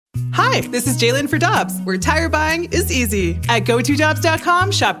Hi, this is Jalen for Dobbs, where tire buying is easy. At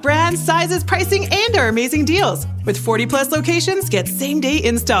GoToDobbs.com, shop brands, sizes, pricing, and our amazing deals. With 40-plus locations, get same-day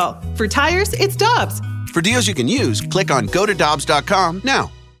install. For tires, it's Dobbs. For deals you can use, click on GoToDobbs.com now.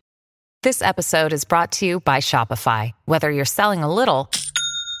 This episode is brought to you by Shopify. Whether you're selling a little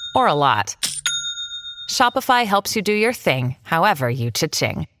or a lot, Shopify helps you do your thing, however you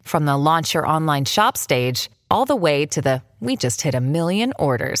cha-ching. From the launch your online shop stage, all the way to the we just hit 1 million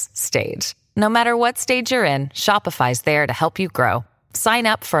orders stage. No matter what stage you're in, Shopify's there to help you grow. Sign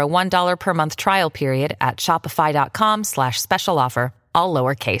up for a $1 per month trial period at shopify.com/special offer, all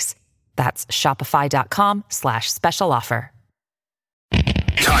lowercase. That's shopify.com/special offer.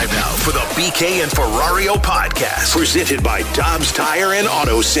 Time now for the BK and Ferrario podcast, presented by Dobbs Tire and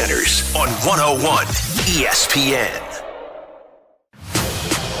Auto Centers on 101 ESPN.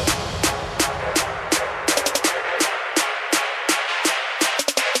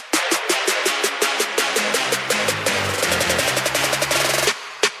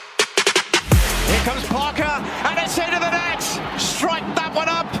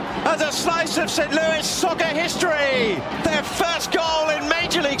 Of St. Louis soccer history. Their first goal in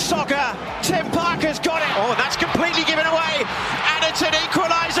Major League Soccer. Tim Parker's got it. Oh, that's completely given away. And it's an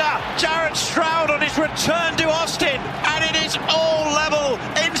equalizer. Jared Stroud on his return to Austin. And it is all level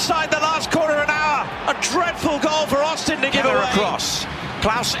inside the last quarter of an hour. A dreadful goal for Austin to give away. Across.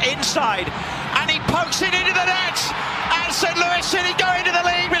 Klaus inside. And he pokes it into the net. And St. Louis City go into the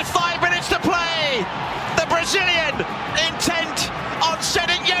lead with 5 minutes to play. The Brazilian intent on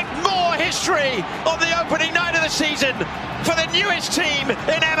setting yet more history on the opening night of the season for the newest team in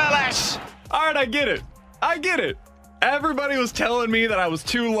MLS. All right, I get it. Everybody was telling me that I was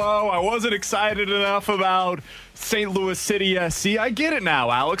too low. I wasn't excited enough about St. Louis City SC. I get it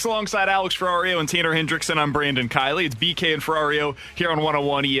now, Alex. Alongside Alex Ferrario and Tanner Hendrickson, I'm Brandon Kiley. It's BK and Ferrario here on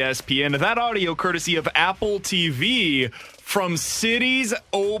 101 ESPN. That audio courtesy of Apple TV from City's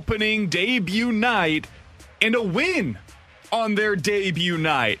opening debut night and a win on their debut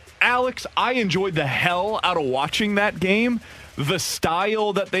night. Alex, I enjoyed the hell out of watching that game. The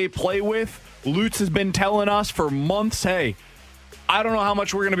style that they play with, Lutz has been telling us for months, hey, I don't know how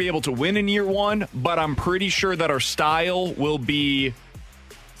much we're going to be able to win in year one, but I'm pretty sure that our style will be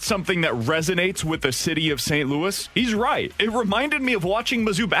something that resonates with the city of St. Louis. He's right. It reminded me of watching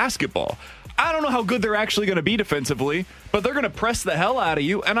Mizzou basketball. I don't know how good they're actually going to be defensively, but they're going to press the hell out of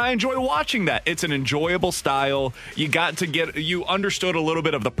you, and I enjoy watching that. It's an enjoyable style. You understood a little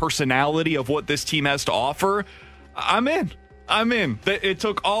bit of the personality of what this team has to offer. I'm in. It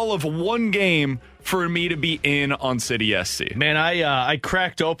took all of one game for me to be in on City SC. Man, I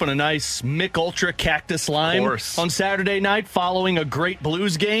cracked open a nice Mick Ultra Cactus Lime on Saturday night following a great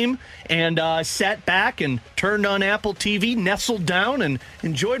Blues game, and sat back and turned on Apple TV, nestled down, and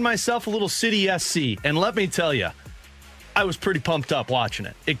enjoyed myself a little City SC. And let me tell you, I was pretty pumped up watching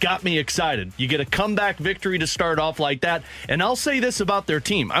it. It got me excited. You get a comeback victory to start off like that. And I'll say this about their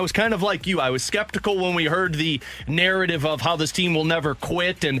team. I was kind of like you. I was skeptical when we heard the narrative of how this team will never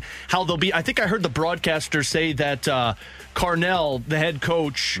quit and how they'll be. I think I heard the broadcaster say that Carnell, the head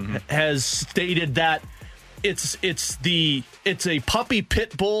coach, has stated that it's a puppy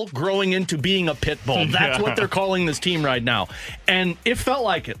pit bull growing into being a pit bull. That's what they're calling this team right now. And it felt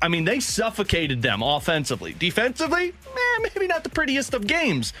like it. I mean, they suffocated them offensively. Defensively, maybe not the prettiest of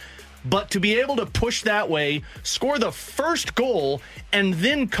games. But to be able to push that way, score the first goal, and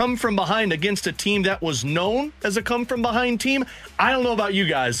then come from behind against a team that was known as a come-from-behind team, I don't know about you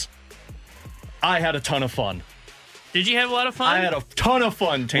guys. I had a ton of fun. Did you have a lot of fun? I had a ton of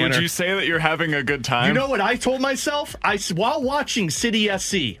fun, Tanner. Would you say that you're having a good time? You know what I told myself? While watching City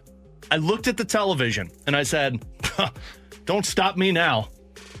SC, I looked at the television and I said, don't stop me now.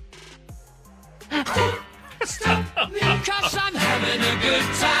 Stop me, 'cause I'm having a good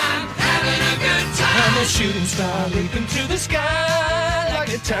time, I'm a shooting star leaping through the sky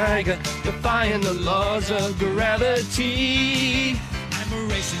like a tiger, defying the laws of gravity. I'm a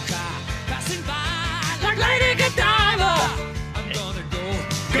racing car passing by like Lady Godiva. I'm gonna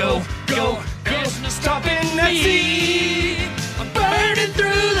go. There's no stopping me. I'm burning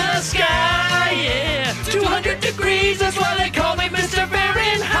through the sky, yeah. 200 degrees, that's why they call me Mr.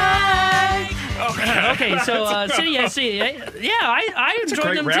 Fahrenheit. Okay, so City SC, I enjoyed them too. It's a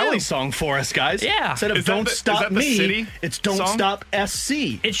great rally song for us, guys. Yeah. Instead of Don't Stop Me, it's Don't Stop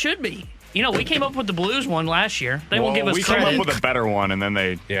SC. It should be. You know, we came up with the Blues one last year. They won't give us credit. We came up with a better one, and then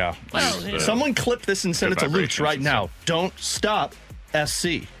they, Well, someone clip this and send it to Lutz right now. Don't Stop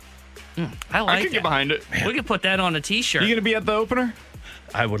SC. I could get behind it. We could put that on a T-shirt. You going to be at the opener?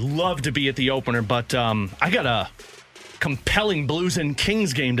 I would love to be at the opener, but I got compelling Blues and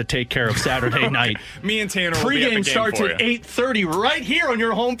Kings game to take care of Saturday night. Me and Tanner will be at the Pregame game starts for at you. 8:30 right here on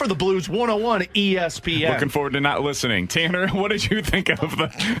your home for the Blues 101 ESPN. Looking forward to not listening. Tanner, what did you think of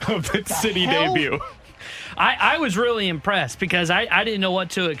the City debut? I was really impressed because I didn't know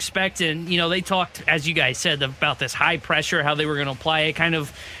what to expect. And, they talked, as you guys said, about this high pressure, how they were going to apply it, kind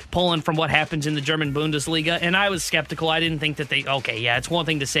of pulling from what happens in the German Bundesliga. And I was skeptical. I didn't think that it's one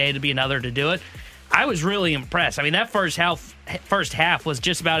thing to say, it'd be another to do it. I was really impressed. I mean, that first half was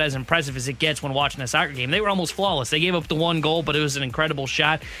just about as impressive as it gets when watching a soccer game. They were almost flawless. They gave up the one goal, but it was an incredible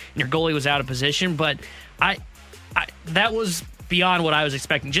shot, and your goalie was out of position. But that was beyond what I was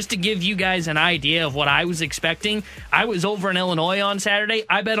expecting. Just to give you guys an idea of what I was expecting, I was over in Illinois on Saturday.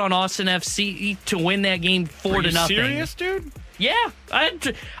 I bet on Austin FC to win that game 4-0. Serious, dude? Yeah,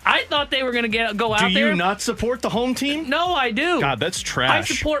 I thought they were going to go out there. Do you not support the home team? No, I do. God, that's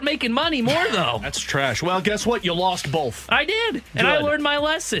trash. I support making money more, though. That's trash. Well, guess what? You lost both. I did, and I learned my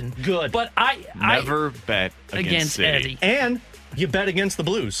lesson. Good. But I never bet against City. Eddie. And you bet against the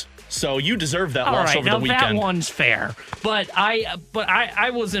Blues. So you deserve that loss over the weekend. That one's fair. But I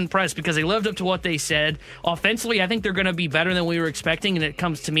was impressed because they lived up to what they said. Offensively, I think they're going to be better than we were expecting, and it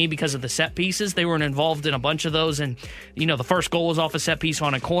comes to me because of the set pieces. They were involved in a bunch of those, and the first goal was off a set piece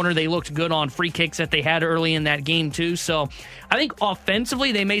on a corner. They looked good on free kicks that they had early in that game too. So I think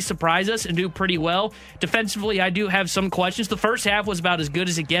offensively they may surprise us and do pretty well. Defensively, I do have some questions. The first half was about as good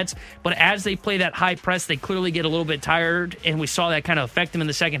as it gets, but as they play that high press, they clearly get a little bit tired, and we saw that kind of affect them in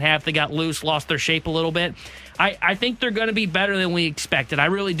the second half. They got loose, lost their shape a little bit. I think they're going to be better than we expected. I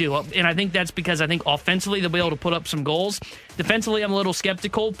really do. And I think that's because I think offensively they'll be able to put up some goals. Defensively, I'm a little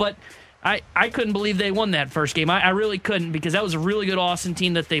skeptical, but I couldn't believe they won that first game. I really couldn't, because that was a really good Austin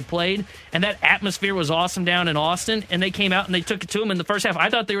team that they played, and that atmosphere was awesome down in Austin, and they came out and they took it to them in the first half.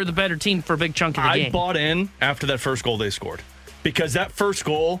 I thought they were the better team for a big chunk of the game. I bought in after that first goal they scored, because that first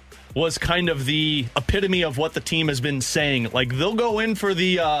goal was kind of the epitome of what the team has been saying. Like, they'll go in for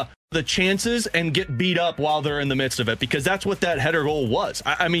the chances and get beat up while they're in the midst of it, because that's what that header goal was.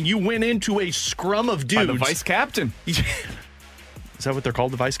 I mean, you went into a scrum of dudes. By the vice captain. Is that what they're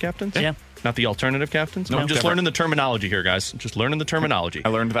called, the vice captains? Yeah. Not the alternative captains? No, I'm just learning the terminology here, guys. Just learning the terminology. I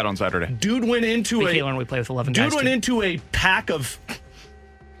learned that on Saturday. Dude went into we play with 11 guys. Dude went into a pack of...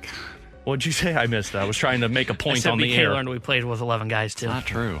 What'd you say? I missed that. I was trying to make a point on the air. learned we played with 11 guys, too. Not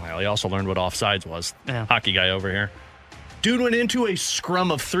true. Well, he also learned what offsides was. Yeah. Hockey guy over here. Dude went into a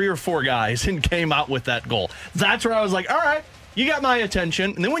scrum of 3 or 4 guys and came out with that goal. That's where I was like, all right, you got my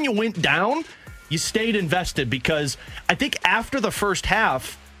attention. And then when you went down, you stayed invested, because I think after the first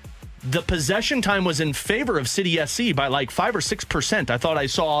half, the possession time was in favor of City SC by like 5 or 6%. I thought I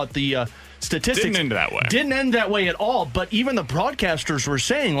saw the statistics. Didn't end that way. Didn't end that way at all. But even the broadcasters were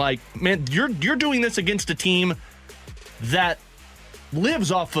saying, like, man, you're doing this against a team that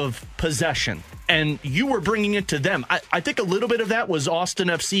lives off of possession, and you were bringing it to them. I think a little bit of that was Austin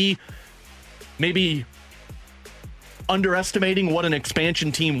FC maybe underestimating what an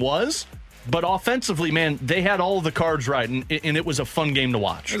expansion team was. But offensively, man, they had all the cards right, and it was a fun game to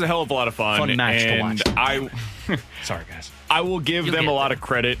watch. It was a hell of a lot of fun. Fun match to watch. Sorry, guys. I will give them a lot of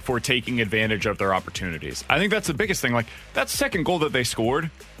credit for taking advantage of their opportunities. I think that's the biggest thing. Like, that second goal that they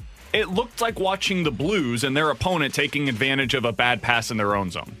scored, it looked like watching the Blues and their opponent taking advantage of a bad pass in their own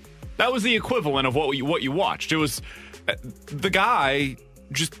zone. That was the equivalent of what you watched. It was the guy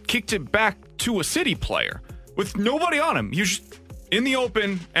just kicked it back to a City player with nobody on him. You just in the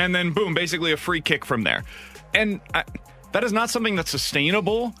open, and then boom, basically a free kick from there. And that is not something that's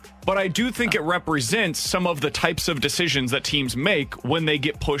sustainable, but I do think it represents some of the types of decisions that teams make when they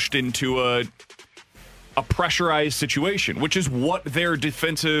get pushed into a pressurized situation, which is what their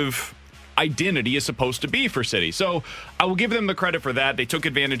defensive identity is supposed to be for City. So I will give them the credit for that. They took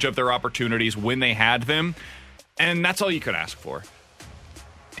advantage of their opportunities when they had them, and that's all you could ask for.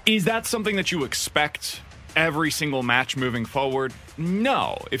 Is that something that you expect every single match moving forward?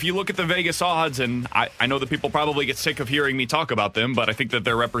 No. If you look at the Vegas odds, and I know that people probably get sick of hearing me talk about them, but I think that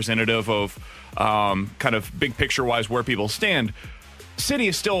they're representative of kind of big picture-wise where people stand. City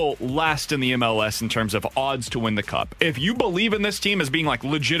is still last in the MLS in terms of odds to win the Cup. If you believe in this team as being like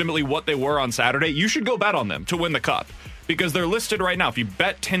legitimately what they were on Saturday, you should go bet on them to win the Cup, because they're listed right now. If you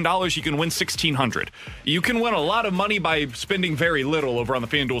bet $10, you can win $1,600. You can win a lot of money by spending very little over on the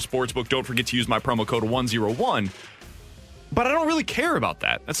FanDuel Sportsbook. Don't forget to use my promo code 101. But I don't really care about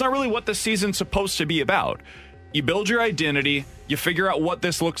that. That's not really what this season's supposed to be about. You build your identity, you figure out what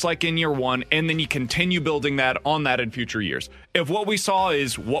this looks like in year one, and then you continue building that in future years. If what we saw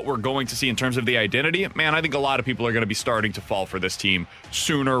is what we're going to see in terms of the identity, man, I think a lot of people are going to be starting to fall for this team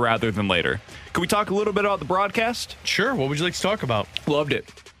sooner rather than later. Can we talk a little bit about the broadcast? Sure. What would you like to talk about? Loved it.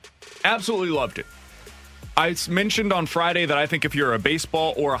 Absolutely loved it. I mentioned on Friday that I think if you're a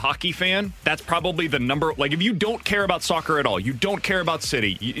baseball or a hockey fan, that's probably the number. Like, if you don't care about soccer at all, you don't care about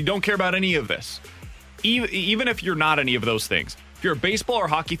City, you don't care about any of this, even if you're not any of those things, if you're a baseball or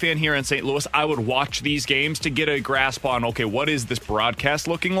hockey fan here in St. Louis, I would watch these games to get a grasp on, okay, what is this broadcast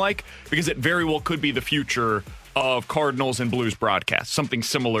looking like? Because it very well could be the future of Cardinals and Blues broadcast, something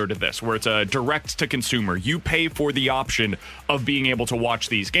similar to this, where it's a direct to consumer. You pay for the option of being able to watch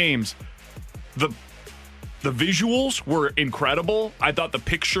these games. The visuals were incredible. I thought the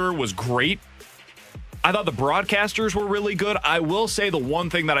picture was great. I thought the broadcasters were really good. I will say the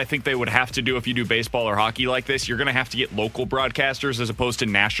one thing that I think they would have to do if you do baseball or hockey like this, you're going to have to get local broadcasters as opposed to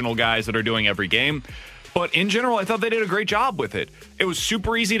national guys that are doing every game. But in general, I thought they did a great job with it. It was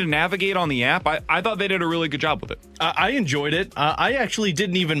super easy to navigate on the app. I thought they did a really good job with it. I enjoyed it. I actually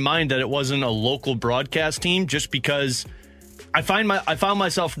didn't even mind that it wasn't a local broadcast team, just because I found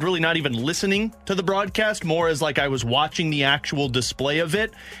myself really not even listening to the broadcast, more as like I was watching the actual display of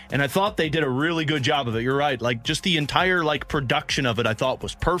it, and I thought they did a really good job of it. You're right. Like, just the entire production of it I thought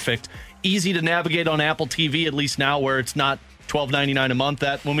was perfect. Easy to navigate on Apple TV, at least now, where it's not $12.99 a month.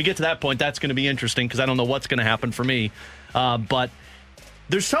 That when we get to that point, that's going to be interesting because I don't know what's going to happen for me. But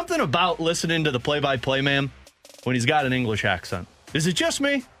there's something about listening to the play-by-play man when he's got an English accent. Is it just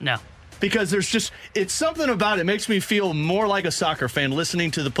me? No. Because it's something about it makes me feel more like a soccer fan listening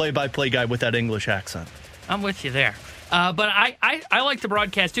to the play-by-play guy with that English accent. I'm with you there. But I like the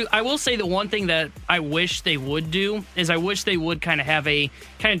broadcast, too. I will say the one thing that I wish they would do is I wish they would kind of have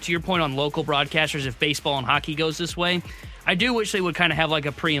to your point on local broadcasters, if baseball and hockey goes this way, I do wish they would kind of have like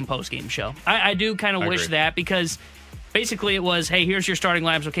a pre- and post-game show. I do kind of wish that, because basically it was, hey, here's your starting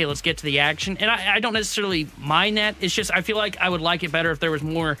lineups. Okay, let's get to the action. And I don't necessarily mind that. It's just I feel like I would like it better if there was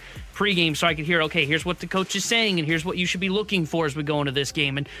more pregame so I could hear, okay, here's what the coach is saying, and here's what you should be looking for as we go into this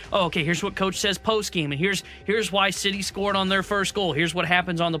game. And, oh, okay, here's what coach says postgame, and here's why City scored on their first goal. Here's what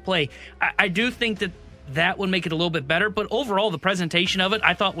happens on the play. I do think that would make it a little bit better, but overall the presentation of it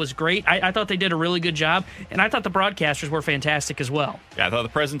I thought was great. I thought they did a really good job, and I thought the broadcasters were fantastic as well. Yeah, I thought the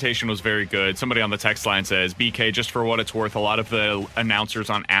presentation was very good. Somebody on the text line says, BK, just for what it's worth, a lot of the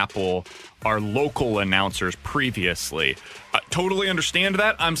announcers on Apple are local announcers previously. Totally understand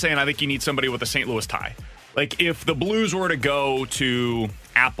that. I'm saying I think you need somebody with a St. Louis tie. Like, if the Blues were to go to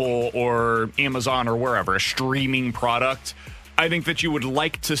Apple or Amazon or wherever, a streaming product, I think that you would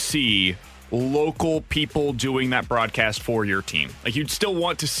like to see local people doing that broadcast for your team. Like, you'd still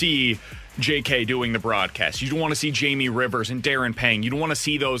want to see JK doing the broadcast. You'd want to see Jamie Rivers and Darren Pang. You'd want to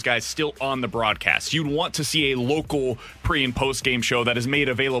see those guys still on the broadcast. You'd want to see a local pre- and post-game show that is made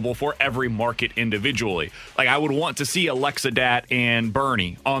available for every market individually. Like, I would want to see Alexa Dat and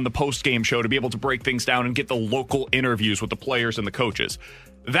Bernie on the post-game show to be able to break things down and get the local interviews with the players and the coaches.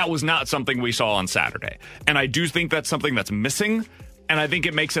 That was not something we saw on Saturday. And I do think that's something that's missing. And I think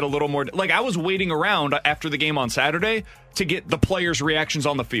it makes it a little more, like, I was waiting around after the game on Saturday to get the players' reactions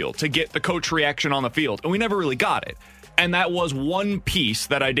on the field, to get the coach reaction on the field. And we never really got it. And that was one piece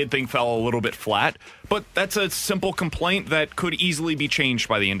that I did think fell a little bit flat. But that's a simple complaint that could easily be changed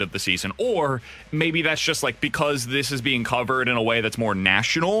by the end of the season. Or maybe that's just like, because this is being covered in a way that's more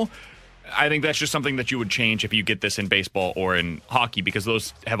national, I think that's just something that you would change if you get this in baseball or in hockey, because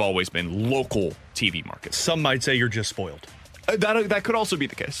those have always been local TV markets. Some might say you're just spoiled. That could also be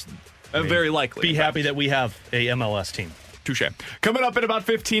the case. Very likely. Be happy that we have a MLS team. Touche. Coming up in about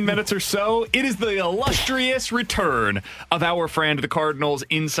 15 minutes or so, it is the illustrious return of our friend, the Cardinals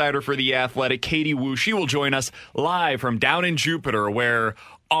insider for The Athletic, Katie Woo. She will join us live from down in Jupiter, where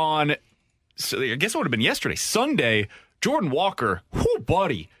I guess it would have been yesterday, Sunday, Jordan Walker,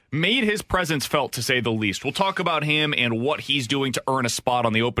 buddy, made his presence felt, to say the least. We'll talk about him and what he's doing to earn a spot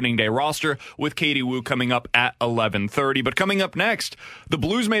on the opening day roster with Katie Woo coming up at 11:30. But coming up next, the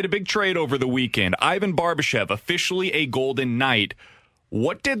Blues made a big trade over the weekend. Ivan Barbashev, officially a Golden Knight.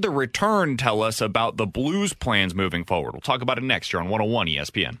 What did the return tell us about the Blues' plans moving forward? We'll talk about it next here on 101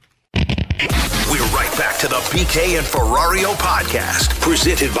 ESPN. We're right back to the BK and Ferrario podcast,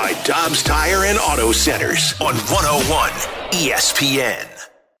 presented by Dobbs Tire and Auto Centers on 101 ESPN.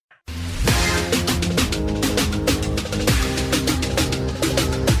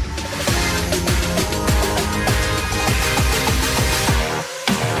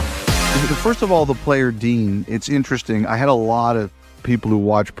 First of all, the player Dean, it's interesting. I had a lot of people who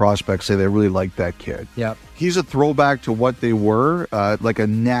watch prospects say they really like that kid. Yeah, he's a throwback to what they were, like a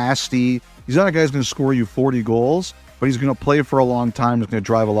nasty. He's not a guy who's going to score you 40 goals, but he's going to play for a long time. He's going to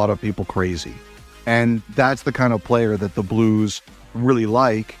drive a lot of people crazy, and that's the kind of player that the Blues really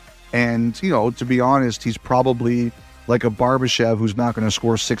like. And to be honest, he's probably like a Barbashev who's not going to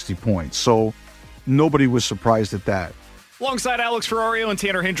score 60 points. So nobody was surprised at that. Alongside Alex Ferrario and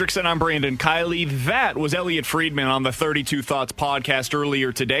Tanner Hendrickson, I'm Brandon Kiley. That was Elliot Friedman on the 32 Thoughts podcast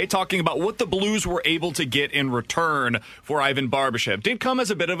earlier today, talking about what the Blues were able to get in return for Ivan Barbashev. Did come as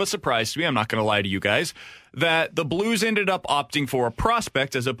a bit of a surprise to me, I'm not going to lie to you guys, that the Blues ended up opting for a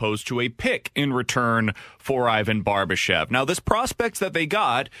prospect as opposed to a pick in return for Ivan Barbashev. Now, this prospect that they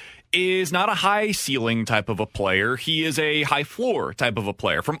got is not a high ceiling type of a player. He is a high floor type of a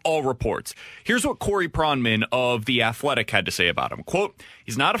player from all reports. Here's what Corey Pronman of The Athletic had to say about him. Quote,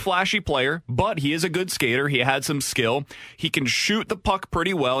 he's not a flashy player, but he is a good skater. He had some skill. He can shoot the puck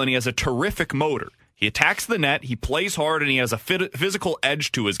pretty well, and he has a terrific motor. He attacks the net, he plays hard, and he has a physical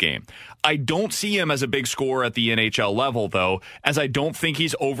edge to his game. I don't see him as a big scorer at the NHL level, though, as I don't think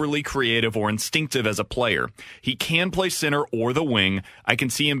he's overly creative or instinctive as a player. He can play center or the wing. I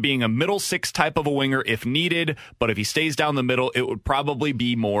can see him being a middle six type of a winger if needed, but if he stays down the middle, it would probably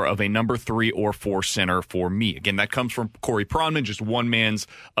be more of a number 3 or 4 center for me. Again, that comes from Corey Pronman, just one man's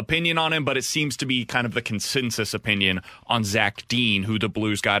opinion on him, but it seems to be kind of the consensus opinion on Zach Dean, who the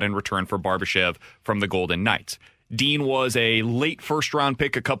Blues got in return for Barbashev from the Golden Knights. Dean was a late first-round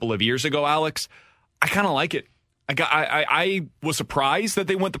pick a couple of years ago, Alex. I kind of like it. I was surprised that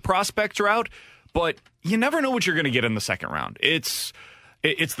they went the prospect route, but you never know what you're going to get in the second round. It's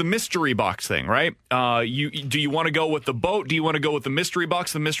the mystery box thing, right? Do you want to go with the boat? Do you want to go with the mystery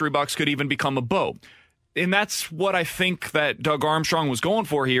box? The mystery box could even become a boat. And that's what I think that Doug Armstrong was going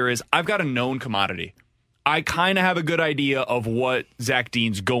for here is I've got a known commodity. I kind of have a good idea of what Zach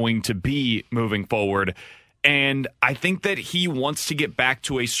Dean's going to be moving forward. And I think that he wants to get back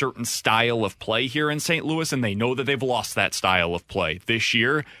to a certain style of play here in St. Louis, and they know that they've lost that style of play this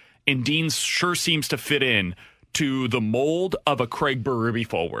year. And Dean sure seems to fit in to the mold of a Craig Berube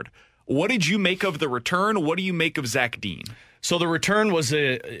forward. What did you make of the return? What do you make of Zach Dean? So the return was,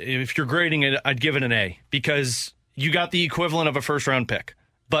 if you're grading it, I'd give it an A, because you got the equivalent of a first-round pick.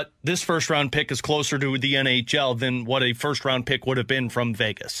 But this first-round pick is closer to the NHL than what a first-round pick would have been from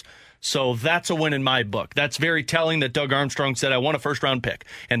Vegas. So that's a win in my book. That's very telling that Doug Armstrong said, I want a first-round pick.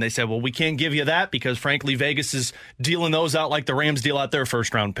 And they said, well, we can't give you that because, frankly, Vegas is dealing those out like the Rams deal out their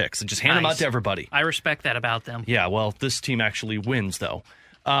first-round picks and just hand them out to everybody. I respect that about them. Yeah, well, this team actually wins, though.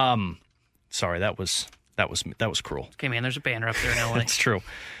 Sorry, that was cruel. Okay, man, there's a banner up there in LA. It's true.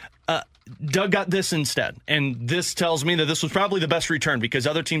 Doug got this instead, and this tells me that this was probably the best return because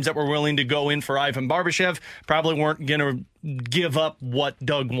other teams that were willing to go in for Ivan Barbashev probably weren't going to give up what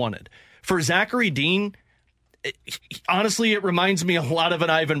Doug wanted. For Zachary Dean, honestly, it reminds me a lot of an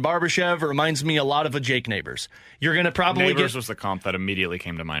Ivan Barbashev. It reminds me a lot of a Jake Neighbors. You're going to probably Neighbors was the comp that immediately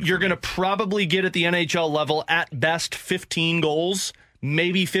came to mind. You're going to probably get at the NHL level at best 15 goals,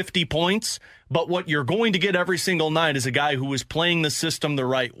 maybe 50 points. But what you're going to get every single night is a guy who is playing the system the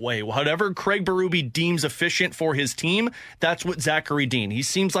right way. Whatever Craig Berube deems efficient for his team, that's what Zachary Dean. He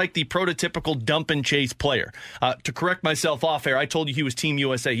seems like the prototypical dump and chase player. To correct myself off air, I told you he was Team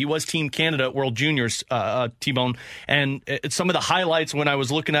USA. He was Team Canada at World Juniors, T-Bone. And some of the highlights when I was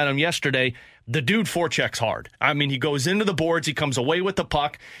looking at him yesterday, the dude forechecks hard. I mean, he goes into the boards. He comes away with the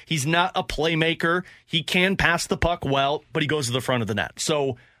puck. He's not a playmaker. He can pass the puck well, but he goes to the front of the net.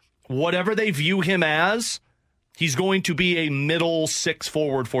 So whatever they view him as, he's going to be a middle six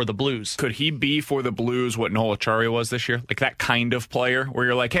forward for the Blues. Could he be for the Blues what Noel Acciari was this year? Like that kind of player where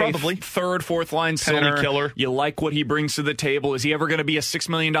you're like, hey, probably third, fourth line center, killer. You like what he brings to the table. Is he ever going to be a $6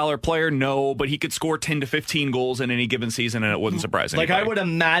 million player? No, but he could score 10 to 15 goals in any given season, and it wouldn't surprise anybody. Like I would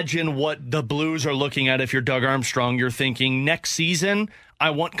imagine what the Blues are looking at if you're Doug Armstrong. You're thinking next season, I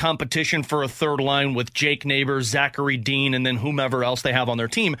want competition for a third line with Jake Neighbors, Zachary Dean, and then whomever else they have on their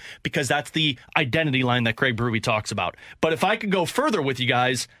team, because that's the identity line that Craig Berube talks about. But if I could go further with you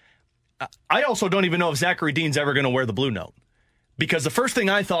guys, I also don't even know if Zachary Dean's ever going to wear the blue note. Because the first thing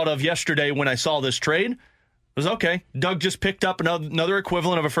I thought of yesterday when I saw this trade was, okay, Doug just picked up another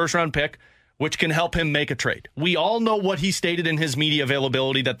equivalent of a first-round pick, which can help him make a trade. We all know what he stated in his media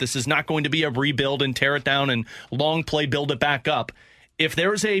availability, that this is not going to be a rebuild and tear it down and long play, build it back up. If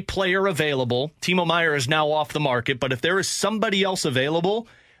there's a player available, Timo Meier is now off the market, but if there is somebody else available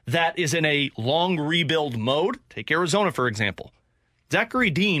that is in a long rebuild mode, take Arizona, for example.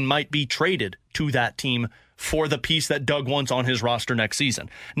 Zachary Dean might be traded to that team for the piece that Doug wants on his roster next season.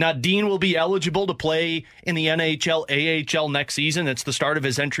 Now, Dean will be eligible to play in the NHL, AHL next season. It's the start of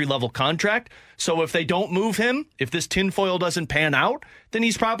his entry-level contract. So if they don't move him, if this tinfoil doesn't pan out, then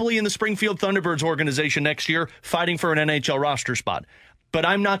he's probably in the Springfield Thunderbirds organization next year fighting for an NHL roster spot. But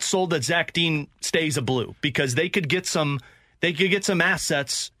I'm not sold that Zach Dean stays a Blue because they could get some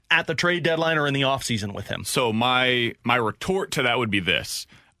assets at the trade deadline or in the offseason with him. So my retort to that would be this.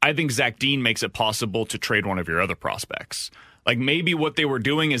 I think Zach Dean makes it possible to trade one of your other prospects. Like maybe what they were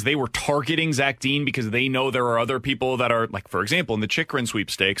doing is they were targeting Zach Dean because they know there are other people that are, like, for example, in the Chychrun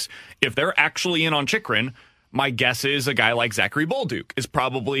sweepstakes, if they're actually in on Chychrun, my guess is a guy like Zachary Bolduc is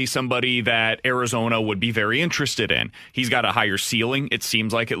probably somebody that Arizona would be very interested in. He's got a higher ceiling, it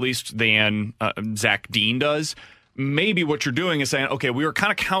seems like, at least, than Zach Dean does. Maybe what you're doing is saying, okay, we were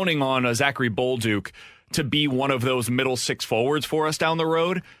kind of counting on Zachary Bolduc to be one of those middle six forwards for us down the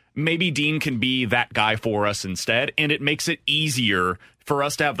road. Maybe Dean can be that guy for us instead, and it makes it easier for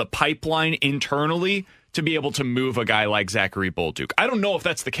us to have the pipeline internally to be able to move a guy like Zachary Bolduc. I don't know if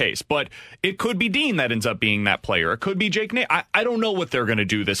that's the case, but it could be Dean that ends up being that player. It could be Jake Nate. I don't know what they're going to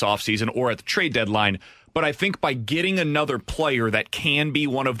do this offseason or at the trade deadline, but I think by getting another player that can be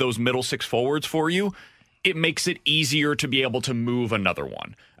one of those middle six forwards for you, it makes it easier to be able to move another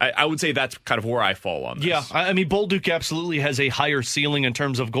one. I would say that's kind of where I fall on this. Yeah, I mean, Bolduc absolutely has a higher ceiling in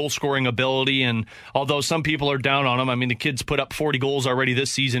terms of goal-scoring ability, and although some people are down on him, I mean, the kid's put up 40 goals already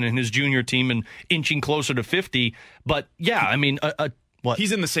this season in his junior team and inching closer to 50. But, yeah, I mean, what?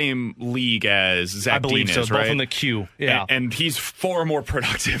 He's in the same league as Zach Dean. I believe Dean so, is, both right? in the queue. Yeah. And he's far more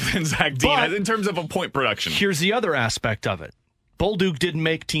productive than Zach Dean But in terms of a point production. Here's the other aspect of it. Bolduc didn't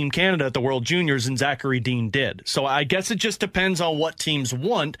make Team Canada at the World Juniors, and Zachary Dean did. So I guess it just depends on what teams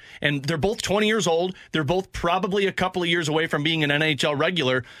want. And they're both 20 years old. They're both probably a couple of years away from being an NHL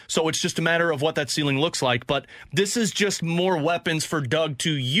regular. So it's just a matter of what that ceiling looks like. But this is just more weapons for Doug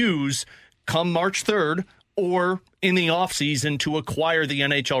to use come March 3rd or in the offseason to acquire the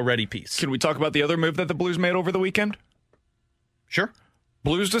NHL-ready piece. Can we talk about the other move that the Blues made over the weekend? Sure.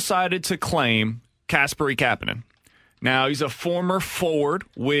 Blues decided to claim Kasperi Kapanen. Now, he's a former forward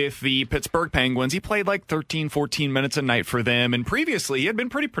with the Pittsburgh Penguins. He played like 13, 14 minutes a night for them, and previously he had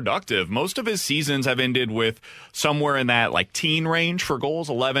been pretty productive. Most of his seasons have ended with somewhere in that like teen range for goals,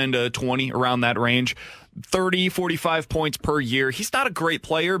 11 to 20, around that range. 30, 45 points per year. He's not a great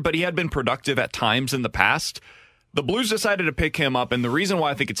player, but he had been productive at times in the past. The Blues decided to pick him up, and the reason why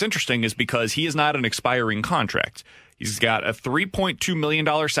I think it's interesting is because he is not an expiring contract. He's got a $3.2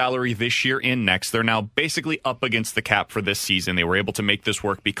 million salary this year and next. They're now basically up against the cap for this season. They were able to make this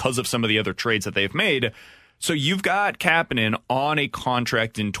work because of some of the other trades that they've made. So you've got Kapanen on a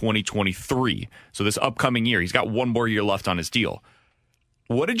contract in 2023. So this upcoming year, he's got one more year left on his deal.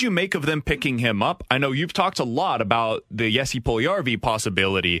 What did you make of them picking him up? I know you've talked a lot about the Jesse Puljujarvi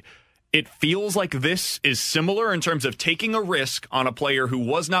possibility. It feels like this is similar in terms of taking a risk on a player who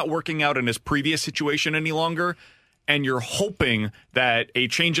was not working out in his previous situation any longer, and you're hoping that a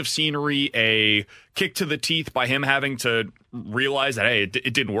change of scenery, a kick to the teeth by him having to realize that, hey,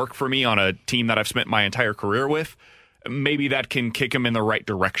 it didn't work for me on a team that I've spent my entire career with, maybe that can kick him in the right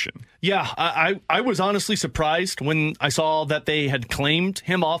direction. Yeah, I was honestly surprised when I saw that they had claimed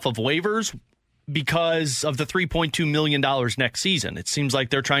him off of waivers because of the $3.2 million next season. It seems like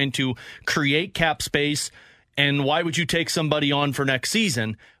they're trying to create cap space, and why would you take somebody on for next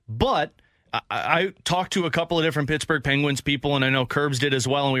season? But I talked to a couple of different Pittsburgh Penguins people, and I know Curbs did as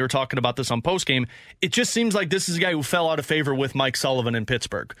well, and we were talking about this on postgame. It just seems like this is a guy who fell out of favor with Mike Sullivan in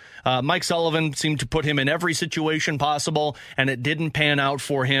Pittsburgh. Mike Sullivan seemed to put him in every situation possible, and it didn't pan out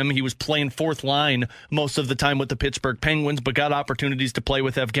for him. He was playing fourth line most of the time with the Pittsburgh Penguins, but got opportunities to play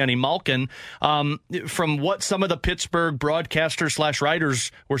with Evgeny Malkin. From what some of the Pittsburgh broadcasters /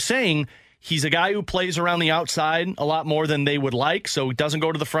 writers were saying, he's a guy who plays around the outside a lot more than they would like, so he doesn't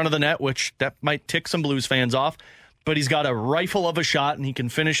go to the front of the net, which that might tick some Blues fans off. But he's got a rifle of a shot, and he can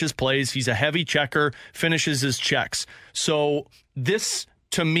finish his plays. He's a heavy checker, finishes his checks. So this,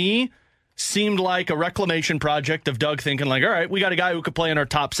 to me, seemed like a reclamation project of Doug thinking, like, all right, we got a guy who could play in our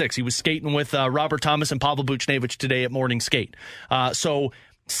top six. He was skating with Robert Thomas and Pavel Buchnevich today at morning skate. So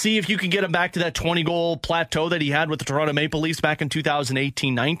see if you can get him back to that 20-goal plateau that he had with the Toronto Maple Leafs back in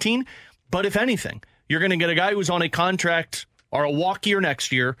 2018-19. But if anything, you're going to get a guy who's on a contract or a walk year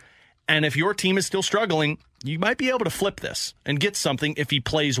next year, and if your team is still struggling, you might be able to flip this and get something if he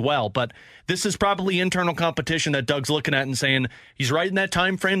plays well. But this is probably internal competition that Doug's looking at and saying he's right in that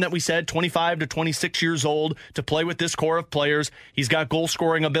time frame that we said, 25 to 26 years old, to play with this core of players. He's got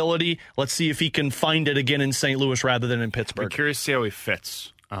goal-scoring ability. Let's see if he can find it again in St. Louis rather than in Pittsburgh. I'm curious to see how he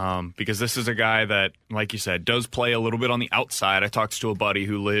fits. because this is a guy that, like you said, does play a little bit on the outside. I talked to a buddy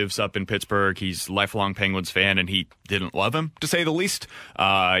who lives up in Pittsburgh. He's a lifelong Penguins fan, and he didn't love him, to say the least.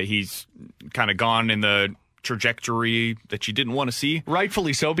 He's kind of gone in the trajectory that you didn't want to see.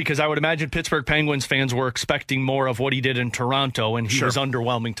 Rightfully so, because I would imagine Pittsburgh Penguins fans were expecting more of what he did in Toronto, and he was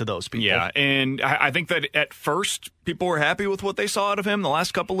underwhelming to those people. Yeah, and I think that at first people were happy with what they saw out of him the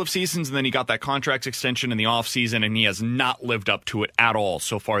last couple of seasons, and then he got that contract extension in the offseason, and he has not lived up to it at all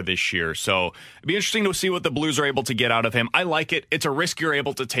so far this year. So it'd be interesting to see what the Blues are able to get out of him. I like it. It's a risk you're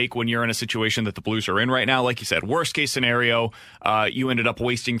able to take when you're in a situation that the Blues are in right now. Like you said, worst case scenario, you ended up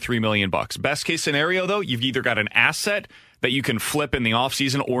wasting $3 million. Best case scenario, though, you've either got an asset that you can flip in the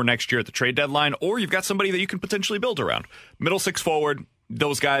offseason or next year at the trade deadline, or you've got somebody that you can potentially build around. Middle six forward,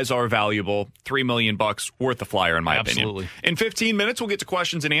 those guys are valuable. $3 million worth a flyer, in my opinion. In 15 minutes, we'll get to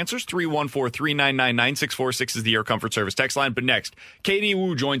questions and answers. 314-399-9646 is the Air Comfort Service text line. But next, Katie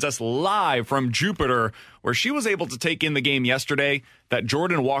Woo joins us live from Jupiter, where she was able to take in the game yesterday that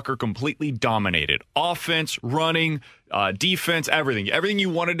Jordan Walker completely dominated. Offense, running, defense, everything. Everything you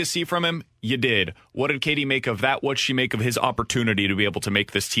wanted to see from him, you did. What did Katie make of that? What'd she make of his opportunity to be able to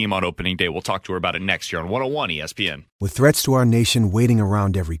make this team on opening day? We'll talk to her about it next year on 101 ESPN. With threats to our nation waiting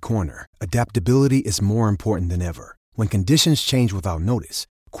around every corner, adaptability is more important than ever. When conditions change without notice,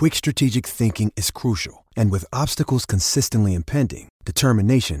 quick strategic thinking is crucial. And with obstacles consistently impending,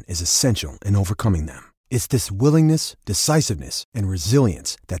 determination is essential in overcoming them. It's this willingness, decisiveness, and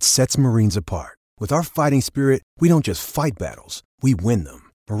resilience that sets Marines apart. With our fighting spirit, we don't just fight battles, we win them.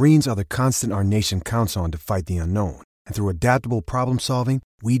 Marines are the constant our nation counts on to fight the unknown. And through adaptable problem solving,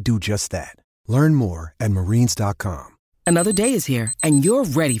 we do just that. Learn more at marines.com. Another day is here, and you're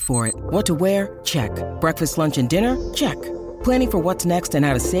ready for it. What to wear? Check. Breakfast, lunch, and dinner? Check. Planning for what's next and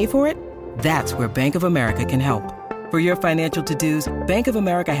how to save for it? That's where Bank of America can help. For your financial to-dos, Bank of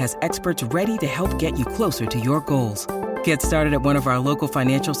America has experts ready to help get you closer to your goals. Get started at one of our local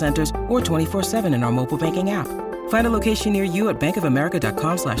financial centers or 24/7 in our mobile banking app. Find a location near you at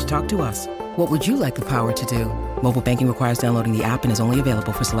bankofamerica.com/talktous. What would you like the power to do? Mobile banking requires downloading the app and is only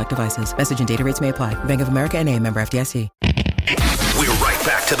available for select devices. Message and data rates may apply. Bank of America N.A., member FDIC. We're right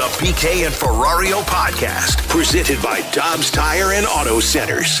back to the BK and Ferrario podcast, presented by Dobbs Tire and Auto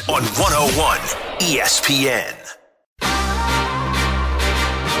Centers on 101 ESPN.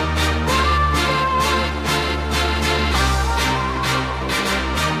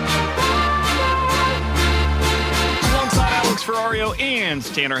 Ferrario and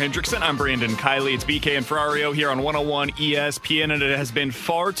Tanner Hendrickson. I'm Brandon Kiley. It's BK and Ferrario here on 101 ESPN, and it has been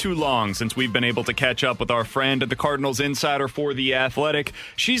far too long since we've been able to catch up with our friend, the Cardinals insider for The Athletic.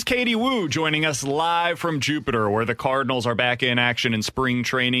 She's Katie Woo, joining us live from Jupiter, where the Cardinals are back in action in spring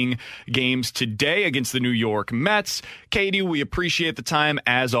training games today against the New York Mets. Katie, we appreciate the time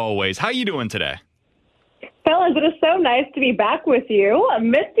as always. How you doing today? Fellas, it is so nice to be back with you. I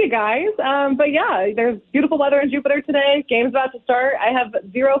missed you guys. But yeah, there's beautiful weather in Jupiter today. Game's about to start. I have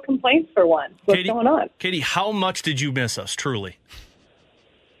zero complaints for once. What's going on? Katie, how much did you miss us, truly?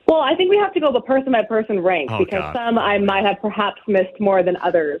 Well, I think we have to go the person-by-person rank because some I might have perhaps missed more than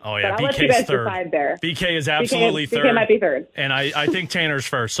others. Oh, yeah, but I'll BK's let you guys third. decide there. BK is absolutely third. BK might be third. And I think Tanner's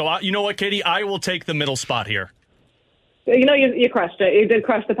first. So you know what, Katie? I will take the middle spot here. You know, you crushed it. You did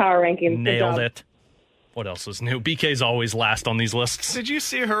crush the power rankings. Nailed it. What else is new? BK's always last on these lists. Did you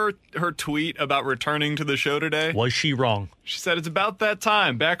see her tweet about returning to the show today? Was she wrong? She said it's about that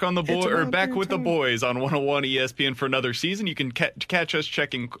time. Back on the back with the boys on 101 ESPN for another season. You can catch us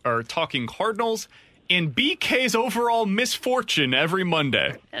talking Cardinals in BK's overall misfortune every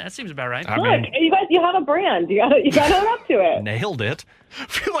Monday. Yeah, that seems about right. Look, you guys, you have a brand. You got to own up to it. Nailed it. I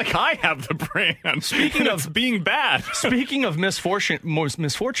feel like I have the brand. Speaking of being bad. Speaking of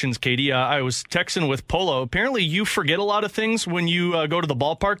misfortunes, Katie, I was texting with Polo. Apparently you forget a lot of things when you go to the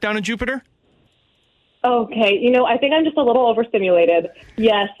ballpark down in Jupiter? Okay, I think I'm just a little overstimulated.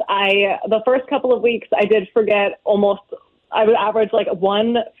 Yes, the first couple of weeks I did forget I would average like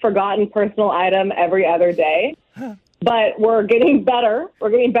one forgotten personal item every other day. But we're getting better. We're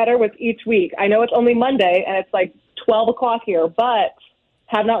getting better with each week. I know it's only Monday and it's like 12 o'clock here, but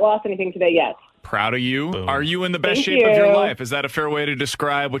have not lost anything today yet. Proud of you. Boom. Are you in the best shape of your life? Is that a fair way to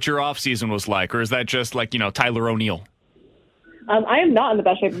describe what your off season was like? Or is that just like, Tyler O'Neill? I am not in the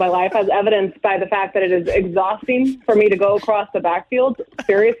best shape of my life, as evidenced by the fact that it is exhausting for me to go across the backfield.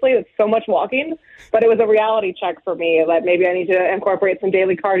 Seriously, it's so much walking. But it was a reality check for me that maybe I need to incorporate some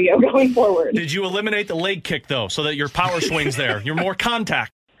daily cardio going forward. Did you eliminate the leg kick, though, so that your power swing's there? You're more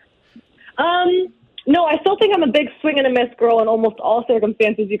contact. No, I still think I'm a big swing and a miss girl in almost all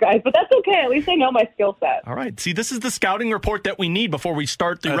circumstances, you guys, but that's okay. At least I know my skill set. All right. See, this is the scouting report that we need before we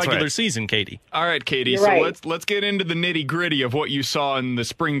start the regular season, Katie. All right, Katie. You're right. Let's get into the nitty-gritty of what you saw in the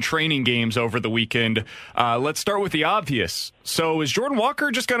spring training games over the weekend. Let's start with the obvious. So is Jordan Walker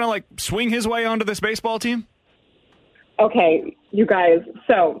just going to swing his way onto this baseball team? Okay, you guys.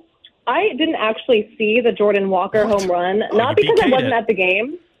 So I didn't actually see the Jordan Walker home run, not because I wasn't at the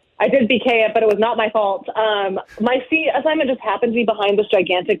game. I did BK it, but it was not my fault. My seat assignment just happened to be behind this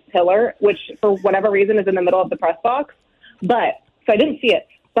gigantic pillar, which for whatever reason is in the middle of the press box. So I didn't see it,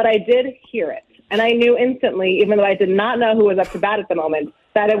 but I did hear it. And I knew instantly, even though I did not know who was up to bat at the moment,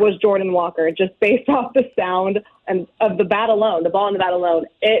 that it was Jordan Walker, just based off the sound and of the bat alone, the ball in the bat alone.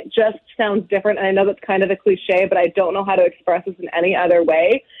 It just sounds different, and I know that's kind of a cliche, but I don't know how to express this in any other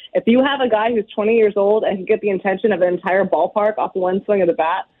way. If you have a guy who's 20 years old and can get the attention of an entire ballpark off one swing of the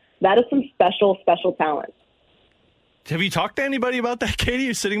bat, that is some special, special talent. Have you talked to anybody about that, Katie?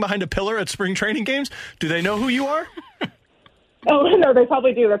 You're sitting behind a pillar at spring training games. Do they know who you are? Oh, no, they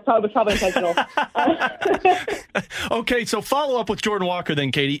probably do. That's probably intentional. Okay, so follow up with Jordan Walker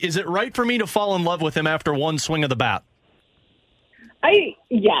then, Katie. Is it right for me to fall in love with him after one swing of the bat?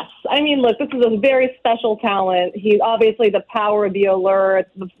 Yes. I mean, look, this is a very special talent. He's obviously the power, the allure,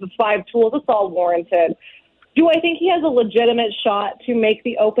 the 5 tools. It's all warranted. Do I think he has a legitimate shot to make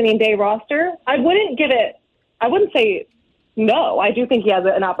the opening day roster? I wouldn't say no. I do think he has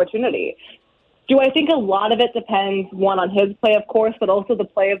an opportunity. Do I think a lot of it depends, one, on his play, of course, but also the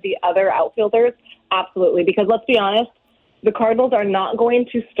play of the other outfielders? Absolutely. Because let's be honest, the Cardinals are not going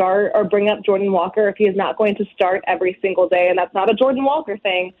to start or bring up Jordan Walker if he is not going to start every single day. And that's not a Jordan Walker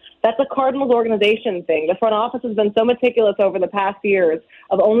thing. That's a Cardinals organization thing. The front office has been so meticulous over the past years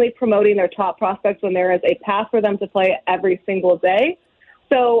of only promoting their top prospects when there is a path for them to play every single day.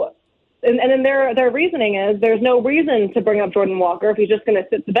 So, and then their reasoning is there's no reason to bring up Jordan Walker if he's just going to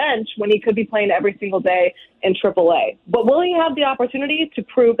sit the bench when he could be playing every single day in AAA. But will he have the opportunity to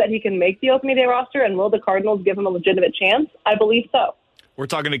prove that he can make the opening day roster, and will the Cardinals give him a legitimate chance? I believe so. We're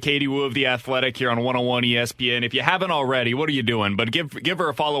talking to Katie Woo of The Athletic here on 101 ESPN. If you haven't already, what are you doing? But give her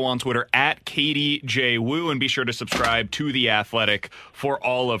a follow on Twitter at Katie J. Woo, and be sure to subscribe to The Athletic for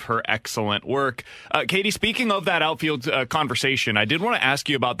all of her excellent work. Katie, speaking of that outfield conversation, I did want to ask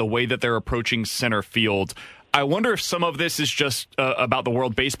you about the way that they're approaching center field. I wonder if some of this is just about the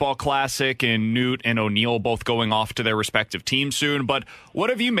World Baseball Classic and Newt and O'Neill both going off to their respective teams soon. But what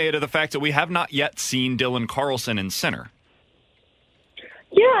have you made of the fact that we have not yet seen Dylan Carlson in center?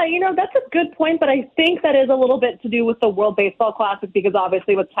 Yeah, that's a good point, but I think that is a little bit to do with the World Baseball Classic because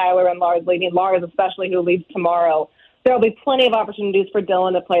obviously with Tyler and Lars leaving, Lars especially, who leaves tomorrow, there will be plenty of opportunities for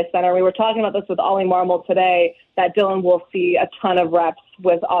Dylan to play center. We were talking about this with Ollie Marmol today, that Dylan will see a ton of reps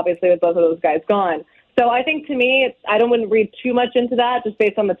with both of those guys gone. So I think to me, I wouldn't read too much into that just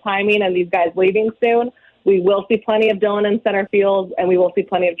based on the timing and these guys leaving soon. We will see plenty of Dylan in center field, and we will see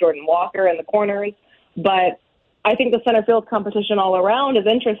plenty of Jordan Walker in the corners, but I think the center field competition all around is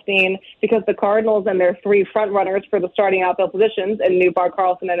interesting because the Cardinals and their 3 front runners for the starting outfield positions, in Newbar,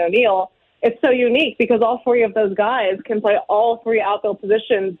 Carlson, and O'Neill, it's so unique because all 3 of those guys can play all 3 outfield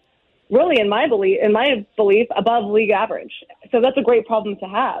positions really, in my belief, above league average. So that's a great problem to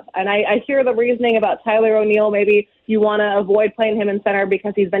have. And I hear the reasoning about Tyler O'Neill. Maybe you want to avoid playing him in center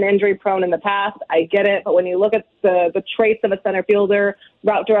because he's been injury prone in the past. I get it. But when you look at the traits of a center fielder,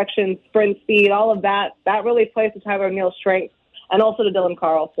 route direction, sprint speed, all of that, that really plays to Tyler O'Neill's strengths and also to Dylan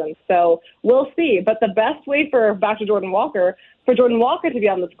Carlson. So we'll see. But the best way for Jordan Walker to be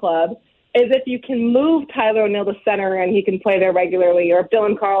on this club is if you can move Tyler O'Neill to center and he can play there regularly, or if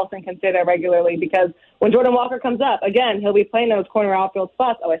Dylan Carlson can stay there regularly, because when Jordan Walker comes up, again, he'll be playing those corner outfield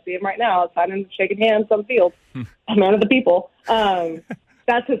spots. Oh, I see him right now. Outside and shaking hands on the field. A man of the people.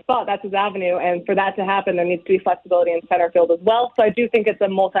 That's his spot. That's his avenue. And for that to happen, there needs to be flexibility in center field as well. So I do think it's a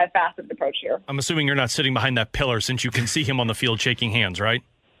multifaceted approach here. I'm assuming you're not sitting behind that pillar since you can see him on the field shaking hands, right?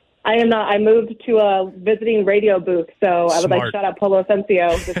 I am not. I moved to a visiting radio booth, so I would like to shout out Polo Asensio.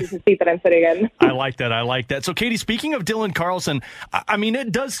 This is the seat that I'm sitting in. I like that. So, Katie, speaking of Dylan Carlson, I mean,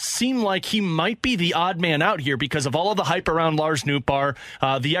 it does seem like he might be the odd man out here because of all of the hype around Lars Nootbaar,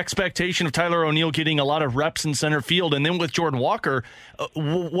 the expectation of Tyler O'Neill getting a lot of reps in center field, and then with Jordan Walker,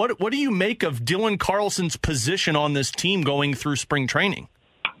 what do you make of Dylan Carlson's position on this team going through spring training?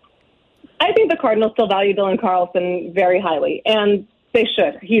 I think the Cardinals still value Dylan Carlson very highly, and they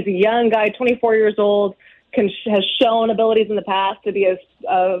should. He's a young guy, 24 years old, has shown abilities in the past to be a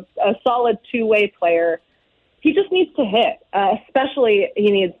solid two-way player. He just needs to hit, especially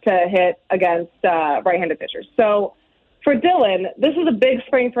he needs to hit against right-handed pitchers. So For Dylan, this is a big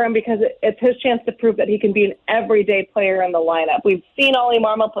spring for him because it's his chance to prove that he can be an everyday player in the lineup. We've seen Ollie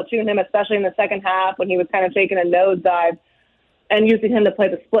Marmol platoon him, especially in the second half when he was kind of taking a nosedive and using him to play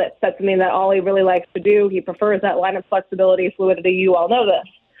the splits. That's something that Ollie really likes to do. He prefers that lineup flexibility, fluidity. You all know this.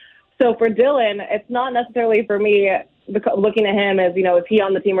 So for Dylan, it's not necessarily for me looking at him as, is he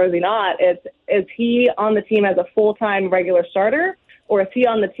on the team or is he not? Is he on the team as a full-time regular starter, or is he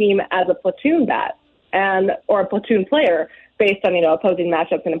on the team as a platoon bat or a platoon player based on, opposing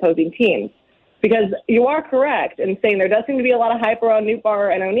matchups and opposing teams? Because you are correct in saying there does seem to be a lot of hype around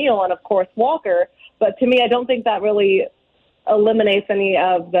Nootbaar and O'Neill and, of course, Walker. But to me, I don't think that really eliminates any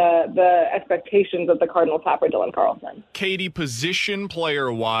of the expectations of the Cardinals top for Dylan Carlson. Katie, position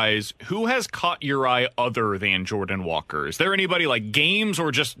player-wise, who has caught your eye other than Jordan Walker? Is there anybody like games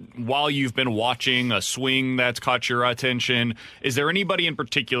or just while you've been watching a swing that's caught your attention? Is there anybody in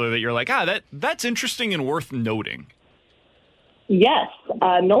particular that you're like, that's interesting and worth noting? Yes.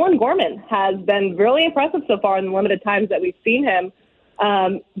 Nolan Gorman has been really impressive so far in the limited times that we've seen him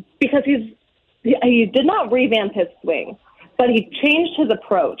because he did not revamp his swing, but he changed his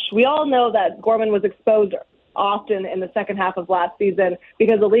approach. We all know that Gorman was exposed often in the second half of last season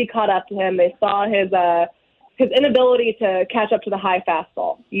because the league caught up to him. They saw his inability to catch up to the high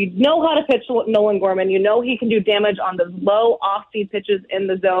fastball. You know how to pitch Nolan Gorman. You know he can do damage on the low off-speed pitches in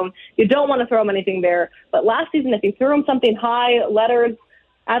the zone. You don't want to throw him anything there. But last season, if you threw him something high, at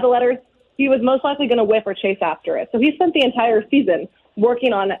the letters, he was most likely going to whiff or chase after it. So he spent the entire season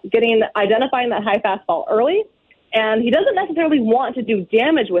working on identifying that high fastball early. And he doesn't necessarily want to do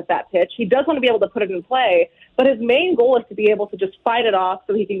damage with that pitch. He does want to be able to put it in play, but his main goal is to be able to just fight it off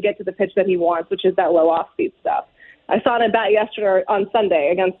so he can get to the pitch that he wants, which is that low off-speed stuff. I saw it at bat yesterday on Sunday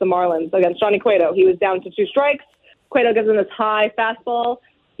against the Marlins, against Johnny Cueto. He was down to 2 strikes. Cueto gives him this high fastball.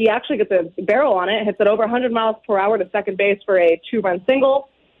 He actually gets a barrel on it, hits it over 100 miles per hour to second base for a 2-run single.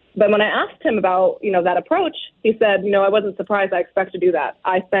 But when I asked him about, that approach, he said, I wasn't surprised. I expect to do that.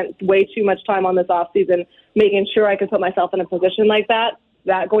 I spent way too much time on this offseason making sure I could put myself in a position like that.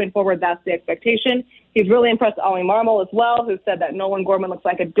 That going forward, that's the expectation. He's really impressed Ollie Marmol as well, who said that Nolan Gorman looks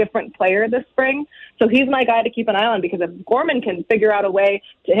like a different player this spring. So he's my guy to keep an eye on because if Gorman can figure out a way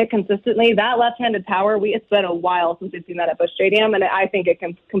to hit consistently, that left-handed power, it's been a while since we've seen that at Busch Stadium, and I think it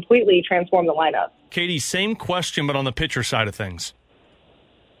can completely transform the lineup. Katie, same question, but on the pitcher side of things.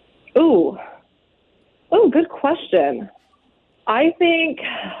 Ooh, good question. I think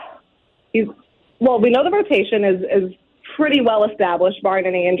we know the rotation is pretty well established, barring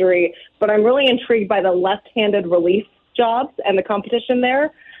any injury, but I'm really intrigued by the left-handed relief jobs and the competition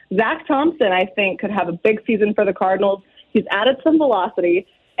there. Zach Thompson, I think, could have a big season for the Cardinals. He's added some velocity,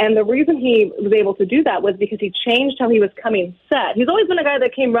 and the reason he was able to do that was because he changed how he was coming set. He's always been a guy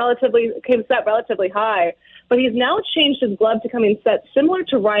that came set relatively high, but he's now changed his glove to coming set similar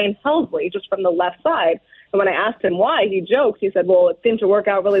to Ryan Helsley, just from the left side. And when I asked him why, he joked. He said, well, it seemed to work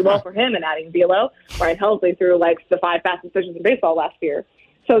out really well for him in adding velo. Ryan Helsley threw the 5 fastest pitches in baseball last year.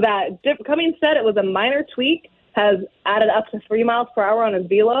 So that coming set, it was a minor tweak, has added up to 3 miles per hour on his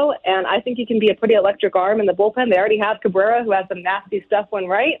velo, and I think he can be a pretty electric arm in the bullpen. They already have Cabrera, who has some nasty stuff when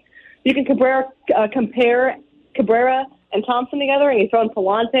right. You can compare Cabrera and Thompson together, and you throw in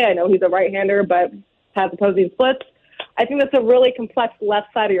Palante. I know he's a right-hander, but has opposing splits. I think that's a really complex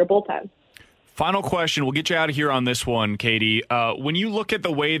left side of your bullpen. Final question. We'll get you out of here on this one, Katie. When you look at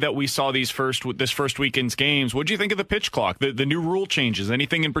the way that we saw this first weekend's games, what do you think of the pitch clock, the new rule changes?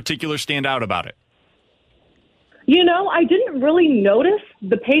 Anything in particular stand out about it? I didn't really notice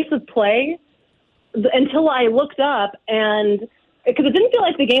the pace of play until I looked up, and because it didn't feel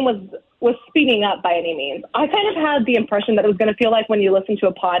like the game was speeding up by any means. I kind of had the impression that it was going to feel like when you listen to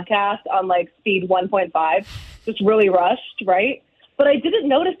a podcast on speed 1.5, just really rushed, right? But I didn't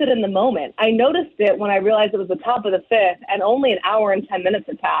notice it in the moment. I noticed it when I realized it was the top of the 5th and only an hour and 10 minutes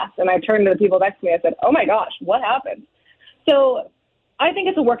had passed. And I turned to the people next to me. I said, oh, my gosh, what happened? So I think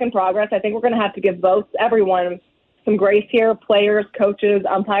it's a work in progress. I think we're going to have to give everyone some grace here, players, coaches,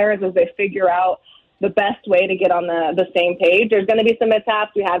 umpires, as they figure out the best way to get on the same page. There's going to be some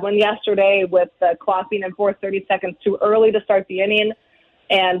mishaps. We had one yesterday with the clock being enforced 30 seconds too early to start the inning.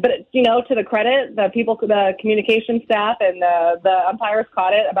 But to the credit, the communication staff and the umpires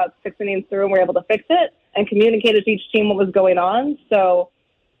caught it about 6 innings through and were able to fix it and communicated to each team what was going on. So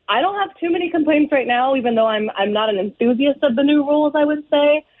I don't have too many complaints right now, even though I'm not an enthusiast of the new rules, I would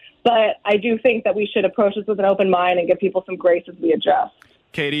say. But I do think that we should approach this with an open mind and give people some grace as we adjust.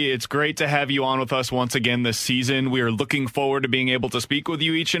 Katie, it's great to have you on with us once again this season. We are looking forward to being able to speak with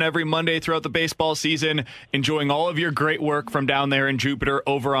you each and every Monday throughout the baseball season, enjoying all of your great work from down there in Jupiter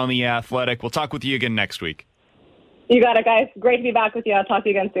over on The Athletic. We'll talk with you again next week. You got it, guys. Great to be back with you. I'll talk to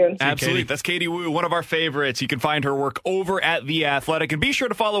you again soon. Absolutely. That's Katie Woo, one of our favorites. You can find her work over at The Athletic. And be sure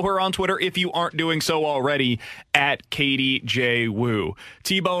to follow her on Twitter if you aren't doing so already at Katie J. Woo.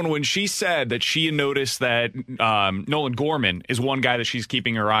 T-Bone, when she said that she noticed that Nolan Gorman is one guy that she's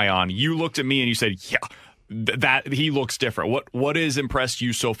keeping her eye on, you looked at me and you said, yeah, that he looks different. What has impressed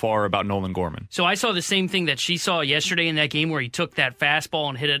you so far about Nolan Gorman? So I saw the same thing that she saw yesterday in that game where he took that fastball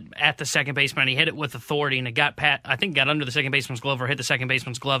and hit it at the second baseman, and he hit it with authority, and it got under the second baseman's glove or hit the second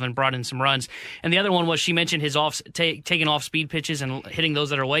baseman's glove and brought in some runs. And the other one was she mentioned his taking off speed pitches and hitting those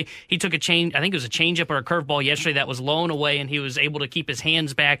that are away. He took I think it was a changeup or a curveball yesterday that was low and away, and he was able to keep his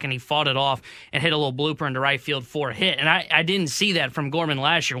hands back, and he fought it off and hit a little blooper into right field for a hit. And I didn't see that from Gorman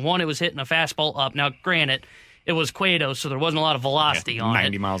last year. One, it was hitting a fastball up. Now, granted, it was Cueto, so there wasn't a lot of velocity on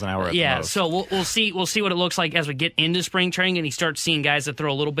 90 miles an hour at the most. So we'll see what it looks like as we get into spring training and he starts seeing guys that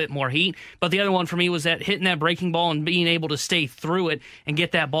throw a little bit more heat. But the other one for me was that hitting that breaking ball and being able to stay through it and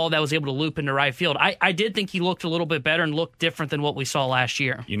get that ball that was able to loop into right field. I did think he looked a little bit better and looked different than what we saw last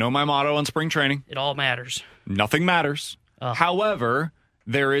year. You know my motto on spring training? It all matters. Nothing matters. However,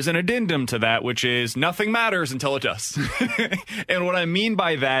 there is an addendum to that, which is nothing matters until it does. And what I mean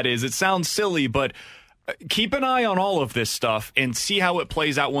by that is it sounds silly, but keep an eye on all of this stuff and see how it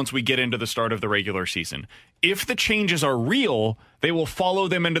plays out once we get into the start of the regular season. If the changes are real, they will follow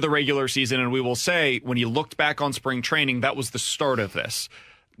them into the regular season, and we will say, when you looked back on spring training, that was the start of this.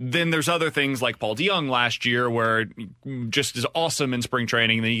 Then there's other things like Paul DeJong last year where just is awesome in spring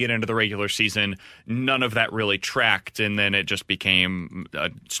training, and then you get into the regular season, none of that really tracked, and then it just became a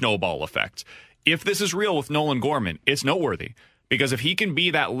snowball effect. If this is real with Nolan Gorman, it's noteworthy. Because if he can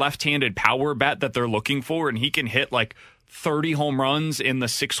be that left-handed power bat that they're looking for, and he can hit like 30 home runs in the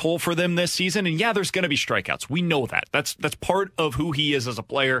 6 hole for them this season, and yeah, there's going to be strikeouts. We know that. That's part of who he is as a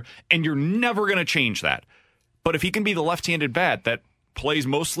player, and you're never going to change that. But if he can be the left-handed bat that plays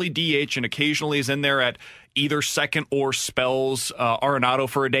mostly DH and occasionally is in there at either second or spells Arenado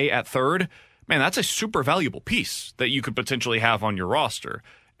for a day at third, man, that's a super valuable piece that you could potentially have on your roster.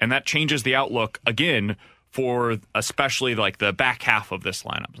 And that changes the outlook, again, for especially like the back half of this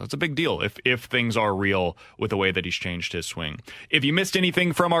lineup. That's a big deal if things are real with the way that he's changed his swing. If you missed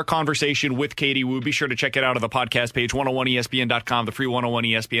anything from our conversation with Katie Woo, be sure to check it out on the podcast page, 101ESPN.com. The free 101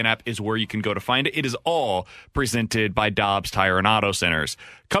 ESPN app is where you can go to find it. It is all presented by Dobbs Tire and Auto Centers.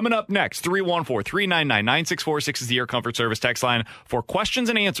 Coming up next, 314-399-9646 is the Air Comfort Service text line for questions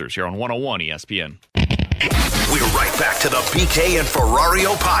and answers here on 101 ESPN. We're right back to the BK and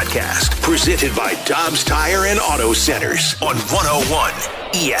Ferrario podcast, presented by Dobbs Tire and Auto Centers on 101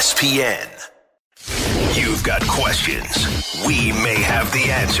 ESPN. You've got questions. We may have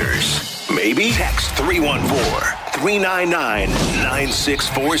the answers. Maybe? Text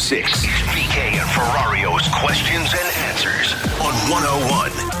 314-399-9646. BK and Ferrario's questions and answers on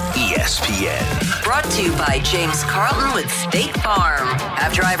 101 ESPN. Brought to you by James Carlton with State Farm.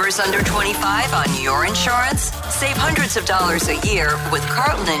 Have drivers under 25 on your insurance? Save hundreds of dollars a year with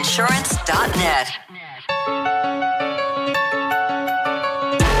CarltonInsurance.net.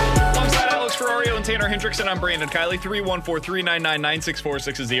 Ferrario and Tanner Hendrickson. I'm Brandon Kiley.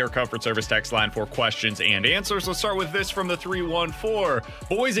 314-399-9646 is the Air Comfort Service text line for questions and answers. Let's start with this from the 314.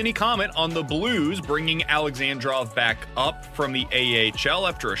 Boys, any comment on the Blues bringing Alexandrov back up from the AHL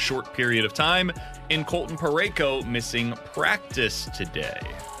after a short period of time, and Colton Parayko missing practice today?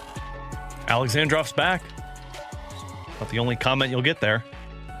 Alexandrov's back. Not the only comment you'll get there.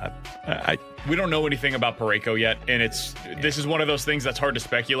 We don't know anything about Parayko yet, and this is one of those things that's hard to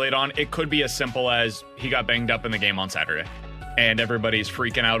speculate on. It could be as simple as he got banged up in the game on Saturday, and everybody's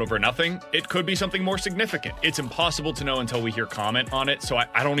freaking out over nothing. It could be something more significant. It's impossible to know until we hear comment on it, so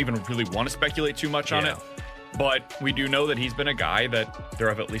I don't even really want to speculate too much on it. But we do know that he's been a guy that there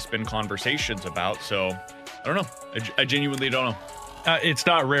have at least been conversations about, so I don't know. I genuinely don't know. It's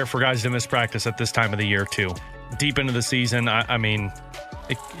not rare for guys to miss practice at this time of the year, too. Deep into the season, I mean...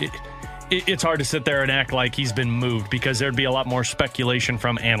 It's hard to sit there and act like he's been moved because there'd be a lot more speculation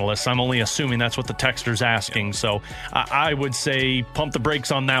from analysts. I'm only assuming that's what the texter's asking. So I would say pump the brakes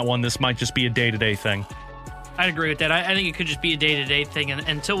on that one. This might just be a day-to-day thing. I'd agree with that. I think it could just be a day-to-day thing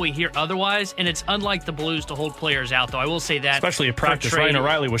until we hear otherwise. And it's unlike the Blues to hold players out, though. I will say that. Especially at practice. Ryan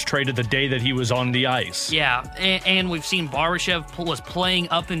O'Reilly was traded the day that he was on the ice. Yeah, and we've seen Barbashev was playing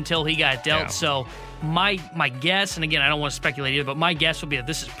up until he got dealt. Yeah. So my guess, and again, I don't want to speculate either, but my guess would be that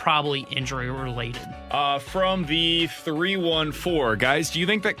this is probably injury-related. From the 314, guys, do you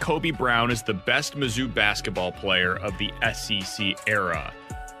think that Kobe Brown is the best Mizzou basketball player of the SEC era?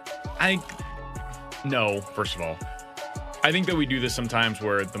 No, first of all. I think that we do this sometimes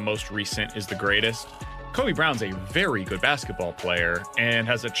where the most recent is the greatest. Kobe Brown's a very good basketball player and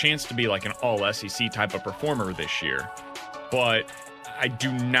has a chance to be like an all-SEC type of performer this year. But I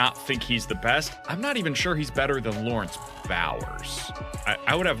do not think he's the best. I'm not even sure he's better than Lawrence Bowers.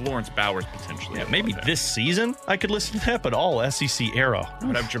 I would have Lawrence Bowers potentially. Yeah, maybe this season I could listen to that, but all SEC era. I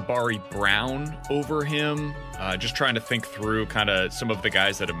would have Jabari Brown over him. Just trying to think through kind of some of the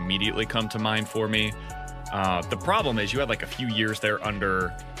guys that immediately come to mind for me. The problem is you had like a few years there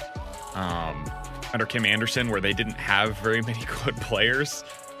under Kim Anderson where they didn't have very many good players.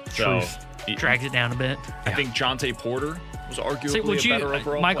 So drags it down a bit. I think Jonte Porter was arguably a better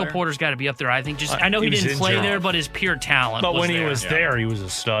overall Michael player. Porter's got to be up there, I think. I know he didn't play there, but his pure talent But was when he there. was there, he was a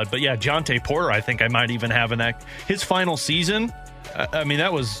stud. But yeah, Jonte Porter, I think I might even have his final season. I mean,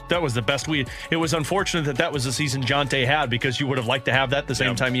 that was the best it was unfortunate that was the season Jonte had, because you would have liked to have that the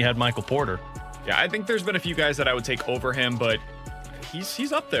same time you had Michael Porter. Yeah, I think there's been a few guys that I would take over him, but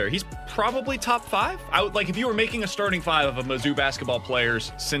he's up there. He's probably top 5. I would, like, if you were making a starting 5 of Mizzou basketball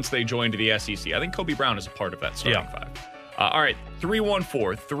players since they joined the SEC, I think Kobe Brown is a part of that starting 5. All right,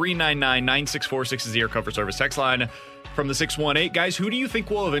 314-399-9646 is the Air Comfort Service text line from the 618. Guys, who do you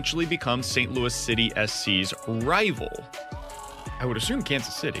think will eventually become St. Louis City SC's rival? I would assume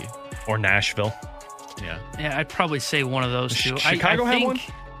Kansas City. Or Nashville. Yeah, I'd probably say one of those two. Chicago I have think one?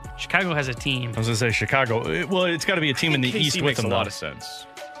 Chicago has a team. I was going to say Chicago. Well, it's got to be a team in the KC East with makes them, a lot though. of sense.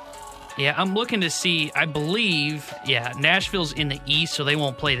 Yeah, I'm looking to see. I believe, Nashville's in the East, so they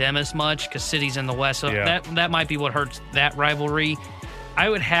won't play them as much because City's in the West. So that might be what hurts that rivalry. I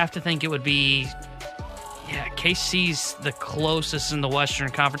would have to think it would be, KC's the closest in the Western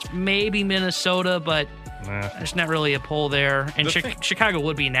Conference. Maybe Minnesota, but there's not really a pull there. And Chicago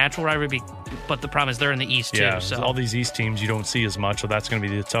would be a natural rivalry, but the problem is they're in the East, too. So all these East teams you don't see as much, so that's going to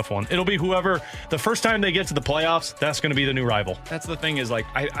be the tough one. It'll be whoever, the first time they get to the playoffs, that's going to be the new rival. That's the thing is, like,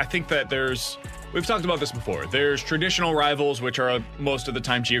 I think that we've talked about this before. There's traditional rivals, which are most of the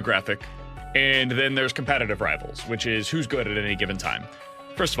time geographic, and then there's competitive rivals, which is who's good at any given time.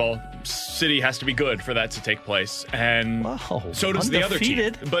 First of all, City has to be good for that to take place, and so does the other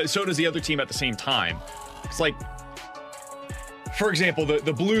team. But so does the other team at the same time. It's like, for example,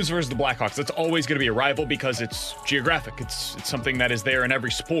 the Blues versus the Blackhawks. That's always going to be a rival because it's geographic. It's something that is there in every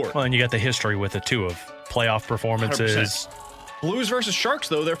sport. Well, and you got the history with it, too, of playoff performances. 100%. Blues versus Sharks,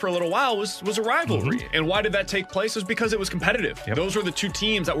 though, there for a little while was a rivalry. Mm-hmm. And why did that take place? It was because it was competitive. Yep. Those were the two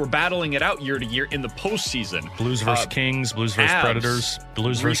teams that were battling it out year to year in the postseason. Blues versus Kings, Blues versus Predators,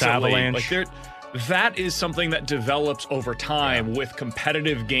 Blues versus Avalanche. That is something that develops over time with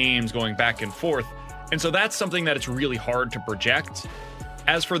competitive games going back and forth. And so that's something that it's really hard to project.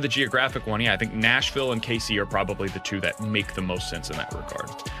 As for the geographic one, I think Nashville and KC are probably the two that make the most sense in that regard.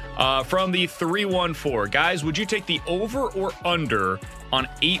 From the 314, guys, would you take the over or under on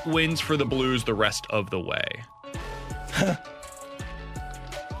 8 wins for the Blues the rest of the way?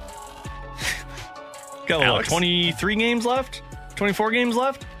 Got 23 games left? 24 games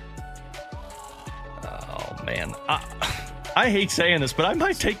left? Oh, man. I hate saying this, but I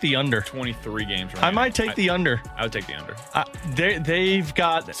might take the under. 23 games. Right I might take the under. I would take the under. They've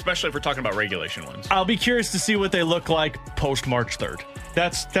got... Especially if we're talking about regulation wins. I'll be curious to see what they look like post March 3rd.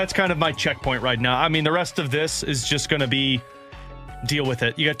 That's kind of my checkpoint right now. I mean, the rest of this is just going to be deal with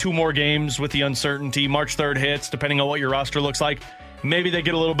it. You got 2 more games with the uncertainty. March 3rd hits, depending on what your roster looks like. Maybe they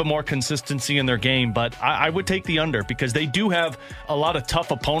get a little bit more consistency in their game, but I would take the under because they do have a lot of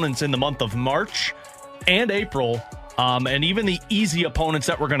tough opponents in the month of March and April. And even the easy opponents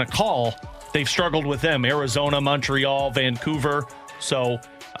that we're going to call, they've struggled with them. Arizona, Montreal, Vancouver. So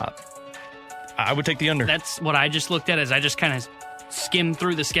I would take the under. That's what I just looked at as I just kind of skimmed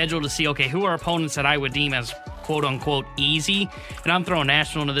through the schedule to see, okay, who are opponents that I would deem as quote-unquote easy? And I'm throwing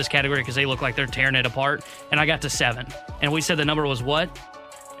Nashville into this category because they look like they're tearing it apart. And I got to 7. And we said the number was what?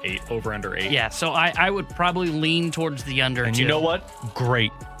 8, over under 8. Yeah, so I would probably lean towards the under, And too. you know what?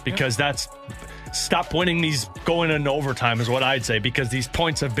 Great. Because that's... Stop winning these going into overtime is what I'd say, because these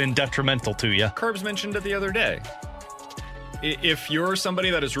points have been detrimental to you. Curbs mentioned it the other day. If you're somebody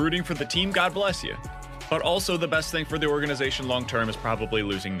that is rooting for the team, God bless you. But also the best thing for the organization long-term is probably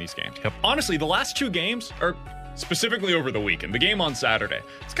losing these games. Yep. Honestly, the last 2 games are specifically over the weekend. The game on Saturday.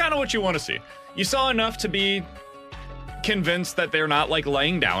 It's kind of what you want to see. You saw enough to be convinced that they're not like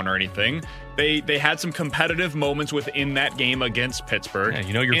laying down or anything. They had some competitive moments within that game against Pittsburgh. Yeah,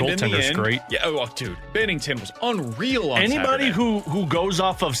 you know your goaltender's great. Yeah, dude, Binnington was unreal on Anybody Saturday. who goes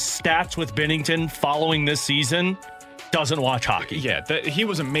off of stats with Binnington following this season, doesn't watch hockey. Yeah, he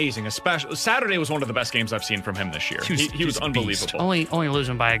was amazing. Especially Saturday was one of the best games I've seen from him this year. He was unbelievable. Only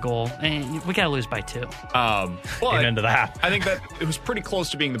losing by a goal, and we got to lose by 2. Amen to that. I think that it was pretty close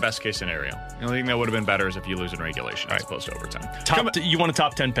to being the best case scenario. The only thing that would have been better is if you lose in regulation as opposed to overtime. You want a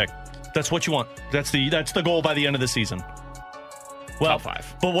top 10 pick. That's what you want. That's the goal by the end of the season. Well, top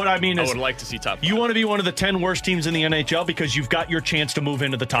 5. But what I mean is, I would like to see top 5. You want to be one of the 10 worst teams in the NHL because you've got your chance to move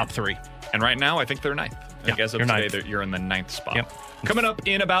into the top 3. And right now, I think they're 9th. I think as of today, you're in the 9th spot. Yep. Coming up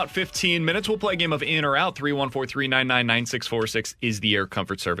in about 15 minutes, we'll play a game of in or out. 314-399-9646 is the Air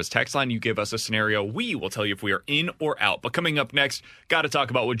Comfort Service text line. You give us a scenario, we will tell you if we are in or out. But coming up next, got to talk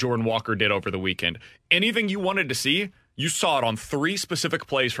about what Jordan Walker did over the weekend. Anything you wanted to see, you saw it on 3 specific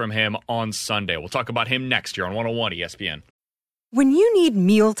plays from him on Sunday. We'll talk about him next year on 101 ESPN. When you need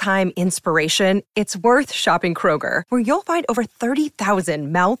mealtime inspiration, it's worth shopping Kroger, where you'll find over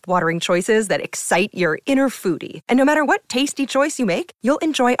 30,000 mouth-watering choices that excite your inner foodie. And no matter what tasty choice you make, you'll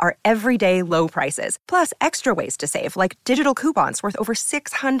enjoy our everyday low prices, plus extra ways to save, like digital coupons worth over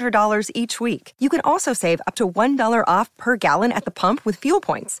 $600 each week. You can also save up to $1 off per gallon at the pump with fuel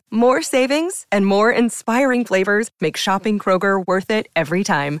points. More savings and more inspiring flavors make shopping Kroger worth it every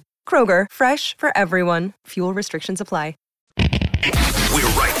time. Kroger, fresh for everyone. Fuel restrictions apply. We're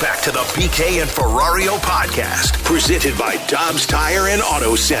right back to the BK and Ferrario podcast, presented by Dobbs Tire and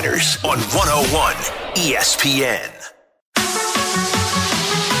Auto Centers on 101 ESPN.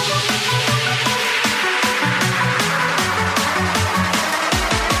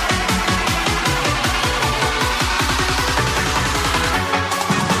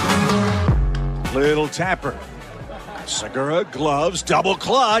 Little tapper. Segura, gloves, double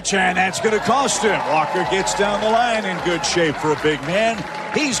clutch, and that's going to cost him. Walker gets down the line in good shape for a big man.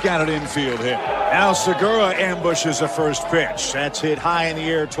 He's got an infield hit. Now Segura ambushes a first pitch. That's hit high in the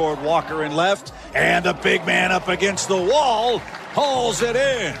air toward Walker and left, and the big man up against the wall hauls it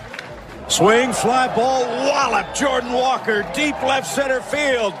in. Swing, fly ball, wallop. Jordan Walker, deep left center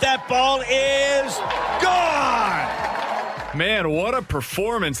field. That ball is gone. Man, what a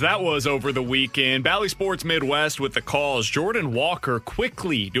performance that was over the weekend. Bally Sports Midwest with the calls. Jordan Walker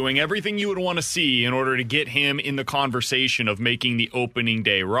quickly doing everything you would want to see in order to get him in the conversation of making the opening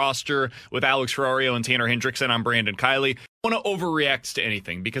day roster. With Alex Ferrario and Tanner Hendrickson, I'm Brandon Kiley. I want to overreact to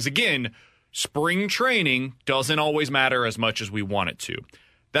anything because, again, spring training doesn't always matter as much as we want it to.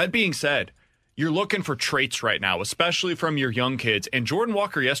 That being said, you're looking for traits right now, especially from your young kids. And Jordan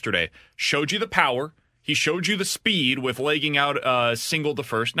Walker yesterday showed you the power. He showed you the speed with legging out single to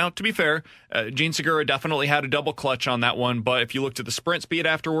first. Now, to be fair, Gene Segura definitely had a double clutch on that one, but if you looked at the sprint speed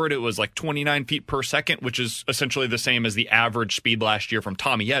afterward, it was like 29 feet per second, which is essentially the same as the average speed last year from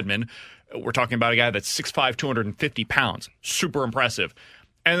Tommy Edman. We're talking about a guy that's 6'5", 250 pounds. Super impressive.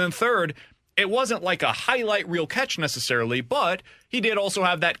 And then third, it wasn't like a highlight reel catch necessarily, but he did also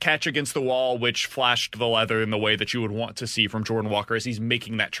have that catch against the wall, which flashed the leather in the way that you would want to see from Jordan Walker as he's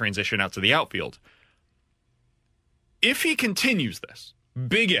making that transition out to the outfield. If he continues this,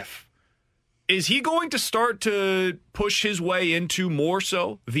 big if, is he going to start to push his way into more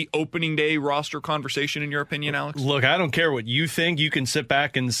so the opening day roster conversation, in your opinion, Alex? Look, I don't care what you think. You can sit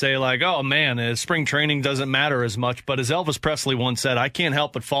back and say, like, oh, man, spring training doesn't matter as much. But as Elvis Presley once said, I can't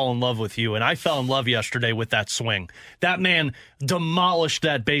help but fall in love with you. And I fell in love yesterday with that swing. That man demolished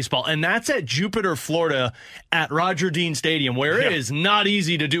that baseball. And that's at Jupiter, Florida, at Roger Dean Stadium, where it is not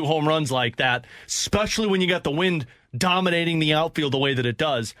easy to do home runs like that, especially when you got the wind dominating the outfield the way that it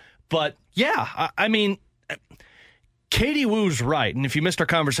does. But, yeah, I mean, Katie Woo's right. And if you missed our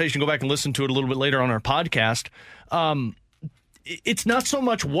conversation, go back and listen to it a little bit later on our podcast. It's not so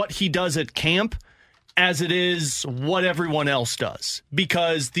much what he does at camp as it is what everyone else does.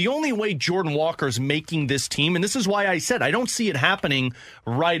 Because the only way Jordan Walker's making this team, and this is why I said I don't see it happening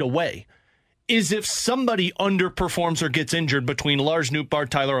right away, is if somebody underperforms or gets injured between Lars Nootbaar,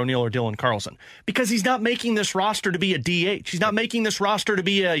 Tyler O'Neill, or Dylan Carlson. Because he's not making this roster to be a DH. He's not making this roster to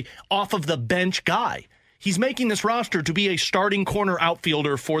be a off-of-the-bench guy. He's making this roster to be a starting corner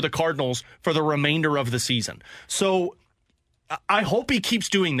outfielder for the Cardinals for the remainder of the season. So I hope he keeps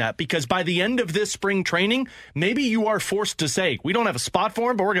doing that, because by the end of this spring training, maybe you are forced to say, we don't have a spot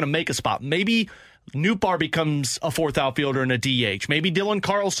for him, but we're going to make a spot. Maybe Nootbaar becomes a fourth outfielder and a DH. Maybe Dylan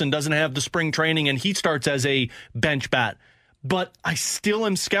Carlson doesn't have the spring training and he starts as a bench bat. But I still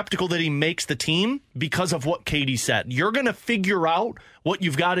am skeptical that he makes the team because of what Katie said. You're going to figure out what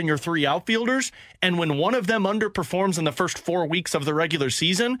you've got in your 3 outfielders, and when one of them underperforms in the first 4 weeks of the regular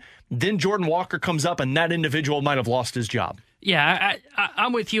season, then Jordan Walker comes up and that individual might have lost his job. Yeah,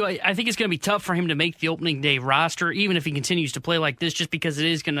 I'm with you. I think it's going to be tough for him to make the opening day roster, even if he continues to play like this, just because it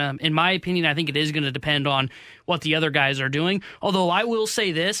is going to, in my opinion, I think it is going to depend on what the other guys are doing. Although I will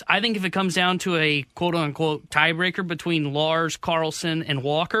say this, I think if it comes down to a quote-unquote tiebreaker between Lars, Carlson, and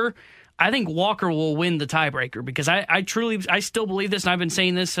Walker, I think Walker will win the tiebreaker because I still believe this, and I've been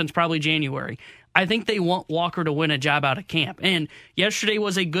saying this since probably January. I think they want Walker to win a job out of camp, and yesterday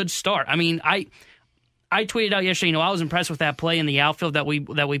was a good start. I mean, I tweeted out yesterday, I was impressed with that play in the outfield that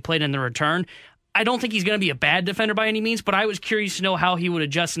we played in the return. I don't think he's going to be a bad defender by any means, but I was curious to know how he would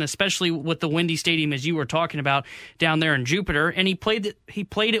adjust, and especially with the windy stadium, as you were talking about down there in Jupiter. And he played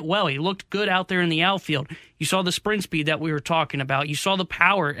it well. He looked good out there in the outfield. You saw the sprint speed that we were talking about. You saw the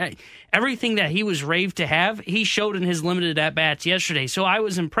power. Everything that he was raved to have, he showed in his limited at-bats yesterday. So I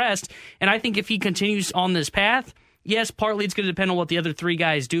was impressed, and I think if he continues on this path, yes, partly it's going to depend on what the other three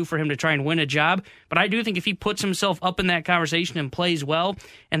guys do for him to try and win a job, but I do think if he puts himself up in that conversation and plays well,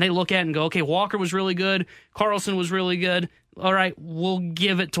 and they look at it and go, okay, Walker was really good, Carlson was really good, all right, we'll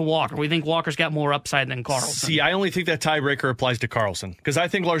give it to Walker. We think Walker's got more upside than Carlson. See, I only think that tiebreaker applies to Carlson, because I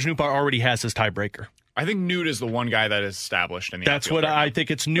think Lars Nootbaar already has his tiebreaker. I think Newt is the one guy that is established in the That's what I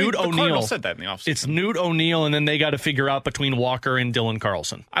think. It's Newt O'Neill. The Cardinals said that in the offseason. It's Newt O'Neill, and then they got to figure out between Walker and Dylan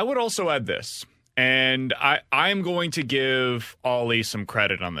Carlson. I would also add this. And I'm going to give Ollie some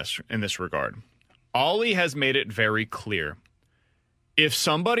credit on this in this regard. Ollie has made it very clear. If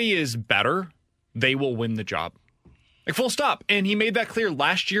somebody is better, they will win the job. Like, full stop. And he made that clear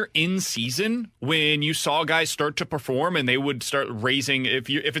last year in season when you saw guys start to perform and they would start raising. If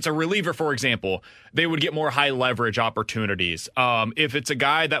it's a reliever, for example, they would get more high leverage opportunities. If it's a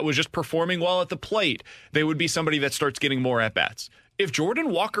guy that was just performing well at the plate, they would be somebody that starts getting more at-bats. If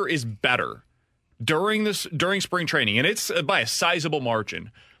Jordan Walker is better during spring training, and it's by a sizable margin,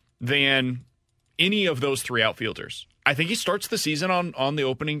 than any of those three outfielders, I think he starts the season on the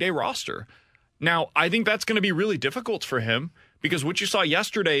opening day roster. Now, I think that's going to be really difficult for him because what you saw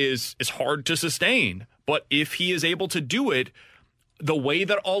yesterday is hard to sustain. But if he is able to do it, the way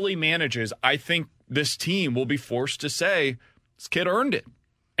that Ollie manages, I think this team will be forced to say, this kid earned it.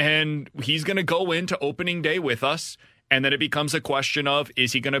 And he's going to go into opening day with us. And then it becomes a question of,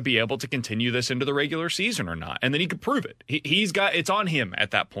 is he going to be able to continue this into the regular season or not? And then he could prove it. It's on him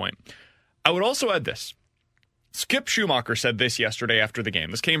at that point. I would also add this. Skip Schumacher said this yesterday after the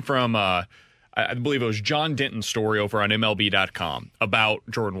game. This came from, I believe it was John Denton's story over on MLB.com about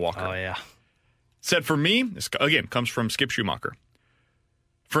Jordan Walker. Oh, yeah. Said, for me, this again comes from Skip Schumacher.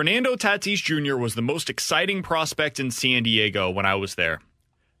 Fernando Tatis Jr. was the most exciting prospect in San Diego when I was there.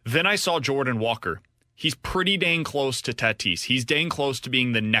 Then I saw Jordan Walker. He's pretty dang close to Tatis. He's dang close to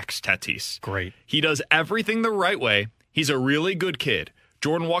being the next Tatis. Great. He does everything the right way. He's a really good kid.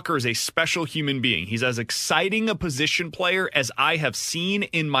 Jordan Walker is a special human being. He's as exciting a position player as I have seen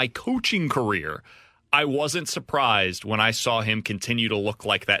in my coaching career. I wasn't surprised when I saw him continue to look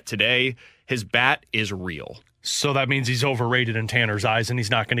like that today. His bat is real. So that means he's overrated in Tanner's eyes and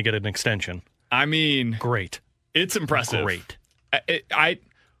he's not going to get an extension. I mean, great. It's impressive. Great.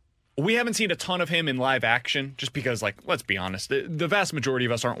 We haven't seen a ton of him in live action just because, like, let's be honest, the vast majority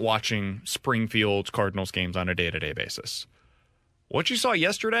of us aren't watching Springfield Cardinals games on a day-to-day basis. What you saw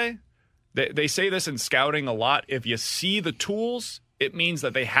yesterday, they say this in scouting a lot. If you see the tools, it means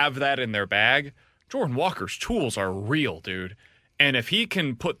that they have that in their bag. Jordan Walker's tools are real, dude. And if he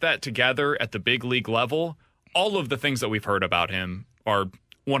can put that together at the big league level, all of the things that we've heard about him are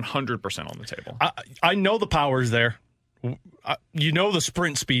 100% on the table. I know the power's there. You know the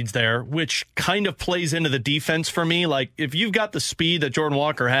sprint speed's there, which kind of plays into the defense for me. Like, if you've got the speed that Jordan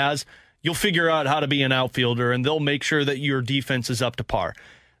Walker has, you'll figure out how to be an outfielder, and they'll make sure that your defense is up to par.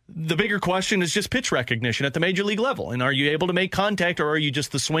 The bigger question is just pitch recognition at the major league level. And are you able to make contact, or are you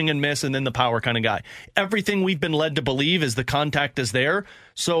just the swing and miss and then the power kind of guy? Everything we've been led to believe is the contact is there.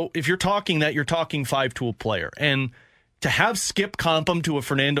 So if you're talking that, you're talking five-tool player. And to have Skip comp him to a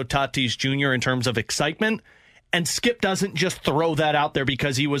Fernando Tatis Jr. in terms of excitement, and Skip doesn't just throw that out there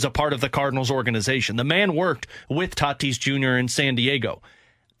because he was a part of the Cardinals organization. The man worked with Tatis Jr. in San Diego.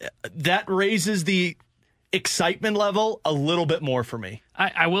 That raises the excitement level a little bit more for me.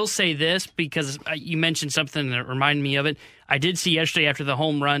 I will say this because you mentioned something that reminded me of it. I did see yesterday after the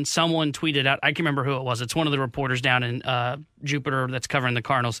home run, someone tweeted out, I can't remember who it was. It's one of the reporters down in Jupiter that's covering the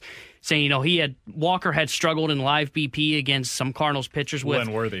Cardinals, saying, Walker had struggled in live BP against some Cardinals pitchers with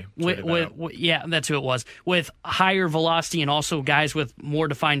Glenn Worthy. Yeah, that's who it was. With higher velocity and also guys with more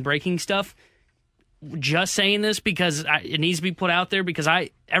defined breaking stuff. just saying this because it needs to be put out there because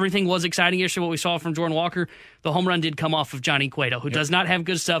everything was exciting yesterday, what we saw from Jordan Walker. The home run did come off of Johnny Cueto, who does not have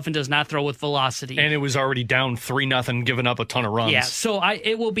good stuff and does not throw with velocity. And it was already down 3-0, giving up a ton of runs. Yeah, so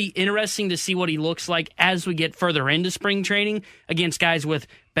it will be interesting to see what he looks like as we get further into spring training against guys with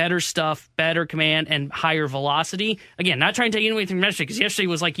better stuff, better command, and higher velocity. Again, not trying to take anything from yesterday, because yesterday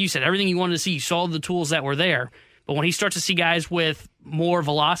was, like you said, everything you wanted to see. You saw the tools that were there. But when he starts to see guys with more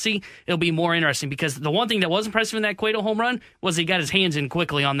velocity, it'll be more interesting, because the one thing that was impressive in that Cueto home run was he got his hands in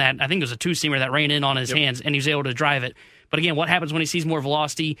quickly on that. I think it was a two-seamer that ran in on his hands, and he was able to drive it. But again, what happens when he sees more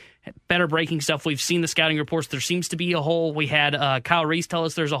velocity, better breaking stuff? We've seen the scouting reports. There seems to be a hole. We had Kyle Reese tell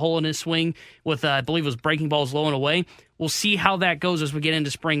us there's a hole in his swing with, I believe it was breaking balls low and away. We'll see how that goes as we get into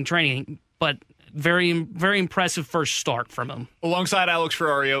spring training. But very, very impressive first start from him. Alongside Alex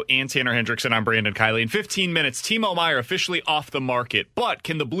Ferrario and Tanner Hendrickson, I'm Brandon Kiley. In 15 minutes, Timo Meier officially off the market. But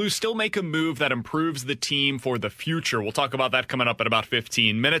can the Blues still make a move that improves the team for the future? We'll talk about that coming up in about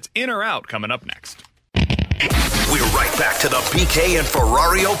 15 minutes. In or out coming up next. We're right back to the BK and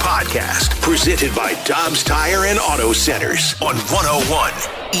Ferrario podcast, presented by Dobbs Tire and Auto Centers on 101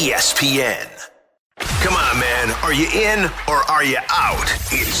 ESPN. Come on, man. Are you in or are you out?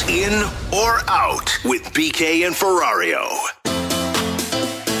 It's in or out with BK and Ferrario.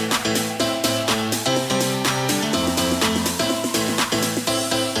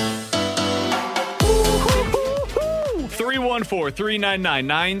 Woo-hoo-hoo-hoo.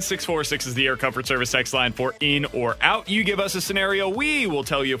 314-399-9646 is the Air Comfort Service text line for in or out. You give us a scenario, we will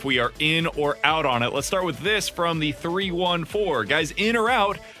tell you if we are in or out on it. Let's start with this from the 314. Guys, in or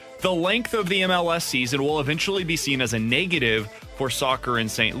out? The length of the MLS season will eventually be seen as a negative for soccer in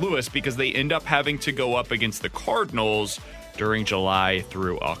St. Louis because they end up having to go up against the Cardinals during July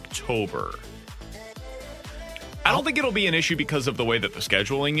through October. I don't think it'll be an issue because of the way that the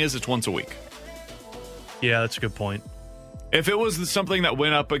scheduling is. It's once a week. Yeah, that's a good point. If it was something that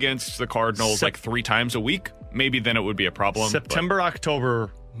went up against the Cardinals like 3 times a week, maybe then it would be a problem. September, October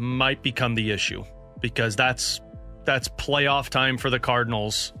might become the issue because that's playoff time for the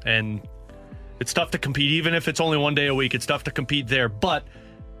Cardinals, and it's tough to compete. Even if it's only one day a week, it's tough to compete there. But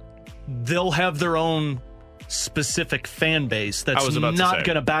they'll have their own specific fan base that's not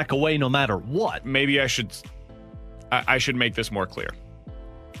going to back away no matter what. Maybe I should make this more clear.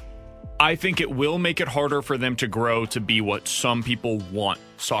 I think it will make it harder for them to grow to be what some people want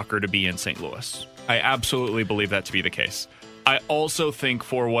soccer to be in St. Louis. I absolutely believe that to be the case. I also think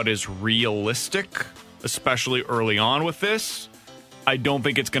for what is realistic, especially early on with this, I don't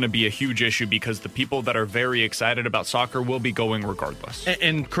think it's going to be a huge issue because the people that are very excited about soccer will be going regardless.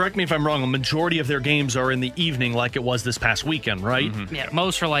 And correct me if I'm wrong, a majority of their games are in the evening like it was this past weekend, right? Mm-hmm. Yeah,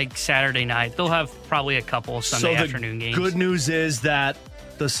 most are like Saturday night. They'll have probably a couple of Sunday afternoon games. Good news is that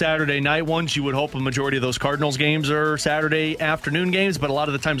the Saturday night ones, you would hope a majority of those Cardinals games are Saturday afternoon games, but a lot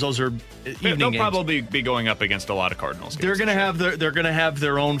of the times those are evening They'll games. Probably be going up against a lot of Cardinals games. They're going to have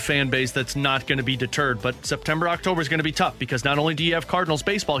their own fan base that's not going to be deterred, but September, October is going to be tough because not only do you have Cardinals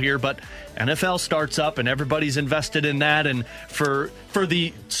baseball here, but NFL starts up and everybody's invested in that, and for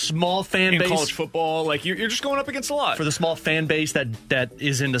the small fan base, college football, like you're just going up against a lot. For the small fan base that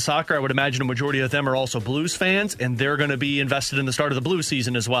is into soccer, I would imagine a majority of them are also Blues fans, and they're going to be invested in the start of the Blues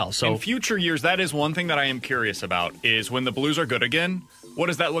season as well. So in future years, that is one thing that I am curious about, is when the Blues are good again, what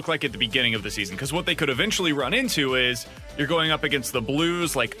does that look like at the beginning of the season? Because what they could eventually run into is you're going up against the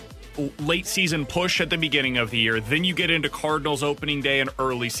Blues, like late season push at the beginning of the year. Then you get into Cardinals opening day and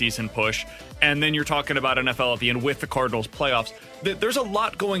early season push. And then you're talking about NFL at the end with the Cardinals playoffs. There's a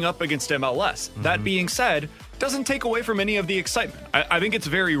lot going up against MLS. Mm-hmm. That being said, doesn't take away from any of the excitement. I think it's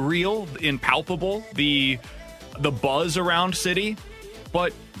very real and palpable, the buzz around City.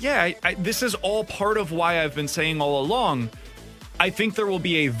 But yeah, this is all part of why I've been saying all along, I think there will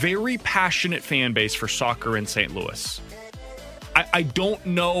be a very passionate fan base for soccer in St. Louis. I don't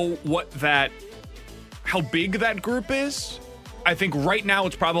know how big that group is. I think right now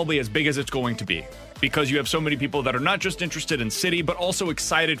it's probably as big as it's going to be because you have so many people that are not just interested in City, but also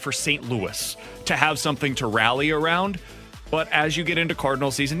excited for St. Louis to have something to rally around. But as you get into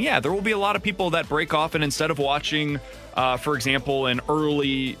Cardinal season, yeah, there will be a lot of people that break off, and instead of watching, for example, in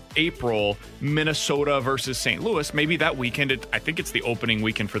early April, Minnesota versus St. Louis, maybe that weekend, I think it's the opening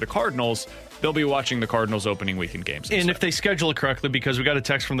weekend for the Cardinals, they'll be watching the Cardinals opening weekend games. And if they schedule it correctly, because we got a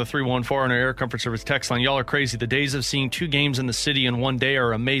text from the 314 on our Air Comfort Service text line, y'all are crazy. The days of seeing 2 games in the city in one day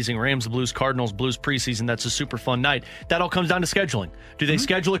are amazing. Rams, Blues, Cardinals, Blues preseason. That's a super fun night. That all comes down to scheduling. Do they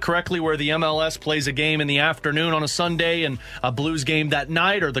schedule it correctly where the MLS plays a game in the afternoon on a Sunday and a Blues game that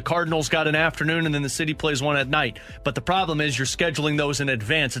night, or the Cardinals got an afternoon and then the city plays one at night? But the problem is you're scheduling those in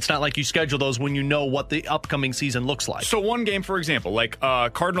advance. It's not like you schedule those when you know what the upcoming season looks like. So one game, for example, like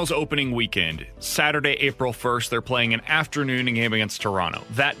Cardinals opening weekend, Saturday, April 1st, they're playing an afternoon game against Toronto.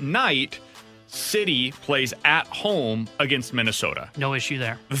 That night, City plays at home against Minnesota. No issue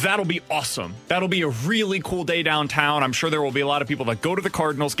there. That'll be awesome. That'll be a really cool day downtown. I'm sure there will be a lot of people that go to the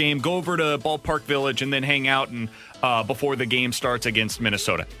Cardinals game, go over to Ballpark Village, and then hang out and before the game starts against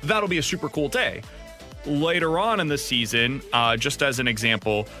Minnesota. That'll be a super cool day. Later on in the season, just as an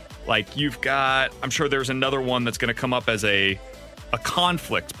example, like you've got, I'm sure there's another one that's going to come up as a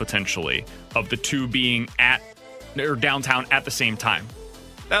conflict potentially of the two being at or downtown at the same time.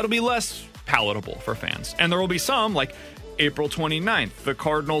 That'll be less palatable for fans. And there will be some, like April 29th, the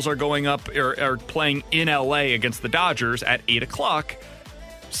Cardinals are going up or are playing in LA against the Dodgers at 8 o'clock.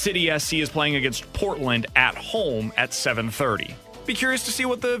 City SC is playing against Portland at home at 7:30. Be curious to see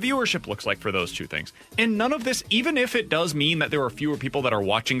what the viewership looks like for those two things. And none of this, even if it does mean that there are fewer people that are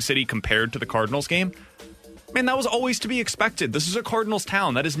watching City compared to the Cardinals game, man, that was always to be expected. This is a Cardinals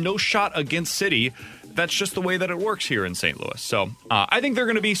town. That is no shot against City. That's just the way that it works here in St. Louis. So I think they're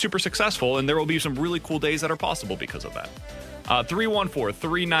going to be super successful, and there will be some really cool days that are possible because of that.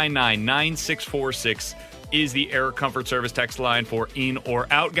 314-399-9646 is the Air Comfort Service text line for in or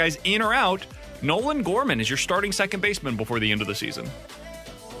out. Guys, in or out, Nolan Gorman is your starting second baseman before the end of the season.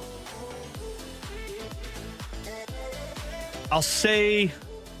 I'll say,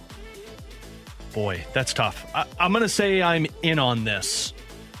 boy, that's tough. I'm going to say I'm in on this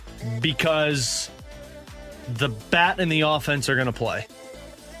because the bat and the offense are going to play.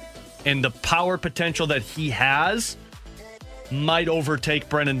 And the power potential that he has might overtake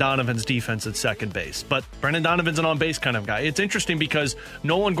Brendan Donovan's defense at second base. But Brendan Donovan's an on-base kind of guy. It's interesting because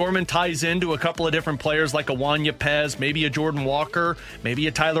Nolan Gorman ties into a couple of different players like a Juan Yepez, maybe a Jordan Walker, maybe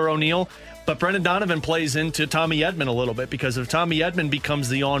a Tyler O'Neill. But Brendan Donovan plays into Tommy Edman a little bit because if Tommy Edman becomes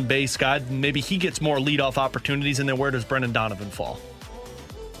the on-base guy, maybe he gets more leadoff opportunities, and then where does Brendan Donovan fall?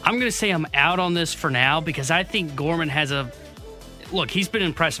 I'm going to say I'm out on this for now because I think Gorman has a... Look, he's been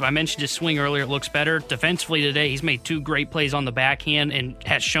impressive. I mentioned his swing earlier. It looks better. Defensively today, he's made two great plays on the backhand and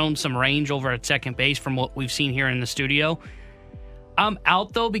has shown some range over at second base from what we've seen here in the studio. I'm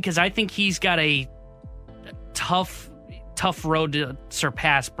out, though, because I think he's got a tough road to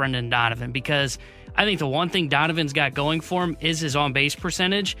surpass Brendan Donovan because I think the one thing Donovan's got going for him is his on-base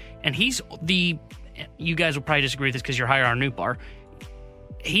percentage, and he's the... You guys will probably disagree with this because you're higher on Nootbaar.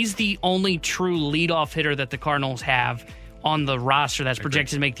 He's the only true leadoff hitter that the Cardinals have on the roster that's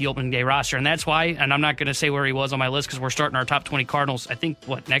projected to make the opening day roster. And that's why, and I'm not going to say where he was on my list because we're starting our top 20 Cardinals, I think,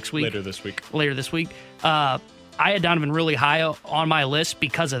 next week? Later this week. I had Donovan really high on my list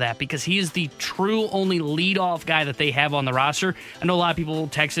because of that, because he is the true only leadoff guy that they have on the roster. I know a lot of people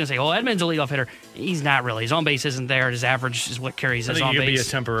text in and say, oh, Edman's a leadoff hitter. He's not really. His on-base isn't there. His average is what carries his on-base. He can be a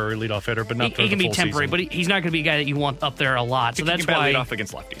temporary leadoff hitter, but not for the full season. He can be temporary, but he's not going to be a guy that you want up there a lot. So that's why... He can lead off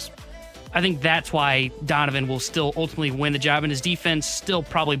against lefties. I think that's why Donovan will still ultimately win the job, and his defense still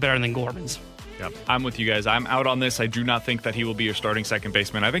probably better than Gorman's. Yep, I'm with you guys. I'm out on this. I do not think that he will be your starting second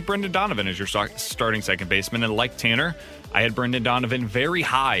baseman. I think Brendan Donovan is your starting second baseman. And like Tanner, I had Brendan Donovan very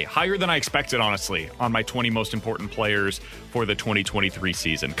high, higher than I expected, honestly, on my 20 most important players for the 2023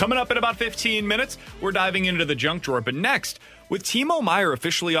 season. Coming up in about 15 minutes, we're diving into the junk drawer. But next, with Timo Meier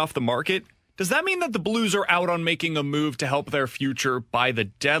officially off the market, does that mean that the Blues are out on making a move to help their future by the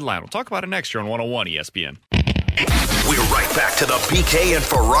deadline? We'll talk about it next year on 101 ESPN. We're right back to the BK and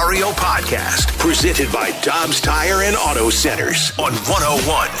Ferrario podcast, presented by Dobbs Tire and Auto Centers on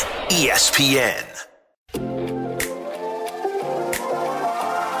 101 ESPN.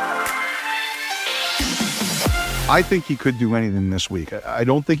 I think he could do anything this week. I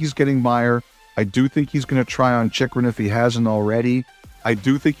don't think he's getting Meier. I do think he's going to try on Chychrun if he hasn't already. I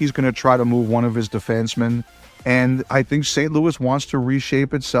do think he's going to try to move one of his defensemen. And I think St. Louis wants to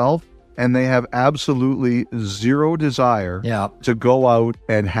reshape itself, and they have absolutely zero desire to go out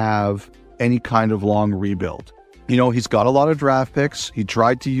and have any kind of long rebuild. You know, he's got a lot of draft picks. He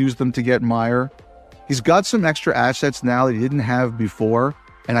tried to use them to get Meier. He's got some extra assets now that he didn't have before,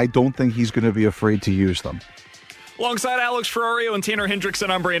 and I don't think he's going to be afraid to use them. Alongside Alex Ferrario and Tanner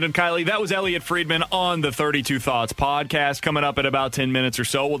Hendrickson, I'm Brandon Kiley. That was Elliot Friedman on the 32 Thoughts podcast. Coming up in about 10 minutes or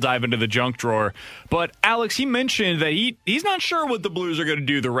so, we'll dive into the junk drawer. But Alex, he mentioned that he's not sure what the Blues are going to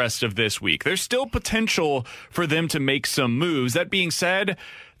do the rest of this week. There's still potential for them to make some moves. That being said,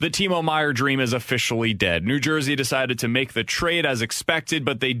 the Timo Meier dream is officially dead. New Jersey decided to make the trade as expected,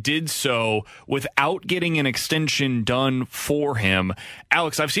 but they did so without getting an extension done for him.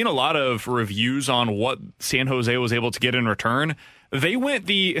 Alex, I've seen a lot of reviews on what San Jose was able to get in return. They went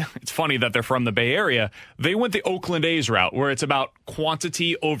it's funny that they're from the Bay Area, they went the Oakland A's route, where it's about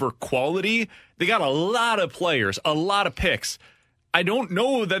quantity over quality. They got a lot of players, a lot of picks. I don't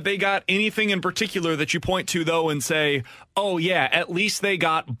know that they got anything in particular that you point to, though, and say, oh, yeah, at least they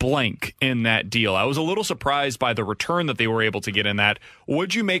got blank in that deal. I was a little surprised by the return that they were able to get in that.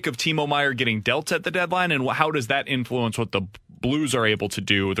 What'd you make of Timo Meier getting dealt at the deadline, and how does that influence what the Blues are able to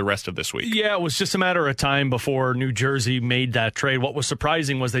do the rest of this week? Yeah, it was just a matter of time before New Jersey made that trade. What was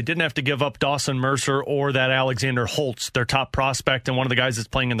surprising was they didn't have to give up Dawson Mercer or that Alexander Holtz, their top prospect and one of the guys that's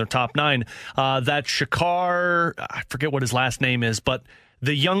playing in their top 9. That Shakar, I forget what his last name is, but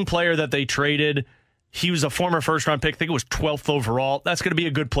the young player that they traded, he was a former first-round pick. I think it was 12th overall. That's going to be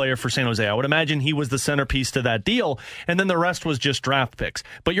a good player for San Jose. I would imagine he was the centerpiece to that deal, and then the rest was just draft picks.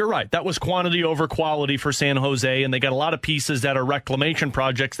 But you're right. That was quantity over quality for San Jose, and they got a lot of pieces that are reclamation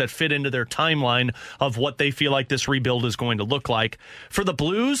projects that fit into their timeline of what they feel like this rebuild is going to look like. For the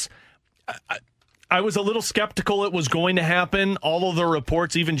Blues, I was a little skeptical it was going to happen. All of the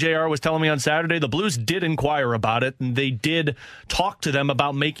reports, even JR was telling me on Saturday, the Blues did inquire about it, and they did talk to them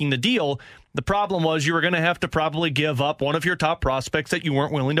about making the deal. The problem was you were going to have to probably give up one of your top prospects that you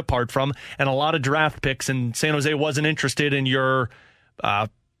weren't willing to part from and a lot of draft picks, and San Jose wasn't interested in your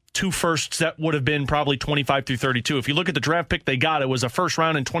 2 firsts that would have been probably 25 through 32. If you look at the draft pick they got, it was a first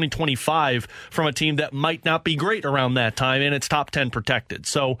round in 2025 from a team that might not be great around that time, and it's top 10 protected.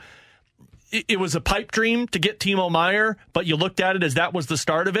 So it was a pipe dream to get Timo Meier, but you looked at it as that was the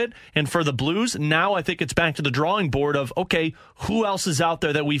start of it. And for the Blues, now I think it's back to the drawing board of, okay, who else is out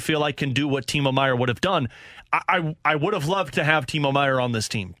there that we feel like can do what Timo Meier would have done? I would have loved to have Timo Meier on this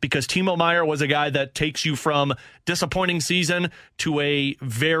team because Timo Meier was a guy that takes you from disappointing season to a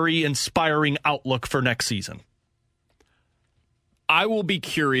very inspiring outlook for next season. I will be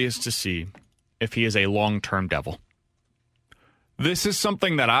curious to see if he is a long-term Devil. This is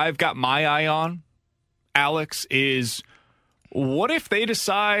something that I've got my eye on, Alex, is what if they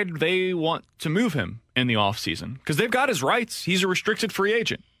decide they want to move him in the offseason? Because they've got his rights. He's a restricted free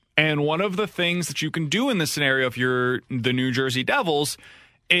agent. And one of the things that you can do in this scenario if you're the New Jersey Devils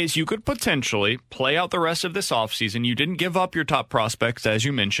is you could potentially play out the rest of this offseason. You didn't give up your top prospects, as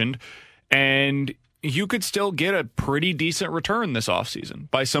you mentioned, and you could still get a pretty decent return this offseason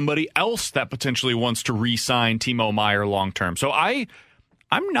by somebody else that potentially wants to re-sign Timo Meier long-term. So I'm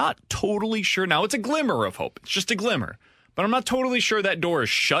not totally sure. Now, it's a glimmer of hope. It's just a glimmer. But I'm not totally sure that door is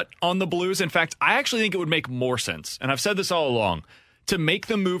shut on the Blues. In fact, I actually think it would make more sense, and I've said this all along, to make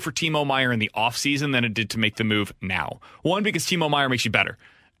the move for Timo Meier in the offseason than it did to make the move now. One, because Timo Meier makes you better.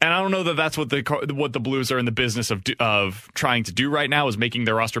 And I don't know that that's what the Blues are in the business of trying to do right now, is making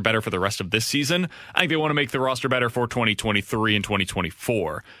their roster better for the rest of this season. I think they want to make the roster better for 2023 and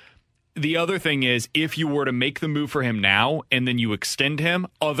 2024. The other thing is, if you were to make the move for him now and then you extend him,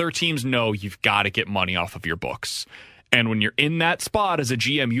 other teams know you've got to get money off of your books. And when you're in that spot as a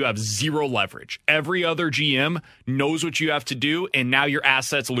GM, you have zero leverage. Every other GM knows what you have to do, and now your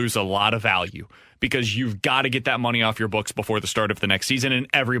assets lose a lot of value because you've got to get that money off your books before the start of the next season, and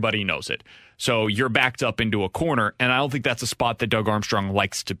everybody knows it. So you're backed up into a corner, and I don't think that's a spot that Doug Armstrong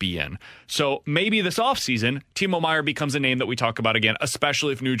likes to be in. So maybe this offseason, Timo Meier becomes a name that we talk about again,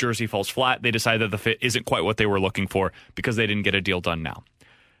 especially if New Jersey falls flat. They decide that the fit isn't quite what they were looking for because they didn't get a deal done now.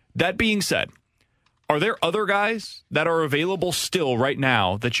 That being said, are there other guys that are available still right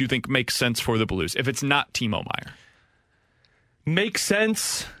now that you think make sense for the Blues if it's not Timo Meier? Makes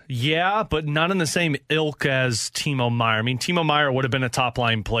sense, yeah, but not in the same ilk as Timo Meier. I mean, Timo Meier would have been a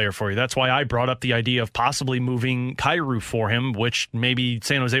top-line player for you. That's why I brought up the idea of possibly moving Kyrou for him, which maybe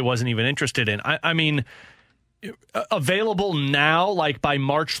San Jose wasn't even interested in. I mean, available now, like by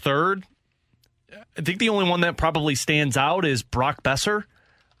March 3rd, I think the only one that probably stands out is Brock Besser.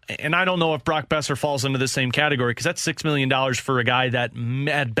 And I don't know if Brock Besser falls into the same category because that's $6 million for a guy that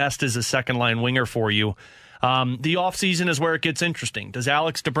at best is a second-line winger for you. The offseason is where it gets interesting. Does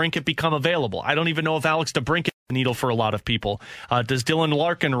Alex DeBrincat become available? I don't even know if Alex DeBrincat is the needle for a lot of people. Does Dylan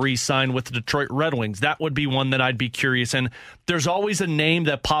Larkin re-sign with the Detroit Red Wings? That would be one that I'd be curious in. There's always a name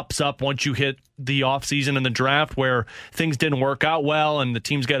that pops up once you hit the offseason and the draft where things didn't work out well and the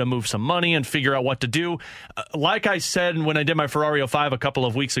team's got to move some money and figure out what to do. Like I said when I did my Ferrario 5 a couple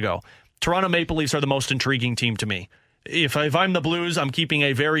of weeks ago, Toronto Maple Leafs are the most intriguing team to me. If I'm the Blues, I'm keeping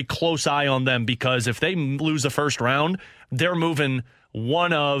a very close eye on them because if they lose the first round, they're moving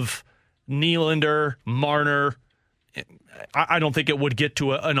one of Nylander, Marner, I don't think it would get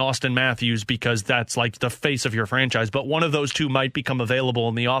to an Austin Matthews because that's like the face of your franchise. But one of those two might become available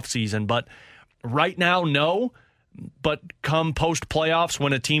in the offseason. But right now, no. But come post-playoffs,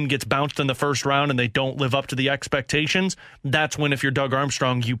 when a team gets bounced in the first round and they don't live up to the expectations, that's when, if you're Doug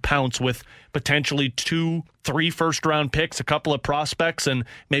Armstrong, you pounce with potentially 2-3 first-round picks, a couple of prospects, and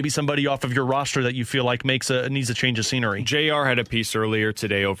maybe somebody off of your roster that you feel like needs a change of scenery. JR had a piece earlier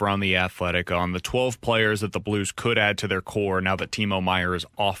today over on The Athletic on the 12 players that the Blues could add to their core now that Timo Meier is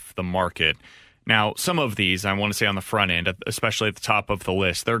off the market. Now, some of these, I want to say on the front end, especially at the top of the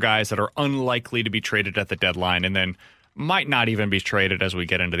list, they're guys that are unlikely to be traded at the deadline and then might not even be traded as we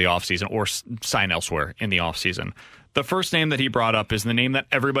get into the offseason or sign elsewhere in the offseason. The first name that he brought up is the name that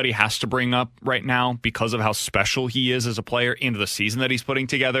everybody has to bring up right now because of how special he is as a player into the season that he's putting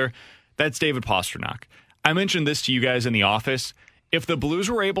together. That's David Pastrnak. I mentioned this to you guys in the office. If the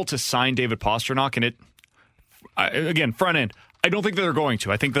Blues were able to sign David Pastrnak, and again, front end, I don't think that they're going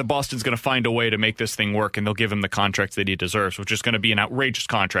to. I think that Boston's going to find a way to make this thing work, and they'll give him the contract that he deserves, which is going to be an outrageous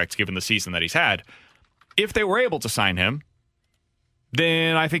contract given the season that he's had. If they were able to sign him,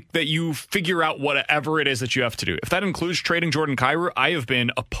 then I think that you figure out whatever it is that you have to do. If that includes trading Jordan Kyrou, I have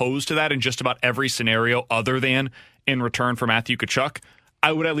been opposed to that in just about every scenario other than in return for Matthew Tkachuk.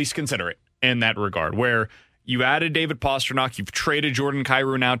 I would at least consider it in that regard, where you added David Pastrnak, you've traded Jordan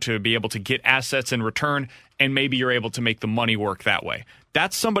Kyrou now to be able to get assets in return, and maybe you're able to make the money work that way.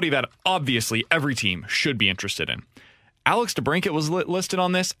 That's somebody that obviously every team should be interested in. Alex DeBrincat was listed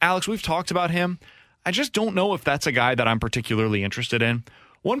on this. Alex, we've talked about him. I just don't know if that's a guy that I'm particularly interested in.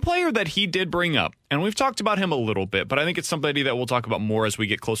 One player that he did bring up, and we've talked about him a little bit, but I think it's somebody that we'll talk about more as we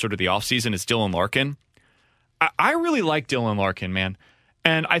get closer to the offseason, is Dylan Larkin. I really like Dylan Larkin, man.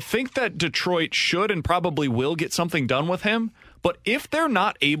 And I think that Detroit should and probably will get something done with him. But if they're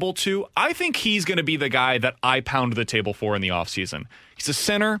not able to, I think he's going to be the guy that I pound the table for in the offseason. He's a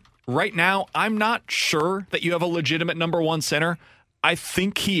center. Right now, I'm not sure that you have a legitimate number one center. I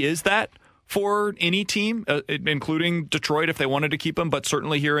think he is that for any team, including Detroit if they wanted to keep him, but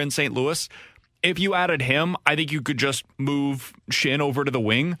certainly here in St. Louis. If you added him, I think you could just move Shin over to the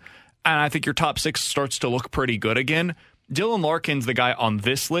wing, and I think your top six starts to look pretty good again. Dylan Larkin's the guy on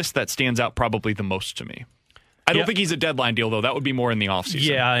this list that stands out probably the most to me. I don't think he's a deadline deal, though. That would be more in the offseason.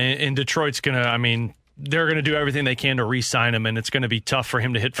 Yeah, and Detroit's going to, they're going to do everything they can to re-sign him, and it's going to be tough for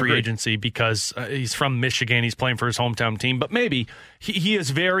him to hit free agency because he's from Michigan. He's playing for his hometown team. But maybe he is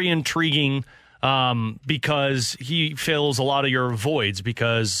very intriguing because he fills a lot of your voids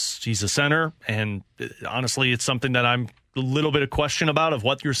because he's a center, and honestly, it's something that I'm a little bit of question about of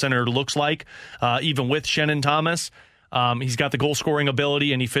what your center looks like, even with Shannon Thomas. He's got the goal-scoring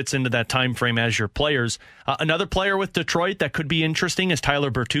ability, and he fits into that time frame as your players. Another player with Detroit that could be interesting is Tyler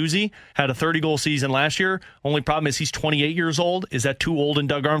Bertuzzi. Had a 30-goal season last year. Only problem is he's 28 years old. Is that too old in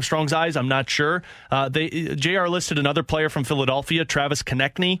Doug Armstrong's eyes? I'm not sure. JR listed another player from Philadelphia, Travis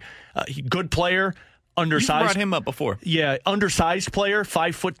Konechny. Good player. Undersized. You've brought him up before. Yeah, undersized player,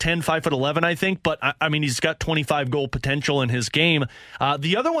 5'10", 5'11", I think. But he's got 25 goal potential in his game.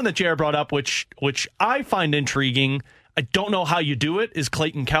 The other one that JR brought up, which I find intriguing, I don't know how you do it, is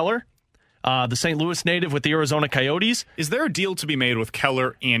Clayton Keller, the St. Louis native with the Arizona Coyotes. Is there a deal to be made with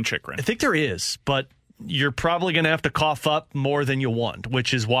Keller and Chychrun? I think there is, but you're probably going to have to cough up more than you want,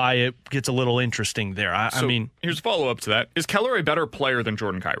 which is why it gets a little interesting there. Here's a follow-up to that. Is Keller a better player than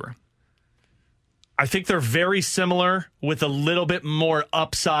Jordan Kyrou? I think they're very similar with a little bit more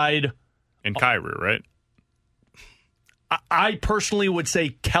upside. In Kyrou, right? I personally would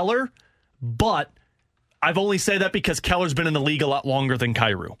say Keller, but I've only said that because Keller's been in the league a lot longer than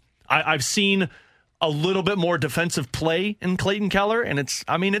Kyrou. I've seen a little bit more defensive play in Clayton Keller, and it's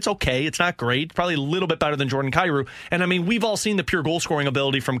okay. It's not great. Probably a little bit better than Jordan Kyrou. And, we've all seen the pure goal-scoring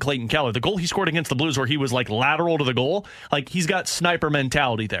ability from Clayton Keller. The goal he scored against the Blues where he was, lateral to the goal, he's got sniper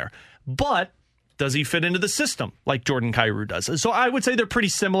mentality there. But does he fit into the system like Jordan Kyrou does? So I would say they're pretty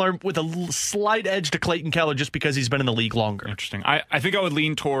similar with a slight edge to Clayton Keller just because he's been in the league longer. Interesting. I think I would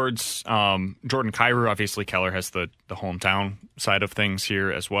lean towards Jordan Kyrou. Obviously, Keller has the hometown side of things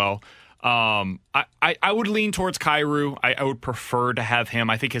here as well. I would lean towards Kyrou. I would prefer to have him.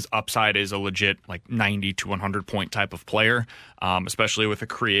 I think his upside is a legit 90 to 100 point type of player, especially with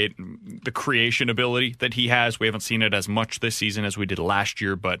the creation ability that he has. We haven't seen it as much this season as we did last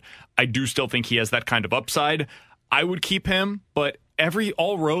year, but I do still think he has that kind of upside. I would keep him, but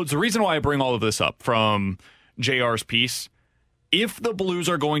all roads, the reason why I bring all of this up from JR's piece, if the Blues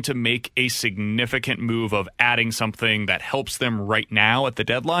are going to make a significant move of adding something that helps them right now at the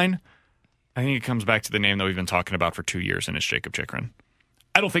deadline, I think it comes back to the name that we've been talking about for 2 years, and it's Jakob Chychrun.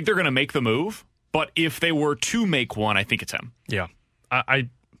 I don't think they're going to make the move, But if they were to make one, I think it's him. Yeah.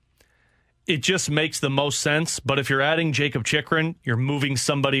 It just makes the most sense. But if you're adding Jakob Chychrun, you're moving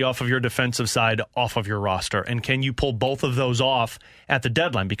somebody off of your defensive side off of your roster. And can you pull both of those off at the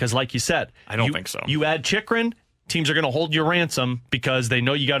deadline? Because like you said, I don't think so. You add Chychrun, teams are going to hold you ransom because they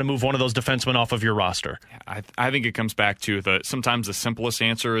know you got to move one of those defensemen off of your roster. I think it comes back to sometimes the simplest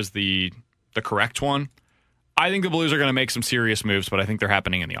answer is the correct one. I think the Blues are going to make some serious moves, but I think they're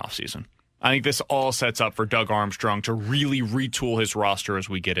happening in the offseason. I think this all sets up for Doug Armstrong to really retool his roster as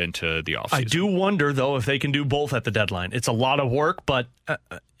we get into the offseason. I do wonder, though, if they can do both at the deadline. It's a lot of work, but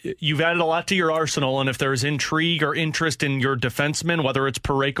you've added a lot to your arsenal, and if there's intrigue or interest in your defensemen, whether it's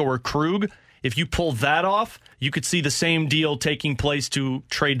Parayko or Krug, if you pull that off, you could see the same deal taking place to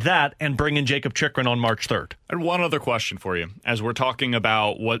trade that and bring in Jakob Chychrun on March 3rd. And one other question for you. As we're talking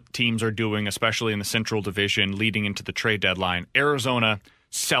about what teams are doing, especially in the Central Division leading into the trade deadline, Arizona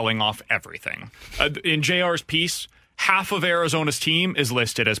selling off everything. In JR's piece, half of Arizona's team is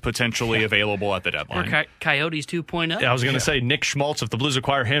listed as potentially available at the deadline. Or Coyotes 2.0. Yeah, I was going to say, Nick Schmaltz, if the Blues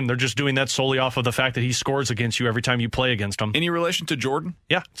acquire him, they're just doing that solely off of the fact that he scores against you every time you play against him. Any relation to Jordan?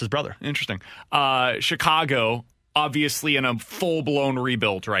 Yeah, it's his brother. Interesting. Chicago, obviously in a full-blown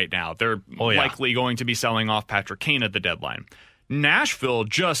rebuild right now. They're likely going to be selling off Patrick Kane at the deadline. Nashville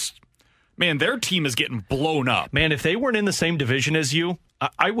man, their team is getting blown up. Man, if they weren't in the same division as you,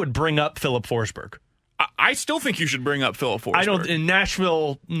 I would bring up Philip Forsberg. I still think you should bring up Philip Forsberg. I don't. In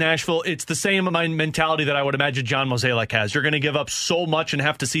Nashville, it's the same mentality that I would imagine John Mozeliak has. You're going to give up so much and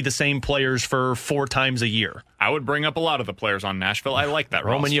have to see the same players for 4 times a year. I would bring up a lot of the players on Nashville. I like that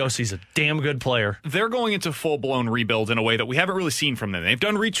Roman roster. Yossi's a damn good player. They're going into full-blown rebuild in a way that we haven't really seen from them. They've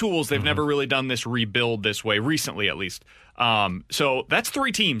done retools. They've never really done this rebuild this way, recently at least. So that's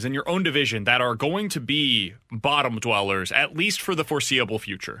 3 teams in your own division that are going to be bottom dwellers, at least for the foreseeable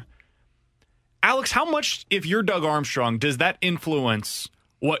future. Alex, how much, if you're Doug Armstrong, does that influence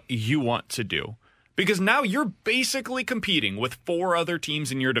what you want to do? Because now you're basically competing with 4 other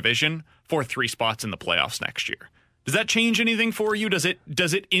teams in your division for 3 spots in the playoffs next year. Does that change anything for you? Does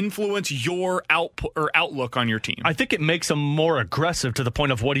it influence your output or outlook on your team? I think it makes him more aggressive to the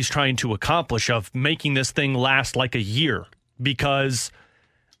point of what he's trying to accomplish, of making this thing last like a year. Because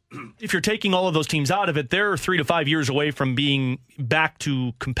if you're taking all of those teams out of it, they're 3 to 5 years away from being back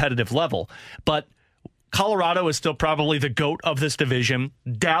to competitive level. But Colorado is still probably the GOAT of this division.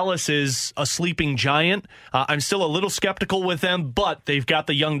 Dallas is a sleeping giant. I'm still a little skeptical with them, but they've got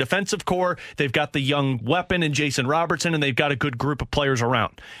the young defensive core. They've got the young weapon in Jason Robertson, and they've got a good group of players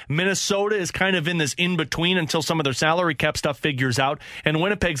around. Minnesota is kind of in this in-between until some of their salary cap stuff figures out. And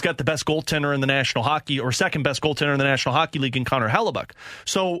Winnipeg's got the best goaltender in the National Hockey, or second best goaltender in the National Hockey League in Connor Hellebuyck.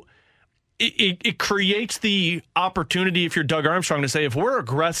 So it creates the opportunity, if you're Doug Armstrong, to say, if we're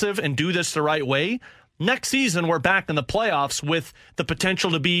aggressive and do this the right way, next season, we're back in the playoffs with the potential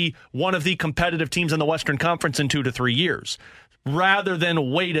to be one of the competitive teams in the Western Conference in 2 to 3 years, rather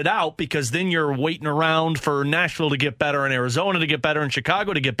than wait it out, because then you're waiting around for Nashville to get better and Arizona to get better and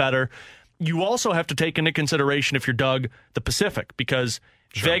Chicago to get better. You also have to take into consideration, if you're Doug, the Pacific, because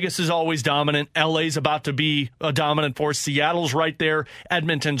Vegas is always dominant. LA's about to be a dominant force. Seattle's right there.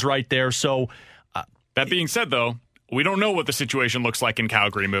 Edmonton's right there. So that being said, though, we don't know what the situation looks like in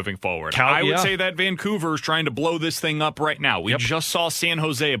Calgary moving forward. I would say that Vancouver's trying to blow this thing up right now. We just saw San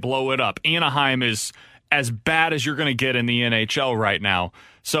Jose blow it up. Anaheim is as bad as you're going to get in the NHL right now.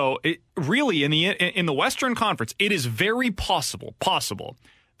 So it really, in the Western Conference, it is very possible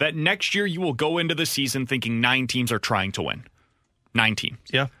that next year you will go into the season thinking 9 teams are trying to win. 9 teams.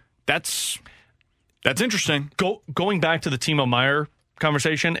 Yeah. That's interesting. Going back to the Timo Meier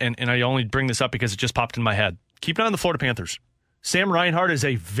conversation, and I only bring this up because it just popped in my head. Keep an eye on the Florida Panthers. Sam Reinhart is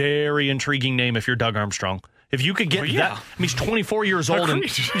a very intriguing name if you're Doug Armstrong. If you could get that, I mean, he's 24 years old and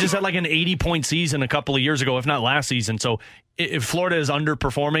he just had like an 80-point season a couple of years ago, if not last season. So if Florida is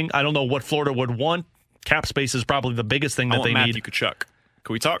underperforming, I don't know what Florida would want. Cap space is probably the biggest thing that they need. Matthew Tkachuk.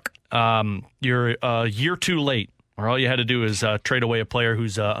 Can we talk? You're a year too late, or all you had to do is trade away a player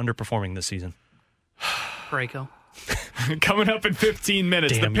who's underperforming this season. Parayko. Coming up in 15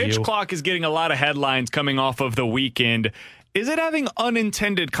 minutes. Damn, the pitch clock is getting a lot of headlines coming off of the weekend. Is it having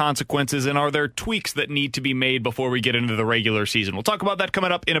unintended consequences, and are there tweaks that need to be made before we get into the regular season? We'll talk about that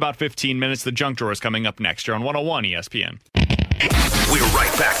coming up in about 15 minutes. The Junk Drawer is coming up next here on 101 ESPN. We're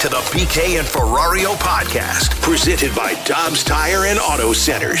right back to the BK and Ferrario podcast, presented by Dobbs Tire and Auto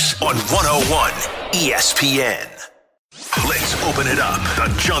Centers on 101 ESPN. Let's open it up.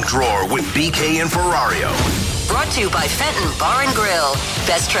 The Junk Drawer with BK and Ferrario. Brought to you by Fenton Bar and Grill.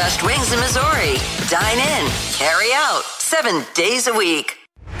 Best trashed wings in Missouri. Dine in, carry out, 7 days a week.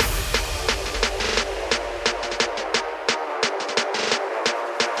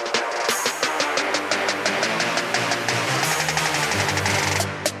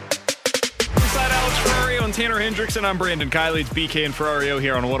 T-Bone, Tanner Hendrickson. I'm Brandon Kiley. It's BK and Ferrario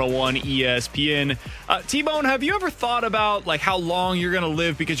here on 101 ESPN. T-Bone, have you ever thought about like how long you're going to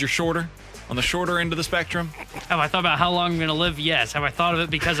live because you're shorter? On the shorter end of the spectrum? Have I thought about how long I'm going to live? Yes. Have I thought of it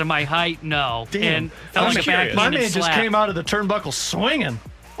because of my height? No. Damn. And my man just came out of the turnbuckle swinging.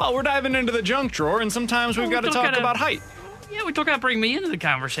 Well, we're diving into the junk drawer, and sometimes we've got to talk about height. Yeah, we don't got to bring me into the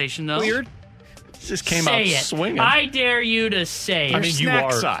conversation, though. Weird. Just came out swinging. I dare you to say it. I mean, you snack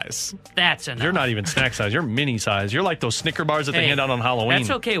are size. That's enough. You're not even snack size. You're mini size. You're like those Snicker bars that they hand out on Halloween.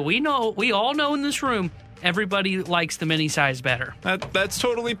 That's okay. We all know in this room, everybody likes the mini size better. That's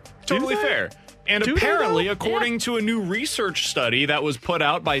totally fair. And apparently, according to a new research study that was put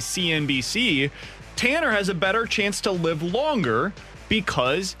out by CNBC, Tanner has a better chance to live longer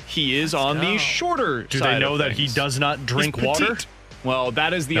because he is on the shorter side. Do they know that he does not drink water? Well,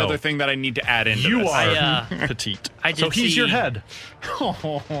 that is the other thing that I need to add into you this. are petite. So he's your head.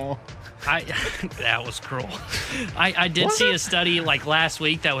 That was cruel. I did see a study like last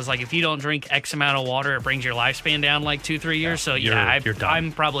week that was like if you don't drink X amount of water, it brings your lifespan down like 2-3 years. So you're done.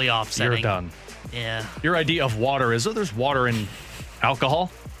 I'm probably offsetting. You're done. Yeah. Your idea of water is there's water in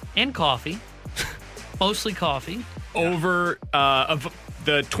alcohol and coffee, mostly coffee. Over of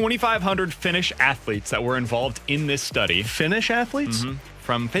the 2,500 Finnish athletes that were involved in this study. Finnish athletes? Mm-hmm.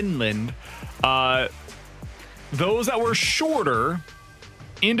 From Finland. Those that were shorter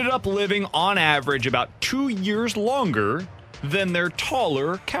ended up living on average about 2 years longer than their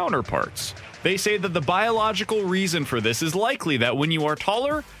taller counterparts. They say that the biological reason for this is likely that when you are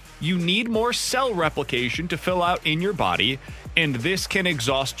taller, you need more cell replication to fill out in your body, and this can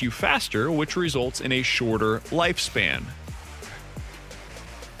exhaust you faster, which results in a shorter lifespan.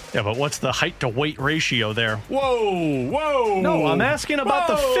 Yeah, but what's the height to weight ratio there? Whoa. No, I'm asking about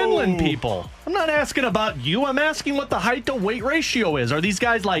the Finland people. I'm not asking about you. I'm asking what the height to weight ratio is. Are these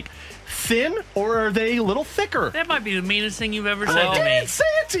guys like thin or are they a little thicker? That might be the meanest thing you've ever said to me. I didn't say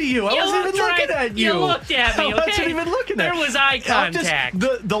it to you. I wasn't even looking at you. You looked at me, okay? I wasn't even looking at you. There was eye contact.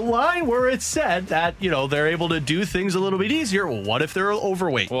 The line where it said that, they're able to do things a little bit easier. Well, what if they're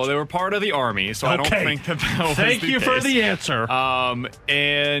overweight? Well, they were part of the army, so I don't think that was Thank you the for case. the answer.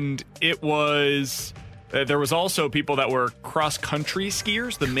 And it was... there was also people that were cross-country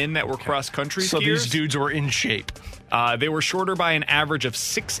skiers, the men that were cross-country skiers. So these dudes were in shape. They were shorter by an average of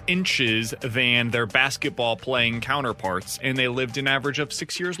 6 inches than their basketball-playing counterparts, and they lived an average of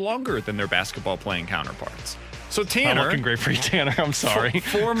 6 years longer than their basketball-playing counterparts. So Tanner... Not looking great for you, Tanner. I'm sorry.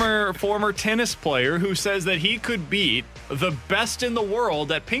 Former tennis player who says that he could beat the best in the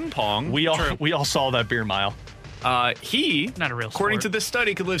world at ping pong. We all saw that beer mile. He, not a real according to this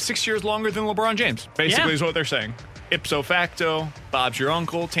study, could live 6 years longer than LeBron James. Basically, is what they're saying. Ipso facto, Bob's your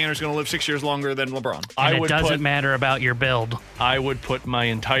uncle. Tanner's going to live 6 years longer than LeBron. And it doesn't matter about your build. I would put my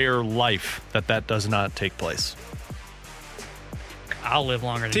entire life that does not take place. I'll live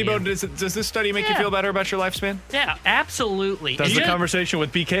longer than T-Bone, you. does this study make you feel better about your lifespan? Yeah, absolutely. Does the conversation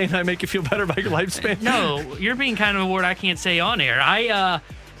with BK and I make you feel better about your lifespan? No, you're being kind of a word I can't say on air.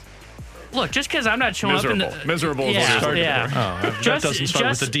 Look, just because I'm not showing up in the... Miserable is what you're starting with. That doesn't start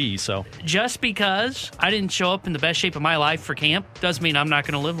with a D, so... Just because I didn't show up in the best shape of my life for camp doesn't mean I'm not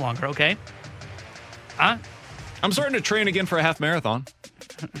going to live longer, okay? I'm starting to train again for a half marathon.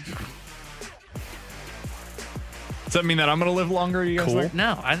 Does that mean that I'm going to live longer? You guys think?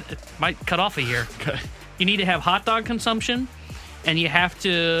 No, it might cut off a year. Okay. You need to have hot dog consumption, and you have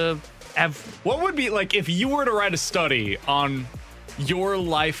to have... What would be, like, if you were to write a study on... your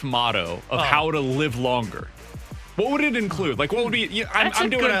life motto of how to live longer, what would it include? Like, what would be? I'm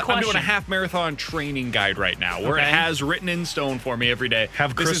doing a half marathon training guide right now, where it has written in stone for me every day.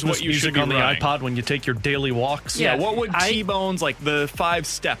 Have this Christmas is what you music should be on the running. iPod when you take your daily walks. Yeah, what would T-Bone's like the 5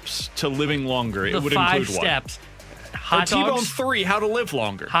 steps to living longer? It would 5 include steps. What? Hot dogs. T-Bone 3, how to live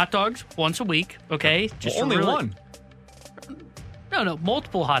longer. Hot dogs once a week. Okay, just only one. No,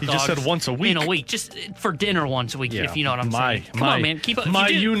 multiple hot dogs. You just said once a week. In a week, just for dinner once a week, if you know what I'm saying. Come on, man, keep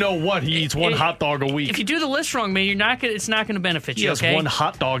up. You know what? He eats one hot dog a week. If you do the list wrong, man, it's not going to benefit you, He has okay? one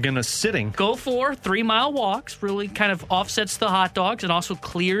hot dog in a sitting. Go for 3-mile walks. Really kind of offsets the hot dogs and also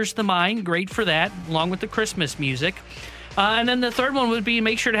clears the mind. Great for that, along with the Christmas music. And then the third one would be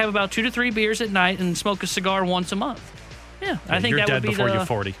make sure to have about 2 to 3 beers at night and smoke a cigar once a month. Yeah, I think you're that dead would be before you're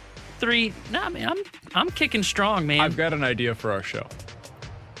 40. 3. Nah, man, I'm kicking strong, man. I've got an idea for our show.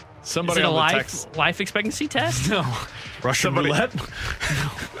 Somebody Is it on a the text life expectancy test? No. Russian roulette?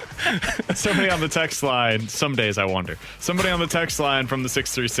 Somebody on the text line, some days I wonder. Somebody on the text line from the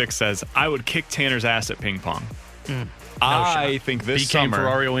 636 says, I would kick Tanner's ass at ping pong. I think this BK summer...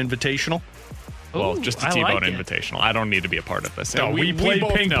 Ferrario Invitational? Well, just a I T-Bone like it. Invitational. I don't need to be a part of this. No, we played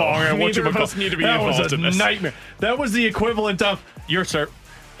both ping know. pong. And Neither of us need to be that involved was a in this. nightmare. That was the equivalent of your sir.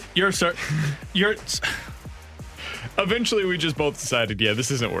 Eventually, we just both decided, yeah, this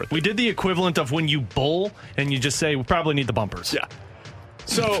isn't worth it. We did the equivalent of when you bowl and you just say, we probably need the bumpers. Yeah.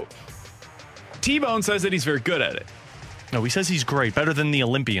 So, T-Bone says that he's very good at it. No, he says he's great, better than the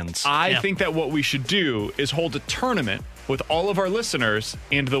Olympians. I think that what we should do is hold a tournament with all of our listeners,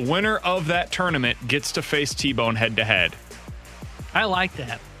 and the winner of that tournament gets to face T-Bone head-to-head. I like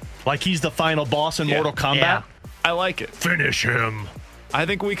that. Like he's the final boss in Mortal Kombat? Yeah. I like it. Finish him. I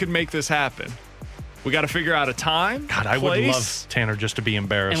think we could make this happen. We got to figure out a time, God, I would love Tanner just to be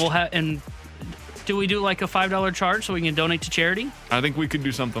embarrassed. And do we do like a $5 charge so we can donate to charity? I think we could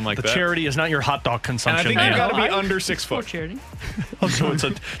do something like the that. charity is not your hot dog And consumption. I think man. you got to be under 6 foot. Charity. Oh, so it's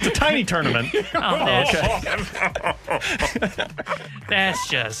a tiny tournament. That's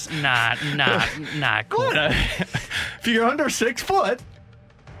just not cool. If you're under 6 foot,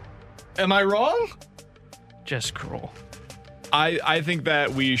 am I wrong? Just cruel. I think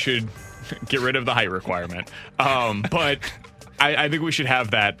that we should get rid of the height requirement. But I think we should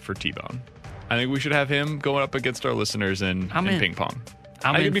have that for T-Bone. I think we should have him going up against our listeners in ping pong.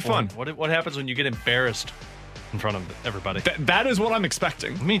 I think it'd be fun. What happens when you get embarrassed in front of everybody? That is what I'm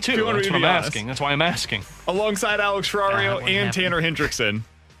expecting. Me too. That's what I'm asking. That's why I'm asking. Alongside Alex Ferrario and Tanner Hendrickson,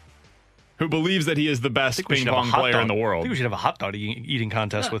 who believes that he is the best ping pong player in the world. I think we should have a hot dog eating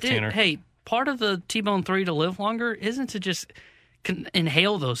contest with Tanner. Hey, part of the T-Bone 3 to live longer isn't to just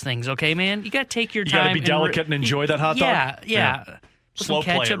inhale those things, okay, man? You got to take your time. You got to be delicate and enjoy that hot dog? Yeah. Put Slow some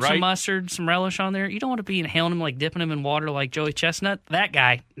play ketchup, it, right? some mustard, some relish on there. You don't want to be inhaling them like dipping them in water like Joey Chestnut. That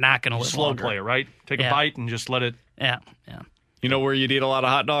guy, not going to live Slow longer. play it, right? Take a bite and just let it. Yeah. You know where you'd eat a lot of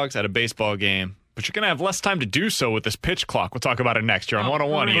hot dogs? At a baseball game. But you're going to have less time to do so with this pitch clock. We'll talk about it next year on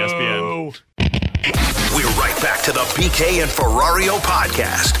 101 ESPN. We're right back to the BK and Ferrario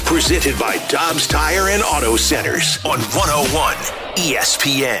podcast, presented by Dobbs Tire and Auto Centers on 101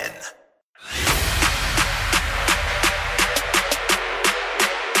 ESPN.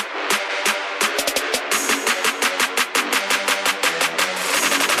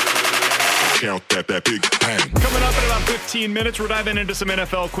 Count that big bang. Coming up in about 15 minutes, we're diving into some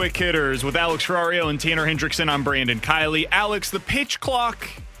NFL quick hitters with Alex Ferrario and Tanner Hendrickson. I'm Brandon Kiley. Alex, the pitch clock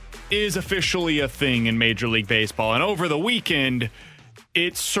is officially a thing in Major League Baseball, and over the weekend,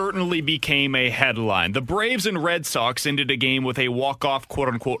 it certainly became a headline. The Braves and Red Sox ended a game with a walk-off,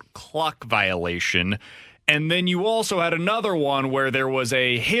 quote-unquote, clock violation. And then you also had another one where there was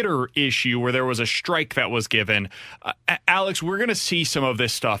a hitter issue, where there was a strike that was given. Alex, we're going to see some of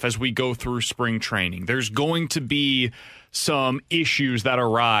this stuff as we go through spring training. There's going to be some issues that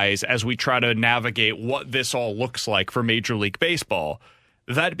arise as we try to navigate what this all looks like for Major League Baseball.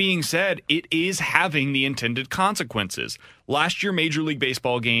 That being said, it is having the intended consequences. Last year, Major League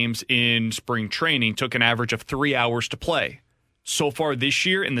Baseball games in spring training took an average of 3 hours to play. So far this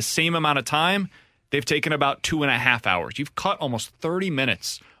year, in the same amount of time, they've taken about 2.5 hours. You've cut almost 30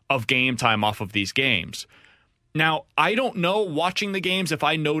 minutes of game time off of these games. Now, I don't know, watching the games, if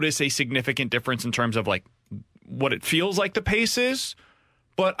I notice a significant difference in terms of like what it feels like the pace is,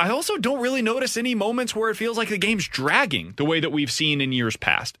 but I also don't really notice any moments where it feels like the game's dragging the way that we've seen in years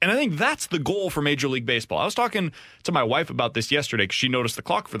past. And I think that's the goal for Major League Baseball. I was talking to my wife about this yesterday because she noticed the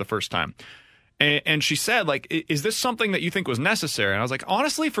clock for the first time. And she said, like, is this something that you think was necessary? And I was like,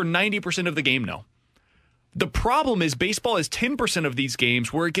 honestly, for 90% of the game, no. The problem is baseball is 10% of these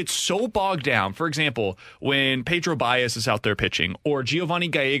games where it gets so bogged down. For example, when Pedro Baez is out there pitching or Giovanni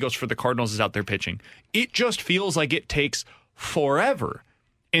Gallegos for the Cardinals is out there pitching, it just feels like it takes forever.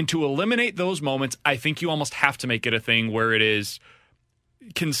 And to eliminate those moments, I think you almost have to make it a thing where it is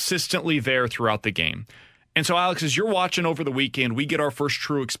consistently there throughout the game. And so, Alex, as you're watching over the weekend, we get our first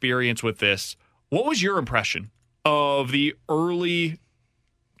true experience with this. What was your impression of the early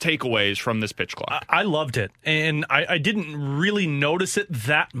takeaways from this pitch clock? I loved it, and I didn't really notice it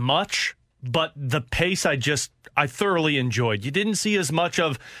that much, but the pace I thoroughly enjoyed. You didn't see as much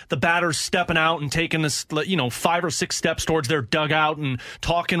of the batters stepping out and taking this, 5 or 6 steps towards their dugout and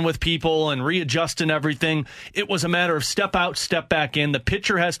talking with people and readjusting everything. It was a matter of step out, step back in. The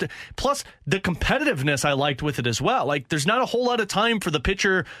pitcher has to, plus the competitiveness I liked with it as well. Like, there's not a whole lot of time for the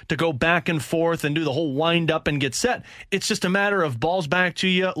pitcher to go back and forth and do the whole wind up and get set. It's just a matter of balls back to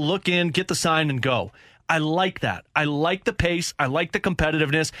you, look in, get the sign, and go. I like that. I like the pace. I like the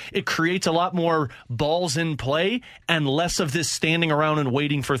competitiveness. It creates a lot more balls in play and less of this standing around and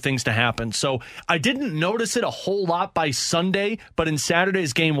waiting for things to happen. So I didn't notice it a whole lot by Sunday, but in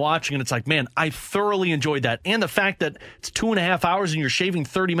Saturday's game watching it, it's like, man, I thoroughly enjoyed that. And the fact that it's 2.5 hours and you're shaving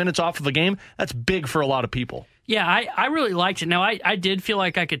 30 minutes off of a game, that's big for a lot of people. Yeah, I really liked it. Now, I did feel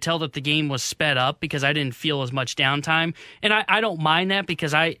like I could tell that the game was sped up because I didn't feel as much downtime. And I don't mind that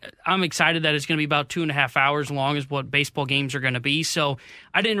because I'm excited that it's going to be about 2.5 hours long as what baseball games are going to be. So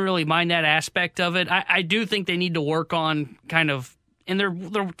I didn't really mind that aspect of it. I do think they need to work on kind of, and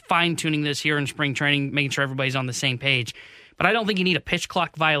they're fine-tuning this here in spring training, making sure everybody's on the same page. But I don't think you need a pitch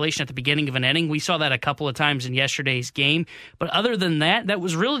clock violation at the beginning of an inning. We saw that a couple of times in yesterday's game. But other than that, that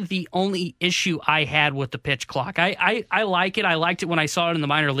was really the only issue I had with the pitch clock. I like it. I liked it when I saw it in the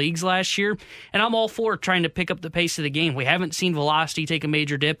minor leagues last year. And I'm all for trying to pick up the pace of the game. We haven't seen velocity take a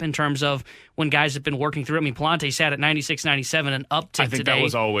major dip in terms of when guys have been working through it. I mean, Palante sat at 96, 97, and uptick today. I think that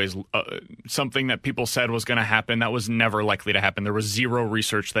was always something that people said was going to happen. That was never likely to happen. There was zero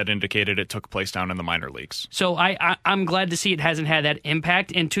research that indicated it took place down in the minor leagues. So I'm glad to see it hasn't had that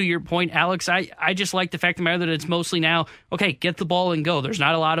impact. And to your point, Alex, I just like the fact of the matter that it's mostly now, okay, get the ball and go. There's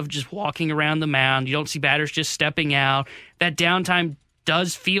not a lot of just walking around the mound. You don't see batters just stepping out. That downtime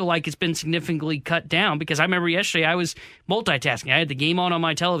does feel like it's been significantly cut down because I remember yesterday I was multitasking. I had the game on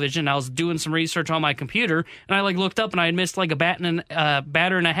my television. I was doing some research on my computer, and I looked up and I had missed like a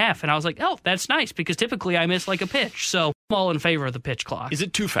batter and a half, and I was like, oh, that's nice because typically I miss like a pitch. So I'm all in favor of the pitch clock. Is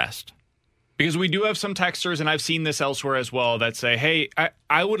it too fast? Because we do have some texters, and I've seen this elsewhere as well, that say, hey,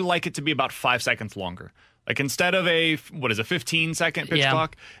 I would like it to be about 5 seconds longer. Like instead of a 15-second pitch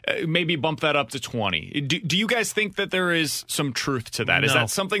clock, maybe bump that up to 20. Do you guys think that there is some truth to that? No. Is that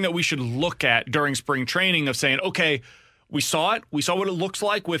something that we should look at during spring training of saying, okay, we saw it. We saw what it looks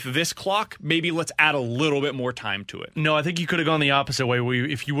like with this clock. Maybe let's add a little bit more time to it. No, I think you could have gone the opposite way.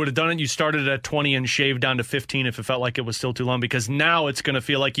 If you would have done it, you started at 20 and shaved down to 15 if it felt like it was still too long, because now it's going to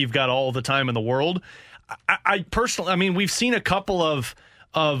feel like you've got all the time in the world. I personally, I mean, we've seen a couple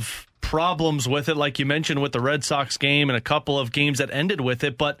of problems with it, like you mentioned with the Red Sox game and a couple of games that ended with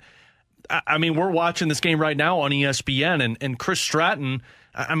it. But, I mean, we're watching this game right now on ESPN, and Chris Stratton,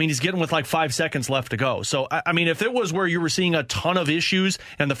 I mean, he's getting with like 5 seconds left to go. So, I mean, if it was where you were seeing a ton of issues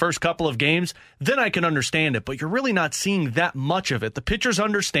in the first couple of games, then I can understand it. But you're really not seeing that much of it. The pitchers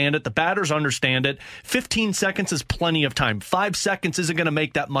understand it. The batters understand it. 15 seconds is plenty of time. 5 seconds isn't going to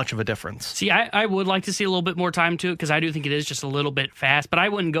make that much of a difference. See, I would like to see a little bit more time to it because I do think it is just a little bit fast. But I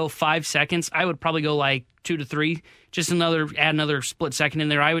wouldn't go 5 seconds. I would probably go like 2 to 3. Just add another split second in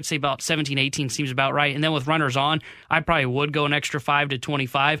there. I would say about 17, 18 seems about right. And then with runners on, I probably would go an extra 5 to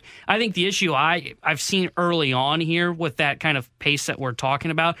 25. I think the issue I've seen early on here with that kind of pace that we're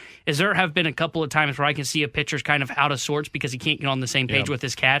talking about is there have been a couple of times where I can see a pitcher's kind of out of sorts because he can't get on the same page with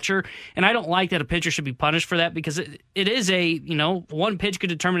his catcher. And I don't like that a pitcher should be punished for that because it is one pitch could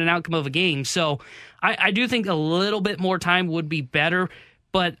determine an outcome of a game. So I do think a little bit more time would be better.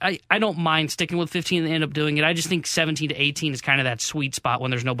 But I don't mind sticking with 15 and end up doing it. I just think 17 to 18 is kind of that sweet spot when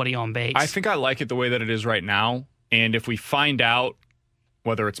there's nobody on base. I think I like it the way that it is right now. And if we find out,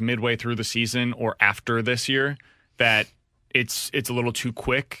 whether it's midway through the season or after this year, that it's a little too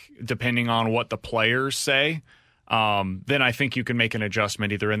quick, depending on what the players say, then I think you can make an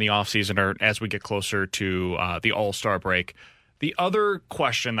adjustment either in the offseason or as we get closer to the All-Star break. The other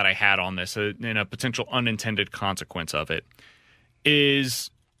question that I had on this, and a potential unintended consequence of it,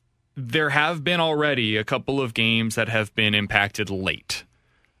 is there have been already a couple of games that have been impacted late,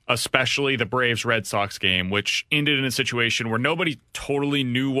 especially the Braves-Red Sox game, which ended in a situation where nobody totally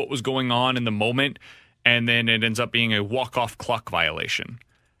knew what was going on in the moment, and then it ends up being a walk-off clock violation.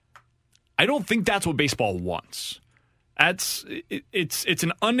 I don't think that's what baseball wants. It's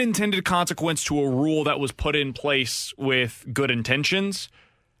an unintended consequence to a rule that was put in place with good intentions.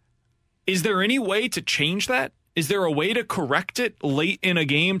 Is there any way to change that? Is there a way to correct it late in a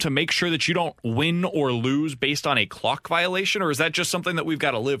game to make sure that you don't win or lose based on a clock violation? Or is that just something that we've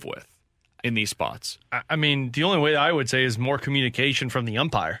got to live with in these spots? I mean, the only way I would say is more communication from the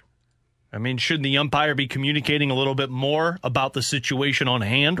umpire. I mean, shouldn't the umpire be communicating a little bit more about the situation on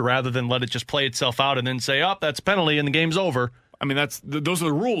hand rather than let it just play itself out and then say, oh, that's penalty and the game's over? I mean, those are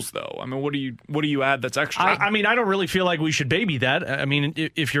the rules, though. I mean, what do you add that's extra? I mean, I don't really feel like we should baby that. I mean,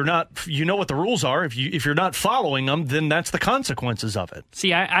 if you're not, you know what the rules are. If you're not following them, then that's the consequences of it.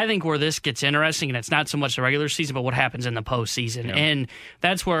 See, I think where this gets interesting, and it's not so much the regular season, but what happens in the postseason, and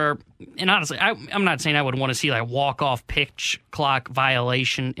that's where. And honestly, I'm not saying I would want to see like walk-off pitch clock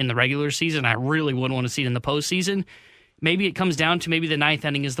violation in the regular season. I really wouldn't want to see it in the postseason. maybe it comes down to maybe the ninth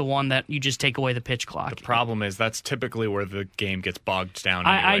inning is the one that you just take away the pitch clock. The problem is that's typically where the game gets bogged down.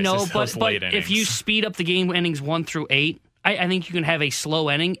 I know, is but if you speed up the game innings 1 through 8, I think you can have a slow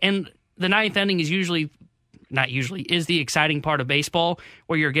inning. And the ninth inning is is the exciting part of baseball,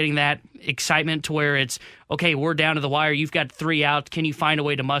 where you're getting that excitement to where it's, okay, we're down to the wire, you've got 3 outs, can you find a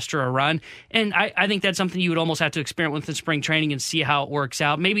way to muster a run? And I think that's something you would almost have to experiment with in spring training and see how it works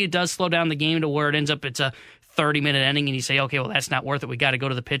out. Maybe it does slow down the game to where it ends up it's a 30-minute inning and you say, okay, well, that's not worth it, we got to go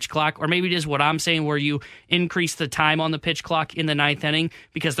to the pitch clock. Or maybe it is what I'm saying, where you increase the time on the pitch clock in the ninth inning,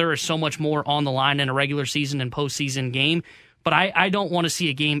 because there is so much more on the line in a regular season and postseason game. But I don't want to see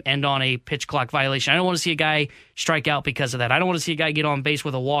a game end on a pitch clock violation. I don't want to see a guy strike out because of that. I don't want to see a guy get on base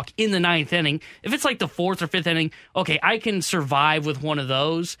with a walk in the ninth inning. If it's like the 4th or 5th inning, okay, I can survive with one of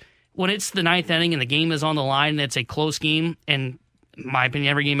those. When it's the ninth inning and the game is on the line and it's a close game, and in my opinion,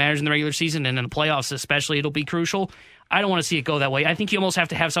 every game matters in the regular season, and in the playoffs especially, it'll be crucial. I don't want to see it go that way. I think you almost have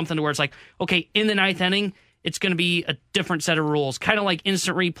to have something to where it's like, okay, in the ninth inning, it's going to be a different set of rules, kind of like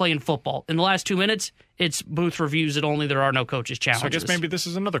instant replay in football. In the last 2 minutes, it's booth reviews that only there are no coaches' challenges. So I guess maybe this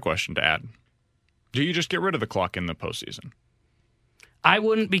is another question to add. Do you just get rid of the clock in the postseason? I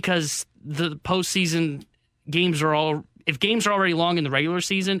wouldn't, because the postseason games if games are already long in the regular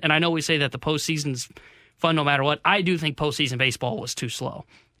season, and I know we say that the postseason's fun no matter what, I do think postseason baseball was too slow.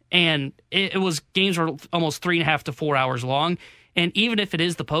 And games were almost 3.5 to 4 hours long. And even if it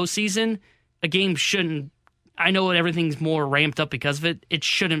is the postseason, a game shouldn't, I know everything's more ramped up because of it. It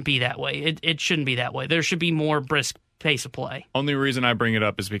shouldn't be that way. It shouldn't be that way. There should be more brisk pace of play. Only reason I bring it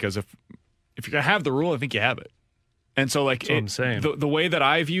up is because if you're going to have the rule, I think you have it. And so, like, I'm saying. The way that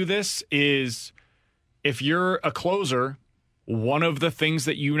I view this is, if you're a closer, one of the things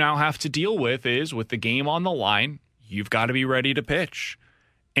that you now have to deal with is, with the game on the line, you've got to be ready to pitch.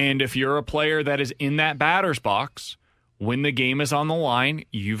 And if you're a player that is in that batter's box, when the game is on the line,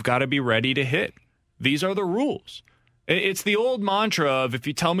 you've got to be ready to hit. These are the rules. It's the old mantra of, if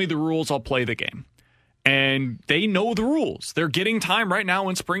you tell me the rules, I'll play the game. And they know the rules. They're getting time right now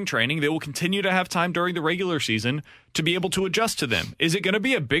in spring training. They will continue to have time during the regular season to be able to adjust to them. Is it going to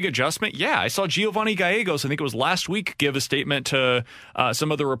be a big adjustment? Yeah. I saw Giovanni Gallegos, I think it was last week, give a statement to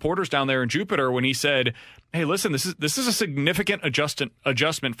some of the reporters down there in Jupiter when he said, hey, listen, this is a significant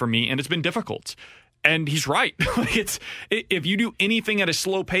adjustment for me, and it's been difficult. And he's right. If you do anything at a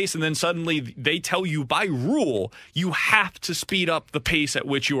slow pace and then suddenly they tell you by rule you have to speed up the pace at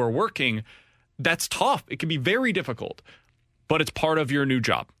which you are working, that's tough. It can be very difficult, but it's part of your new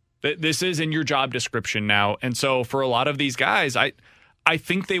job. This is in your job description now. And so for a lot of these guys, I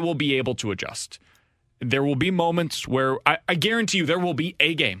think they will be able to adjust. There will be moments where I guarantee you there will be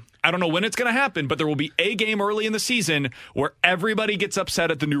a game. I don't know when it's going to happen, but there will be a game early in the season where everybody gets upset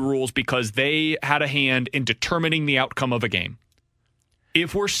at the new rules because they had a hand in determining the outcome of a game.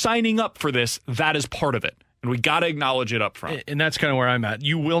 If we're signing up for this, that is part of it. And we got to acknowledge it up front. And that's kind of where I'm at.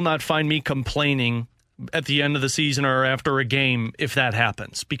 You will not find me complaining at the end of the season or after a game if that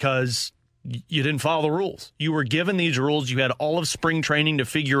happens, because you didn't follow the rules. You were given these rules. You had all of spring training to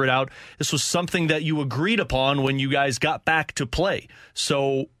figure it out. This was something that you agreed upon when you guys got back to play.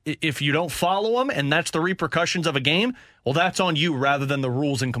 So if you don't follow them and that's the repercussions of a game, well, that's on you rather than the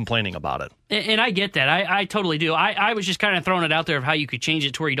rules and complaining about it. And I get that. I totally do. I was just kind of throwing it out there of how you could change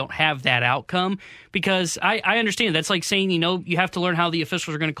it to where you don't have that outcome, because I understand. That's like saying, you have to learn how the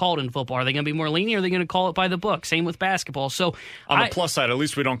officials are going to call it in football. Are they going to be more lenient, or are they going to call it by the book? Same with basketball. So on the plus side, at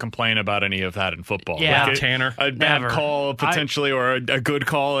least we don't complain about any of that in football. Yeah, like Tanner. A bad call potentially, or a good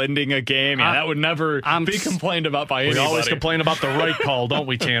call ending a game. Yeah, that would never be complained about by anybody. We always complain about the right call, don't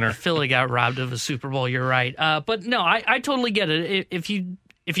we, Tanner? Philly got robbed of a Super Bowl. You're right. But no, I totally get it. If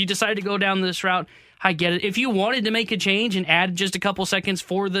you decide to go down this route, I get it. If you wanted to make a change and add just a couple seconds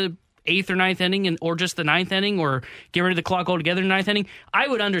for the 8th or 9th inning, or just the 9th inning, or get rid of the clock altogether in the 9th inning, I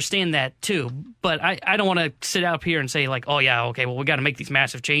would understand that too. But I don't want to sit up here and say, like, oh yeah, okay, well, we got to make these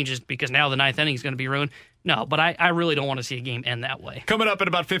massive changes because now the 9th inning is going to be ruined. No, but I really don't want to see a game end that way. Coming up in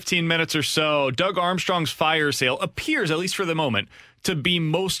about 15 minutes or so, Doug Armstrong's fire sale appears, at least for the moment, to be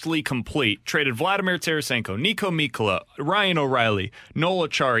mostly complete. Traded Vladimir Tarasenko, Nico Mikkola, Ryan O'Reilly, Noel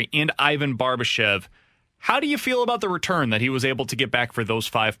Acciari, and Ivan Barbashev. How do you feel about the return that he was able to get back for those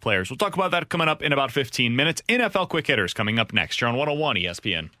 5 players? We'll talk about that coming up in about 15 minutes. NFL Quick Hitters coming up next. You're on 101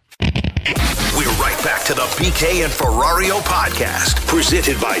 ESPN. We're right back to the BK and Ferrario podcast,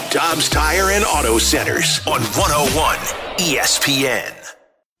 presented by Dobbs Tire and Auto Centers on 101 ESPN.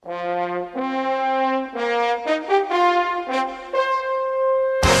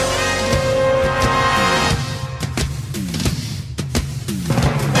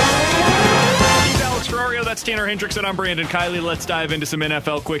 that's Tanner Hendrickson. I'm Brandon Kiley. Let's dive into some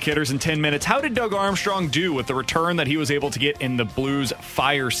NFL quick hitters in 10 minutes. How did Doug Armstrong do with the return that he was able to get in the Blues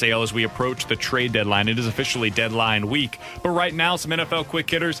fire sale as we approach the trade deadline? It is officially deadline week. But right now, some NFL quick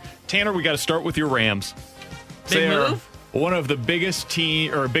hitters. Tanner, we got to start with your Rams. Big move? One of the biggest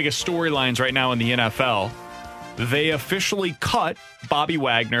storylines right now in the NFL. They officially cut Bobby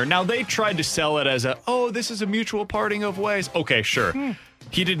Wagner. Now, they tried to sell it as this is a mutual parting of ways. Okay, sure.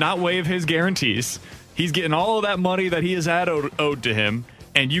 He did not waive his guarantees. He's getting all of that money that he has had owed to him,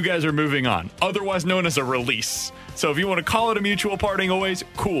 and you guys are moving on, otherwise known as a release. So if you want to call it a mutual parting of ways,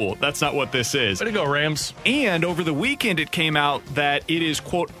 cool. That's not what this is. Way to go, Rams. And over the weekend, it came out that it is,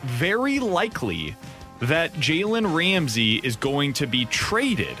 quote, very likely that Jalen Ramsey is going to be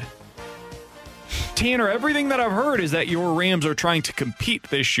traded. Tanner, everything that I've heard is that your Rams are trying to compete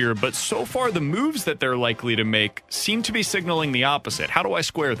this year, but so far the moves that they're likely to make seem to be signaling the opposite. How do I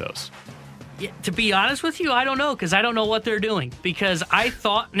square those? Yeah, to be honest with you, I don't know, because I don't know what they're doing. Because I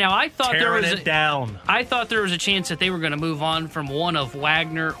thought there was I thought there was a chance that they were going to move on from one of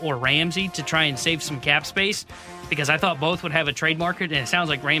Wagner or Ramsey to try and save some cap space, because I thought both would have a trade market, and it sounds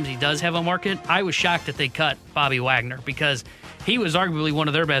like Ramsey does have a market. I was shocked that they cut Bobby Wagner, because he was arguably one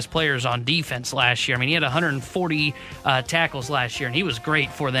of their best players on defense last year. I mean, he had 140 tackles last year, and he was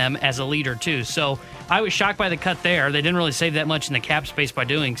great for them as a leader, too. So I was shocked by the cut there. They didn't really save that much in the cap space by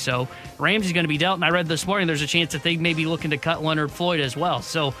doing so. Ramsey's going to be dealt, and I read this morning there's a chance that they may be looking to cut Leonard Floyd as well.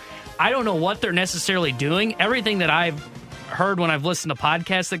 So I don't know what they're necessarily doing. Everything that I've heard when I've listened to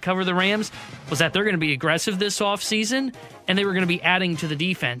podcasts that cover the Rams was that they're going to be aggressive this offseason, and they were going to be adding to the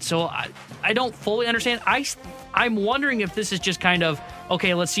defense. So I don't fully understand. I'm wondering if this is just kind of,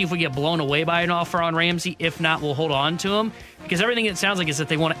 okay, let's see if we get blown away by an offer on Ramsey. If not, we'll hold on to him. Because everything it sounds like is that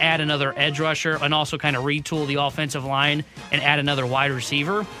they want to add another edge rusher and also kind of retool the offensive line and add another wide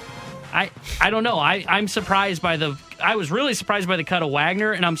receiver. I don't know. I'm surprised by I was really surprised by the cut of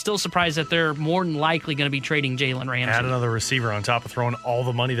Wagner, and I'm still surprised that they're more than likely going to be trading Jalen Ramsey. Add another receiver on top of throwing all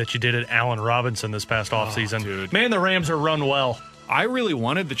the money that you did at Allen Robinson this past offseason. Dude. Man, the Rams are run well. I really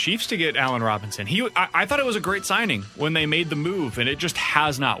wanted the Chiefs to get Allen Robinson. I thought it was a great signing when they made the move, and it just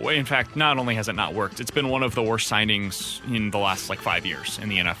has not. In fact, not only has it not worked, it's been one of the worst signings in the last 5 years in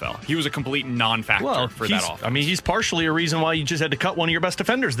the NFL. He was a complete non-factor for that offense. I mean, he's partially a reason why you just had to cut one of your best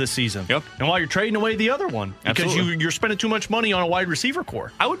defenders this season. Yep. And why you're trading away the other one. Because Absolutely. you're spending too much money on a wide receiver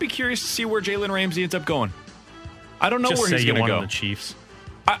core. I would be curious to see where Jalen Ramsey ends up going. I don't know just where he's going to go. The Chiefs.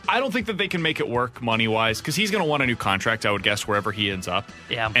 I don't think that they can make it work money-wise, because he's going to want a new contract, I would guess, wherever he ends up.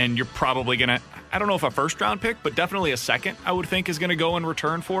 Yeah. And you're probably going to, I don't know if a first-round pick, but definitely a second, I would think, is going to go in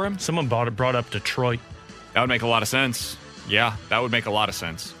return for him. Someone brought up Detroit. That would make a lot of sense. Yeah, that would make a lot of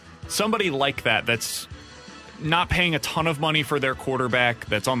sense. Somebody like that's not paying a ton of money for their quarterback,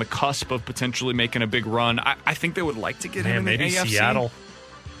 that's on the cusp of potentially making a big run. I think they would like to get him in the maybe AFC. Seattle.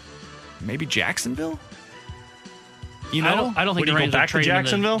 Maybe Jacksonville? I don't think the Rams are to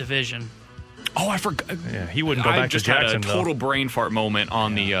Jacksonville? In the division. Oh, I forgot. Yeah, he wouldn't go back to Jacksonville. I just had a total brain fart moment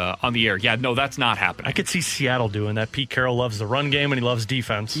on the air. Yeah, no, that's not happening. I could see Seattle doing that. Pete Carroll loves the run game and he loves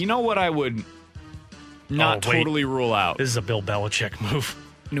defense. You know what I would not totally rule out? This is a Bill Belichick move.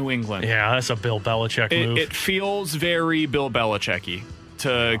 New England. Yeah, that's a Bill Belichick move. It feels very Bill Belichick-y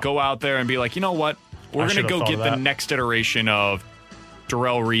to go out there and be like, you know what? We're going to go get the next iteration of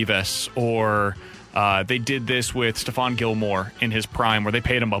Darrelle Revis, or they did this with Stephon Gilmore in his prime, where they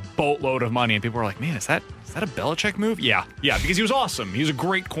paid him a boatload of money, and people were like, man, is that a Belichick move? Yeah, because he was awesome. He was a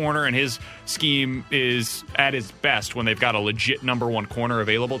great corner, and his scheme is at its best when they've got a legit number one corner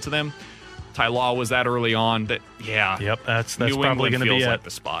available to them. Ty Law was that early on. Yep, that's New probably going to be like the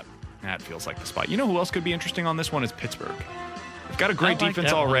spot. That feels like the spot. You know who else could be interesting on this one is Pittsburgh. They've got a great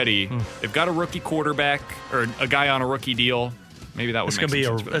defense already. They've got a rookie quarterback, or a guy on a rookie deal. Maybe that would make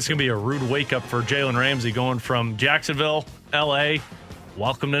sense. That's going to be a rude wake-up for Jalen Ramsey going from Jacksonville, L.A.,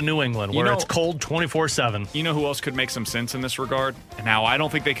 welcome to New England, where it's cold 24/7. You know who else could make some sense in this regard? And now, I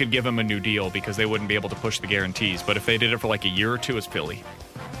don't think they could give him a new deal because they wouldn't be able to push the guarantees, but if they did it for like a year or two, it's Philly.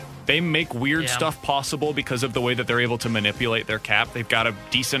 They make weird stuff possible because of the way that they're able to manipulate their cap. They've got a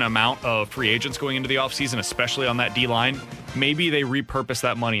decent amount of free agents going into the offseason, especially on that D-line. Maybe they repurpose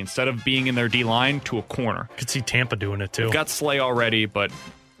that money instead of being in their D-line to a corner. Could see Tampa doing it too. They've got Slay already, but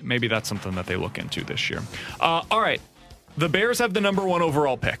maybe that's something that they look into this year. All right. The Bears have the number one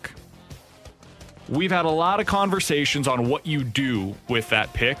overall pick. We've had a lot of conversations on what you do with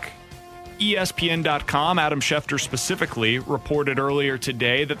that pick. ESPN.com, Adam Schefter specifically, reported earlier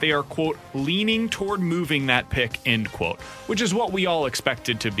today that they are, quote, leaning toward moving that pick, end quote, which is what we all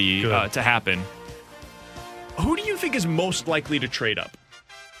expected to be to happen. Who do you think is most likely to trade up?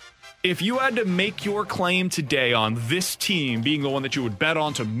 If you had to make your claim today on this team being the one that you would bet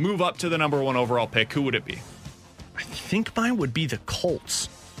on to move up to the number 1 overall pick, who would it be? I think mine would be the Colts.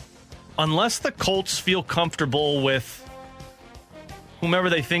 Unless the Colts feel comfortable with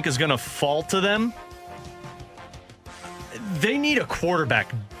whomever they think is going to fall to them, they need a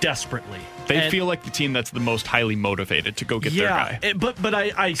quarterback desperately. They feel like the team that's the most highly motivated to go get their guy. But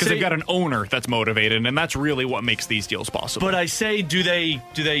I because they've got an owner that's motivated, and that's really what makes these deals possible. But I say, do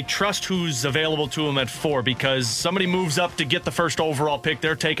they trust who's available to them at 4? Because somebody moves up to get the first overall pick,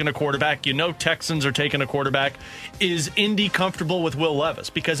 they're taking a quarterback. Texans are taking a quarterback. Is Indy comfortable with Will Levis?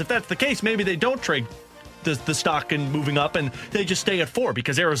 Because if that's the case, maybe they don't trade the stock and moving up, and they just stay at 4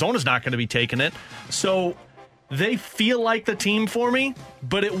 because Arizona's not going to be taking it. So they feel like the team for me,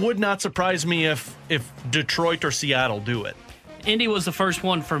 but it would not surprise me if Detroit or Seattle do it. Indy was the first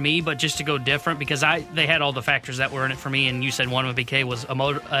one for me, but just to go different, because they had all the factors that were in it for me, and you said one of BK was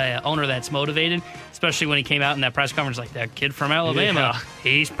a owner that's motivated, especially when he came out in that press conference like, that kid from Alabama,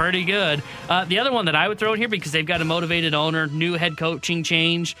 he's pretty good. The other one that I would throw in here, because they've got a motivated owner, new head coaching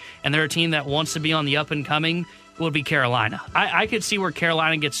change, and they're a team that wants to be on the up and coming, would be Carolina. I could see where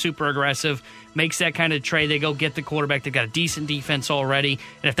Carolina gets super aggressive, makes that kind of trade. They go get the quarterback. They've got a decent defense already.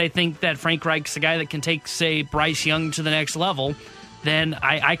 And if they think that Frank Reich's the guy that can take, say, Bryce Young to the next level, then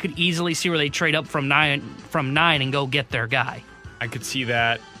I could easily see where they trade up from nine and go get their guy. I could see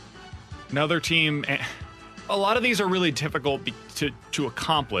that. Another team, a lot of these are really difficult to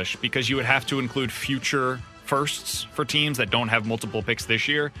accomplish because you would have to include future firsts for teams that don't have multiple picks this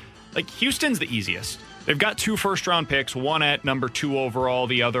year. Like, Houston's the easiest. They've got 2 first-round picks, one at number 2 overall,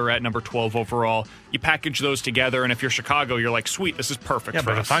 the other at number 12 overall. You package those together, and if you're Chicago, you're like, sweet, this is perfect for us.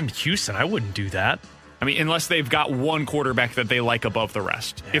 Yeah, but if I'm Houston, I wouldn't do that. I mean, unless they've got one quarterback that they like above the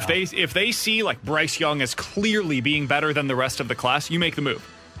rest. Yeah. If they see, like, Bryce Young as clearly being better than the rest of the class, you make the move.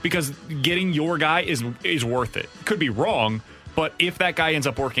 Because getting your guy is worth it. Could be wrong, but if that guy ends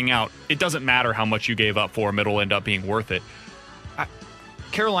up working out, it doesn't matter how much you gave up for him. It'll end up being worth it.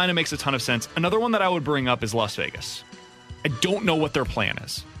 Carolina makes a ton of sense. Another one that I would bring up is Las Vegas. I don't know what their plan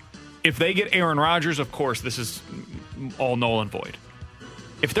is. If they get Aaron Rodgers, of course, this is all null and void.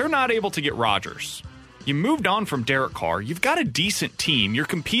 If they're not able to get Rodgers, you moved on from Derek Carr. You've got a decent team. You're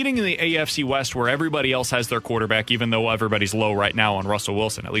competing in the AFC West where everybody else has their quarterback, even though everybody's low right now on Russell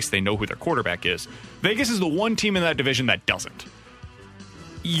Wilson. At least they know who their quarterback is. Vegas is the one team in that division that doesn't.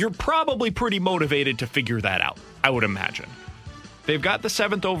 You're probably pretty motivated to figure that out, I would imagine. They've got the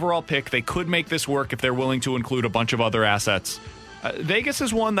 7th overall pick. They could make this work if they're willing to include a bunch of other assets. Vegas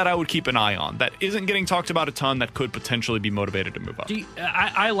is one that I would keep an eye on. That isn't getting talked about a ton. That could potentially be motivated to move up.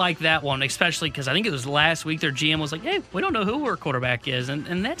 I like that one, especially because I think it was last week their GM was like, hey, we don't know who our quarterback is,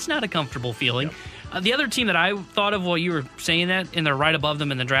 and that's not a comfortable feeling. Yep. The other team that I thought of while you were saying that, and they're right above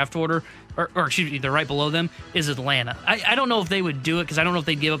them in the draft order, or excuse me, they're right below them, is Atlanta. I don't know if they would do it because I don't know if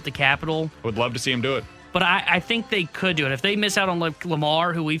they'd give up the capital. Would love to see them do it. But I think they could do it. If they miss out on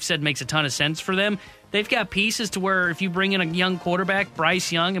Lamar, who we've said makes a ton of sense for them, they've got pieces to where if you bring in a young quarterback,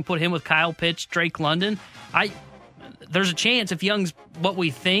 Bryce Young, and put him with Kyle Pitts, Drake London, there's a chance if Young's what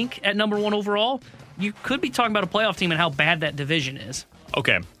we think at number 1 overall, you could be talking about a playoff team and how bad that division is.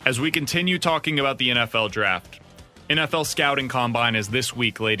 Okay, as we continue talking about the NFL draft, NFL Scouting Combine is this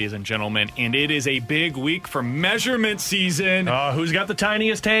week, ladies and gentlemen, and it is a big week for measurement season. Who's got the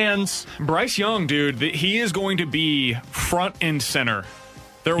tiniest hands? Bryce Young, dude. He is going to be front and center.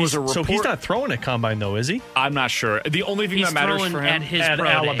 There was a report. So he's not throwing at Combine, though, is he? I'm not sure. The only thing that matters for him at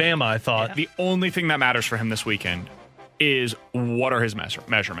Alabama, I thought. Yeah. The only thing that matters for him this weekend is what are his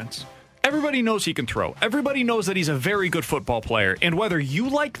measurements. Everybody knows he can throw. Everybody knows that he's a very good football player. And whether you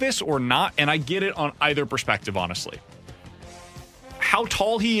like this or not, and I get it on either perspective, honestly, how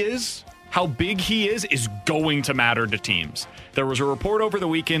tall he is, how big he is going to matter to teams. There was a report over the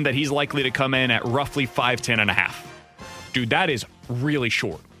weekend that he's likely to come in at roughly 5'10 and a half. Dude, that is really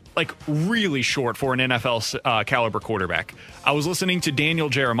short. Like, really short for an NFL caliber quarterback. I was listening to Daniel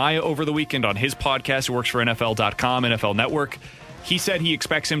Jeremiah over the weekend on his podcast. He works for NFL.com, NFL Network. He said he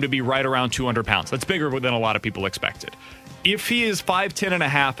expects him to be right around 200 pounds. That's bigger than a lot of people expected. If he is 5'10 and a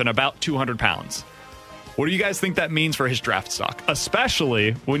half and about 200 pounds, what do you guys think that means for his draft stock?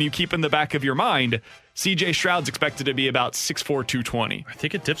 Especially when you keep in the back of your mind, C.J. Stroud's expected to be about 6'4", 220. I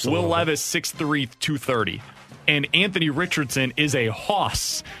think it dips a Will little Levis, 6'3", 230. And Anthony Richardson is a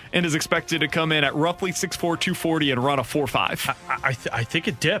hoss and is expected to come in at roughly 6'4", 240 and run a 4.5. I think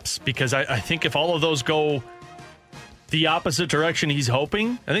it dips because I think if all of those go the opposite direction he's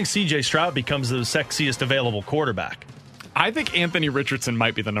hoping, I think C.J. Stroud becomes the sexiest available quarterback. I think Anthony Richardson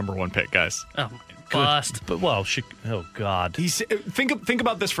might be the number 1 pick, guys. Oh, Bust. But oh God. Think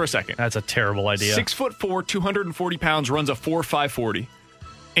about this for a second. That's a terrible idea. 6'4", 240 pounds, runs a 4.540.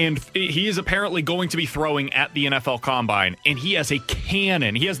 And he is apparently going to be throwing at the NFL Combine, and he has a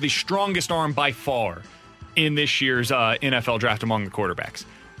cannon. He has the strongest arm by far in this year's NFL draft among the quarterbacks.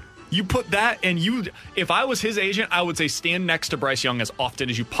 You put that, and if I was his agent, I would say stand next to Bryce Young as often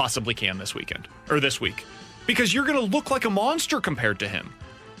as you possibly can this week, because you're going to look like a monster compared to him.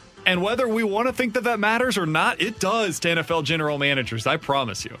 And whether we want to think that matters or not, it does to NFL general managers, I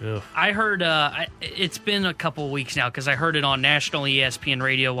promise you. Ugh. I heard, it's been a couple of weeks now, because I heard it on national ESPN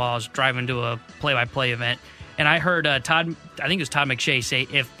radio while I was driving to a play-by-play event. And I heard I think it was Todd McShay say,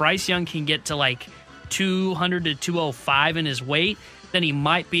 if Bryce Young can get to like 200 to 205 in his weight, then he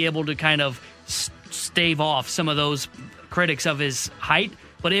might be able to kind of stave off some of those critics of his height.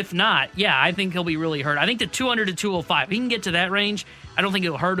 But if not, yeah, I think he'll be really hurt. I think the 200 to 205, he can get to that range. I don't think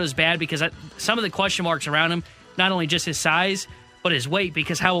it'll hurt as bad because some of the question marks around him, not only just his size, but his weight,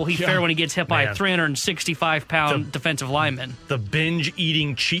 because how will he fare when he gets hit by a 365-pound defensive lineman? The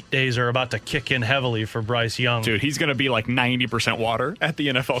binge-eating cheat days are about to kick in heavily for Bryce Young. Dude, he's going to be like 90% water at the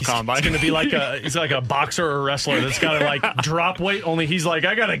NFL Combine. He's going to be like a boxer or a wrestler that's got to like drop weight, only he's like,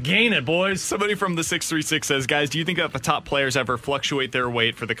 I got to gain it, boys. Somebody from the 636 says, guys, do you think that the top players ever fluctuate their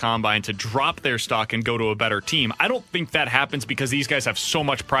weight for the Combine to drop their stock and go to a better team? I don't think that happens because these guys have so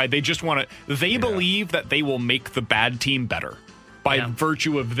much pride. They just want to, they believe that they will make the bad team better by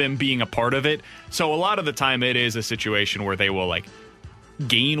virtue of them being a part of it. So a lot of the time it is a situation where they will like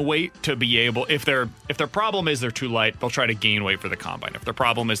gain weight to be able, if their problem is they're too light, they'll try to gain weight for the Combine. If their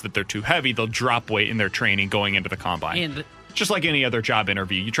problem is that they're too heavy, they'll drop weight in their training going into the Combine. And just like any other job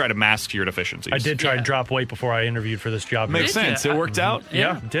interview, you try to mask your deficiencies. I did try to drop weight before I interviewed for this job. Makes sense. It worked out?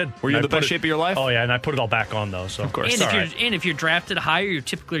 Yeah, it did. Were you in the best shape of your life? Oh, yeah, and I put it all back on, though. So of course. And if you're drafted higher, you're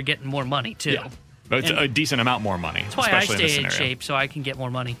typically getting more money, too. Yeah. It's a decent amount more money. That's why I stay in shape, so I can get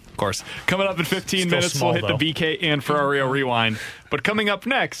more money. Of course. Coming up in 15 minutes, we'll hit the BK and Ferrario Rewind. But coming up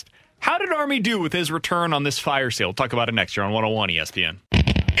next, how did Army do with his return on this fire sale? We'll talk about it next year on 101 ESPN.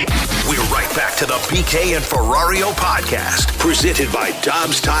 We're right back to the BK and Ferrario podcast, presented by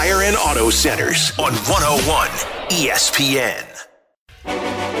Dobbs Tire and Auto Centers on 101 ESPN.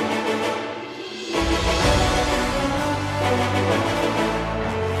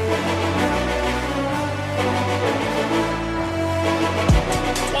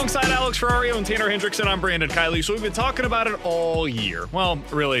 Alongside Alex Ferrario and Tanner Hendrickson, I'm Brandon Kiley. So we've been talking about it all year. Well,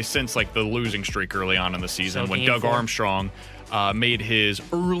 really since like the losing streak early on in the season when Doug Armstrong made his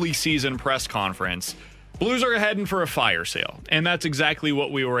early season press conference. Blues are heading for a fire sale, and that's exactly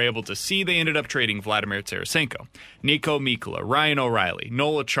what we were able to see. They ended up trading Vladimir Tarasenko, Nico Mikkola, Ryan O'Reilly,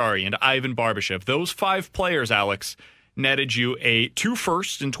 Noel Acciari, and Ivan Barbashev. Those 5 players, Alex, netted you 2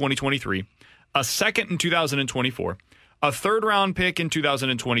 firsts in 2023, a second in 2024, a third-round pick in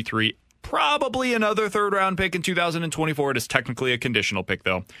 2023, probably another third-round pick in 2024. It is technically a conditional pick,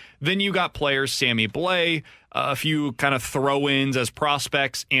 though. Then you got players Sammy Blais, a few kind of throw-ins as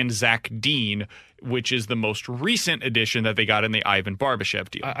prospects, and Zach Dean, which is the most recent addition that they got in the Ivan Barbashev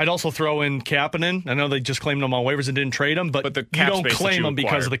deal. I'd also throw in Kapanen. I know they just claimed him on waivers and didn't trade him, but the you don't claim him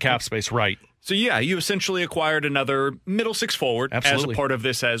because of the cap space, right? So, yeah, you essentially acquired another middle six forward as a part of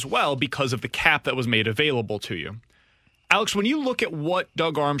this as well because of the cap that was made available to you. Alex, when you look at what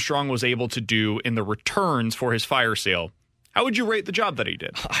Doug Armstrong was able to do in the returns for his fire sale, how would you rate the job that he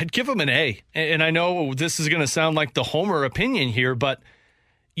did? I'd give him an A. And I know this is going to sound like the Homer opinion here, but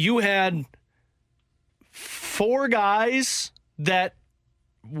you had 4 guys that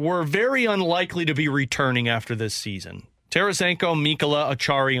were very unlikely to be returning after this season. Tarasenko, Mikkola,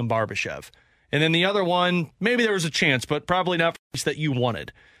 Acciari, and Barbashev. And then the other one, maybe there was a chance, but probably not that you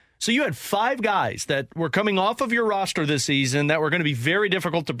wanted. So you had 5 guys that were coming off of your roster this season that were going to be very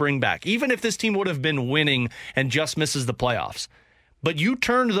difficult to bring back, even if this team would have been winning and just misses the playoffs. But you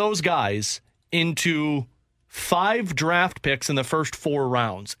turned those guys into 5 draft picks in the first 4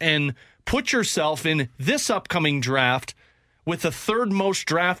 rounds and put yourself in this upcoming draft with the 3rd most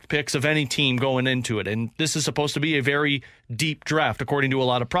draft picks of any team going into it. And this is supposed to be a very deep draft, according to a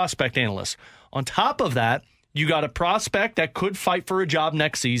lot of prospect analysts. On top of that, you got a prospect that could fight for a job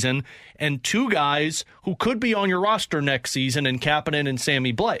next season and 2 guys who could be on your roster next season in Kapanen and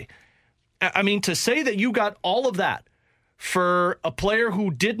Sammy Blais. I mean, to say that you got all of that for a player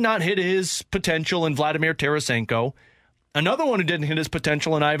who did not hit his potential in Vladimir Tarasenko, another one who didn't hit his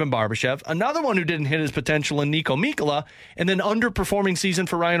potential in Ivan Barbashev, another one who didn't hit his potential in Nico Mikkola, and then underperforming season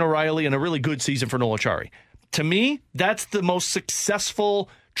for Ryan O'Reilly and a really good season for Noel Acciari. To me, that's the most successful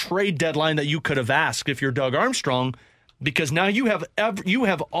trade deadline that you could have asked if you're Doug Armstrong. because now you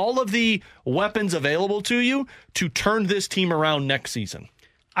have all of the weapons available to you to turn this team around next season.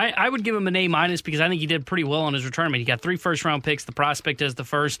 I would give him an A- because I think he did pretty well on his return. I mean, he got 3 first-round picks. The prospect as the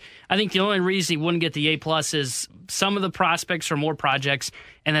first. I think the only reason he wouldn't get the A+ is some of the prospects are more projects,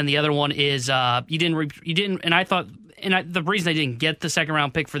 and then the other one is you didn't. And I thought, the reason they didn't get the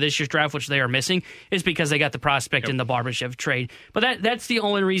second-round pick for this year's draft, which they are missing, is because they got the prospect in the Barbashev trade. But that's the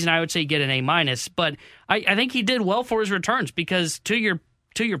only reason I would say get an A-. But I think he did well for his returns because to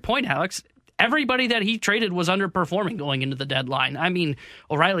your point, Alex. Everybody that he traded was underperforming going into the deadline. I mean,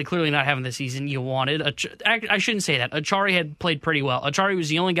 O'Reilly clearly not having the season you wanted. I shouldn't say that. Achari had played pretty well. Achari was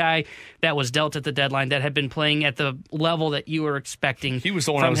the only guy that was dealt at the deadline that had been playing at the level that you were expecting. He was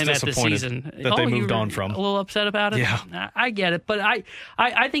the one I was disappointed that they moved on from. A little upset about it? Yeah. I get it. But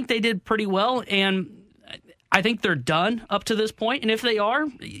I think they did pretty well, and I think they're done up to this point, and if they are,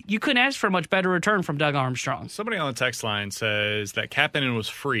 you couldn't ask for a much better return from Doug Armstrong. Somebody on the text line says that Kapanen was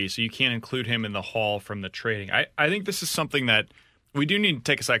free, so you can't include him in the haul from the trading. I think this is something that we do need to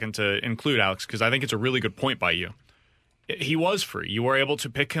take a second to include, Alex, because I think it's a really good point by you. He was free. You were able to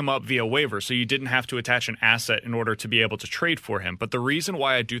pick him up via waiver, so you didn't have to attach an asset in order to be able to trade for him. But the reason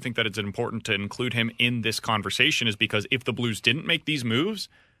why I do think that it's important to include him in this conversation is because if the Blues didn't make these moves,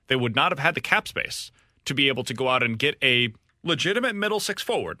 they would not have had the cap space to be able to go out and get a legitimate middle six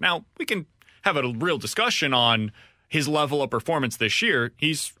forward. Now, we can have a real discussion on his level of performance this year.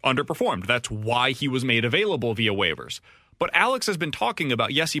 He's underperformed. That's why he was made available via waivers. But Alex has been talking about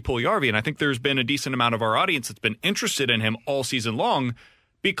Jesse Puljujarvi, and I think there's been a decent amount of our audience that's been interested in him all season long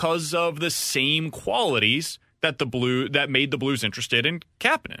because of the same qualities that made the Blues interested in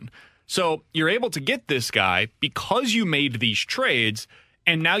Kapanen. So you're able to get this guy because you made these trades,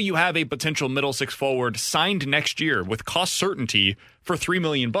 and now you have a potential middle six forward signed next year with cost certainty for $3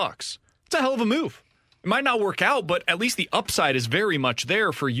 million. It's a hell of a move. It might not work out, but at least the upside is very much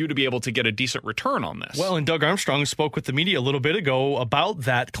there for you to be able to get a decent return on this. Well, and Doug Armstrong spoke with the media a little bit ago about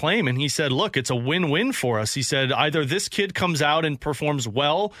that claim, and he said, look, it's a win-win for us. He said either this kid comes out and performs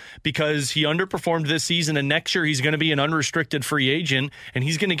well because he underperformed this season, and next year he's going to be an unrestricted free agent, and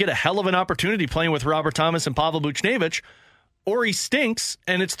he's going to get a hell of an opportunity playing with Robert Thomas and Pavel Buchnevich, or he stinks,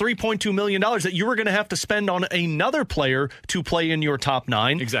 and it's $3.2 million that you were going to have to spend on another player to play in your top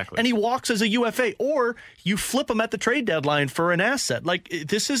 9. Exactly. And he walks as a UFA, or you flip him at the trade deadline for an asset. Like,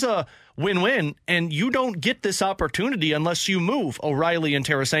 this is a win-win, and you don't get this opportunity unless you move O'Reilly and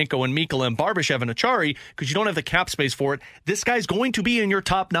Tarasenko and Mikkola and Barbashev and Achari, because you don't have the cap space for it. This guy's going to be in your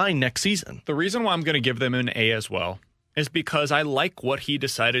top 9 next season. The reason why I'm going to give them an A as well is because I like what he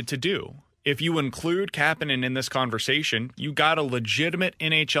decided to do. If you include Kapanen in this conversation, you got a legitimate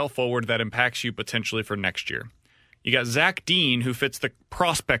NHL forward that impacts you potentially for next year. You got Zach Dean, who fits the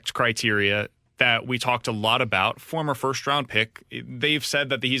prospect criteria that we talked a lot about, former first-round pick. They've said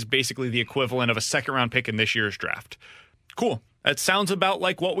that he's basically the equivalent of a second-round pick in this year's draft. Cool. That sounds about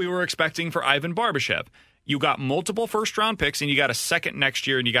like what we were expecting for Ivan Barbashev. You got multiple first-round picks, and you got a second next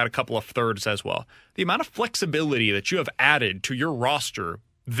year, and you got a couple of thirds as well. The amount of flexibility that you have added to your roster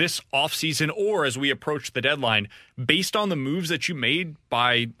this offseason, or as we approach the deadline, based on the moves that you made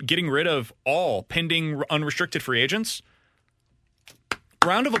by getting rid of all pending unrestricted free agents,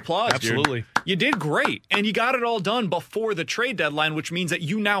 round of applause. Absolutely. Dude. You did great, and you got it all done before the trade deadline, which means that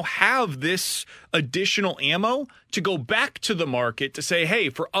you now have this additional ammo to go back to the market to say, hey,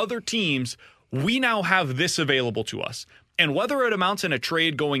 for other teams, we now have this available to us. And whether it amounts in a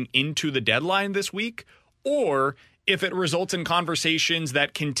trade going into the deadline this week, or if it results in conversations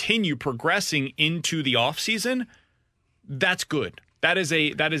that continue progressing into the offseason, that's good. That is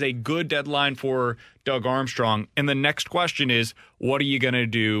a good deadline for Doug Armstrong. And the next question is, what are you going to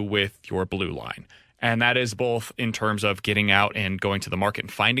do with your blue line? And that is both in terms of getting out and going to the market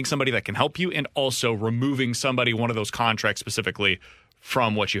and finding somebody that can help you, and also removing somebody, one of those contracts specifically,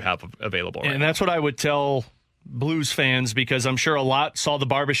 from what you have available. And that's what I would tell Blues fans, because I'm sure a lot saw the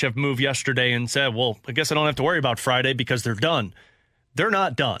Barbashev move yesterday and said, well, I guess I don't have to worry about Friday because they're done. They're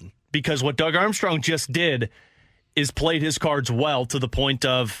not done, because what Doug Armstrong just did is played his cards well, to the point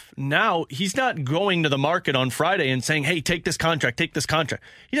of now he's not going to the market on Friday and saying, hey, take this contract, take this contract.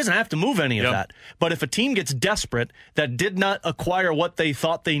 He doesn't have to move any of that. But if a team gets desperate that did not acquire what they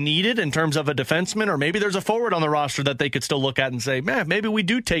thought they needed in terms of a defenseman, or maybe there's a forward on the roster that they could still look at and say, man, maybe we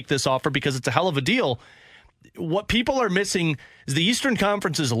do take this offer because it's a hell of a deal. What people are missing is the Eastern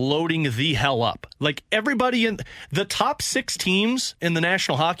Conference is loading the hell up. Like, everybody in the top 6 teams in the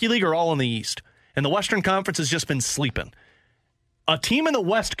National Hockey League are all in the East, and the Western Conference has just been sleeping. A team in the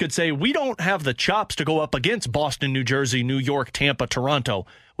West could say, we don't have the chops to go up against Boston, New Jersey, New York, Tampa, Toronto.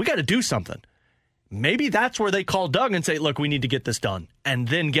 We got to do something. Maybe that's where they call Doug and say, look, we need to get this done. And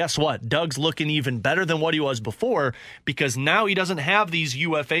then guess what? Doug's looking even better than what he was before because now he doesn't have these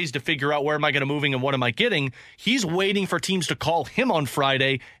UFAs to figure out where am I going to moving and what am I getting. He's waiting for teams to call him on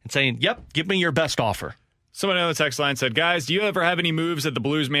Friday and saying, yep, give me your best offer. Someone on the text line said, guys, do you ever have any moves that the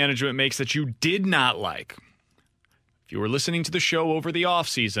Blues management makes that you did not like? If you were listening to the show over the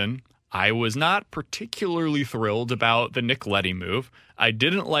offseason, I was not particularly thrilled about the Nick Leddy move. I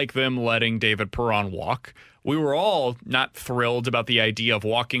didn't like them letting David Perron walk. We were all not thrilled about the idea of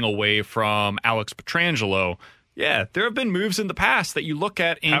walking away from Alex Pietrangelo. Yeah, there have been moves in the past that you look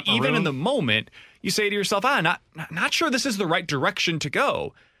at, and even in the moment, you say to yourself, not sure this is the right direction to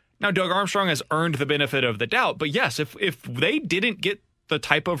go. Now, Doug Armstrong has earned the benefit of the doubt, but yes, if they didn't get the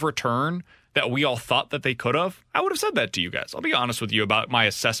type of return that we all thought that they could have, I would have said that to you guys. I'll be honest with you about my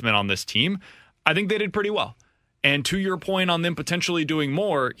assessment on this team. I think they did pretty well. And to your point on them potentially doing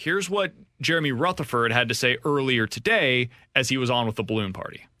more, here's what Jeremy Rutherford had to say earlier today as he was on with the Balloon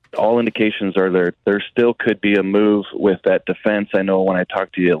Party. All indications are there still could be a move with that defense. I know when I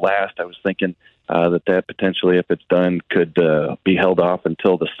talked to you last, I was thinking that potentially, if it's done, could be held off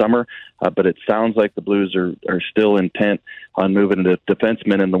until the summer. But it sounds like the Blues are still intent on moving to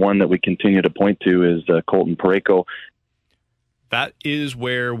defensemen, and the one that we continue to point to is Colton Parayko. That is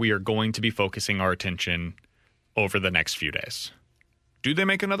where we are going to be focusing our attention over the next few days. Do they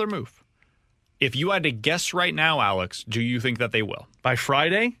make another move? If you had to guess right now, Alex, do you think that they will? By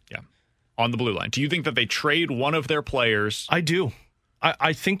Friday? Yeah. On the blue line. Do you think that they trade one of their players? I do.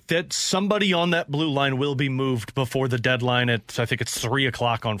 I think that somebody on that blue line will be moved before the deadline at, I think it's 3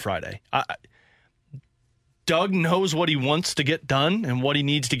 o'clock on Friday. Doug knows what he wants to get done and what he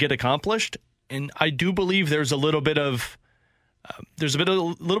needs to get accomplished. And I do believe there's a little bit of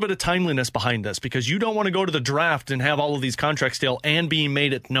timeliness behind this because you don't want to go to the draft and have all of these contracts still and being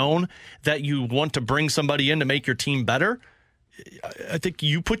made it known that you want to bring somebody in to make your team better. I think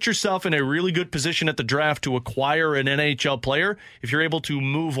you put yourself in a really good position at the draft to acquire an NHL player if you're able to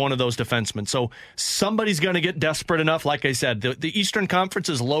move one of those defensemen. So somebody's going to get desperate enough. Like I said, the Eastern Conference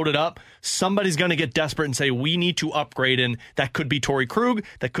is loaded up. Somebody's going to get desperate and say, we need to upgrade. And that could be Torrey Krug.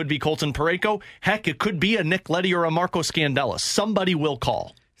 That could be Colton Parayko. Heck, it could be a Nick Leddy or a Marco Scandella. Somebody will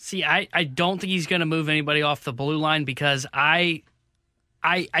call. See, I don't think he's going to move anybody off the blue line because I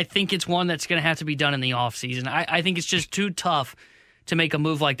think it's one that's going to have to be done in the offseason. I think it's just too tough to make a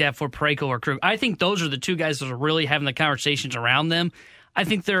move like that for Parayko or Krug. I think those are the two guys that are really having the conversations around them. I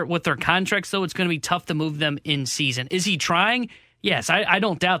think with their contracts, though, it's going to be tough to move them in season. Is he trying? Yes, I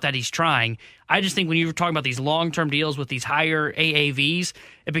don't doubt that he's trying. I just think when you're talking about these long-term deals with these higher AAVs,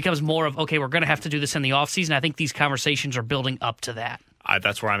 it becomes more of, okay, we're going to have to do this in the offseason. I think these conversations are building up to that.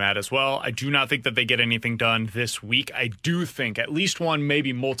 That's where I'm at as well. I do not think that they get anything done this week. I do think at least one,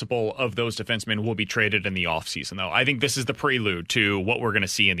 maybe multiple of those defensemen will be traded in the offseason, though. I think this is the prelude to what we're going to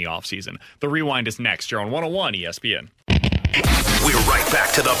see in the offseason. The Rewind is next. You're on 101 ESPN. We're right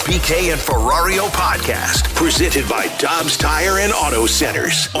back to the BK and Ferrario podcast, presented by Dobbs Tire and Auto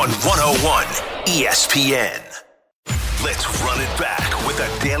Centers on 101 ESPN. Let's run it back with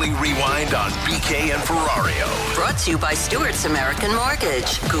a daily rewind on BK and Ferrario. Brought to you by Stewart's American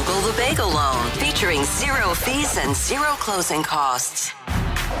Mortgage. Google the Bagel Loan, featuring 0 fees and 0 closing costs.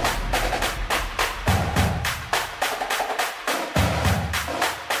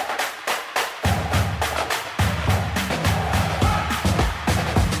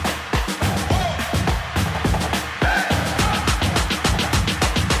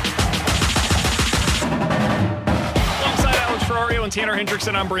 Tanner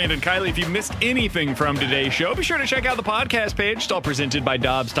Hendrickson, I'm Brandon Kiley. If you missed anything from today's show, be sure to check out the podcast page. It's all presented by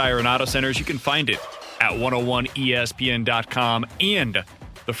Dobbs Tire and Auto Centers. You can find it at 101ESPN.com and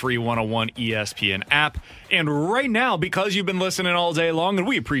the free 101 ESPN app. And right now, because you've been listening all day long, and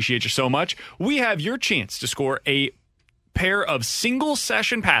we appreciate you so much, we have your chance to score a pair of single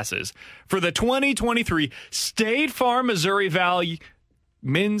session passes for the 2023 State Farm Missouri Valley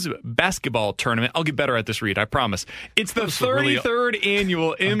men's basketball tournament. I'll get better at this read, I promise. It's the 33rd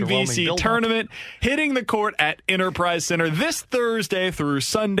annual MVC tournament, hitting the court at Enterprise Center this Thursday through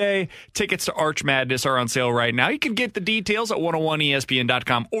Sunday. Tickets to Arch Madness are on sale right now. You can get the details at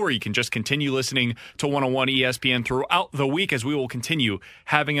 101ESPN.com, or you can just continue listening to 101 ESPN throughout the week, as we will continue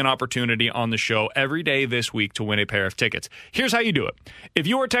having an opportunity on the show every day this week to win a pair of tickets. Here's how you do it. If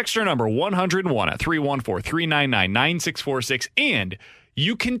you are texter number 101 at 314-399-9646, and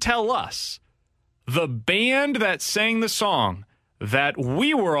you can tell us the band that sang the song that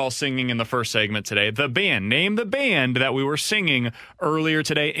we were all singing in the first segment today. The band. Name the band that we were singing earlier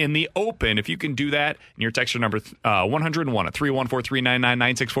today in the Open. If you can do that, in your texture number 101 at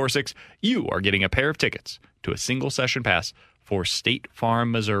 314-399-9646, you are getting a pair of tickets to a single session pass for State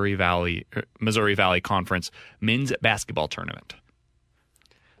Farm Missouri Valley Conference men's basketball tournament.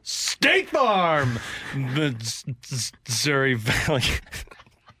 State Farm Missouri Valley.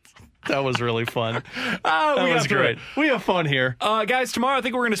 That was really fun. That was great. We have fun here. Guys, tomorrow I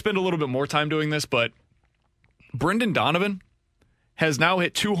think we're going to spend a little bit more time doing this, but Brendan Donovan has now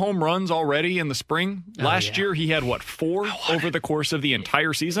hit 2 home runs already in the spring. Last year he had, 4 over the course of the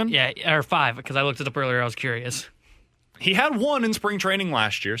entire season? Yeah, or 5, because I looked it up earlier. I was curious. He had 1 in spring training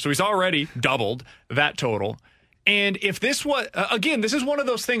last year, so he's already doubled that total. And if this was, again, this is one of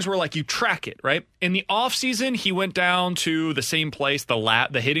those things where, you track it, right? In the offseason, he went down to the same place,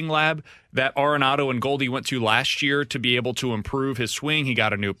 the hitting lab that Arenado and Goldie went to last year to be able to improve his swing. He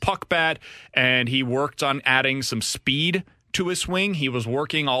got a new puck bat, and he worked on adding some speed to his swing. He was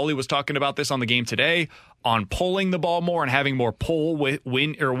working, Ollie was talking about this on the game today, on pulling the ball more and having more pull with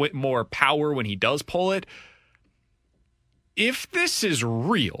more power when he does pull it. If this is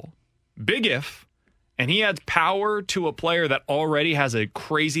real, big if, and he adds power to a player that already has a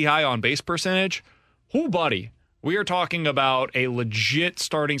crazy high on-base percentage, buddy, we are talking about a legit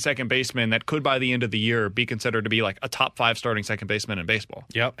starting second baseman that could, by the end of the year, be considered to be a top 5 starting second baseman in baseball.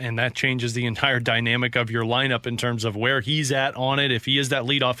 Yep, and that changes the entire dynamic of your lineup in terms of where he's at on it. If he is that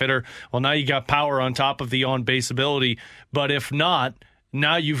leadoff hitter, well, now you got power on top of the on-base ability. But if not,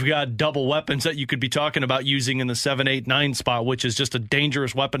 now you've got double weapons that you could be talking about using in the 7, 8, 9 spot, which is just a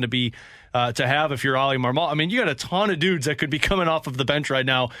dangerous weapon to have if you're Ollie Marmol. I mean, you got a ton of dudes that could be coming off of the bench right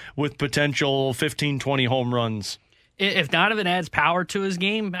now with potential 15, 20 home runs. If Donovan adds power to his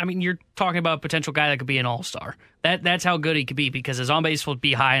game, I mean, you're talking about a potential guy that could be an all-star. That's how good he could be, because his on-base will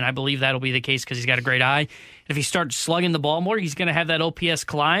be high, and I believe that'll be the case because he's got a great eye. If he starts slugging the ball more, he's going to have that OPS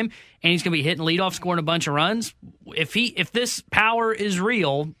climb, and he's going to be hitting leadoff, scoring a bunch of runs. If this power is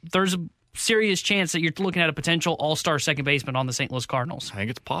real, there's a serious chance that you're looking at a potential all-star second baseman on the St. Louis Cardinals. I think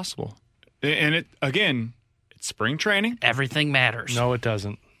it's possible. And it's spring training. Everything matters. No, it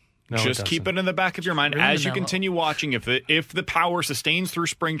doesn't. No, just keep it in the back of your mind as you continue watching. If the power sustains through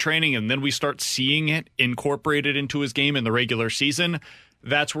spring training and then we start seeing it incorporated into his game in the regular season,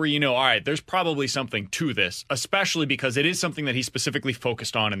 that's where all right, there's probably something to this, especially because it is something that he specifically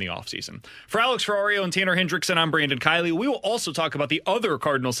focused on in the offseason. For Alex Ferrario and Tanner Hendrickson, I'm Brandon Kiley. We will also talk about the other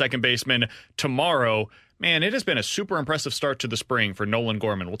Cardinal second baseman tomorrow. Man, it has been a super impressive start to the spring for Nolan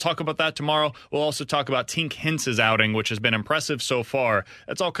Gorman. We'll talk about that tomorrow. We'll also talk about Tink Hentz's outing, which has been impressive so far.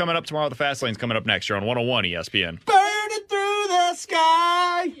 That's all coming up tomorrow. The Fast Lane's coming up next year on 101 ESPN. Burning through the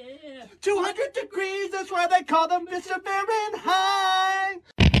sky. Yeah. 200 degrees, that's why they call them Mr. Fahrenheit.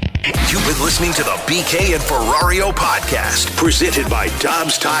 You've been listening to the BK and Ferrario podcast, presented by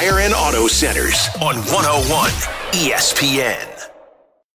Dobbs Tire and Auto Centers on 101 ESPN.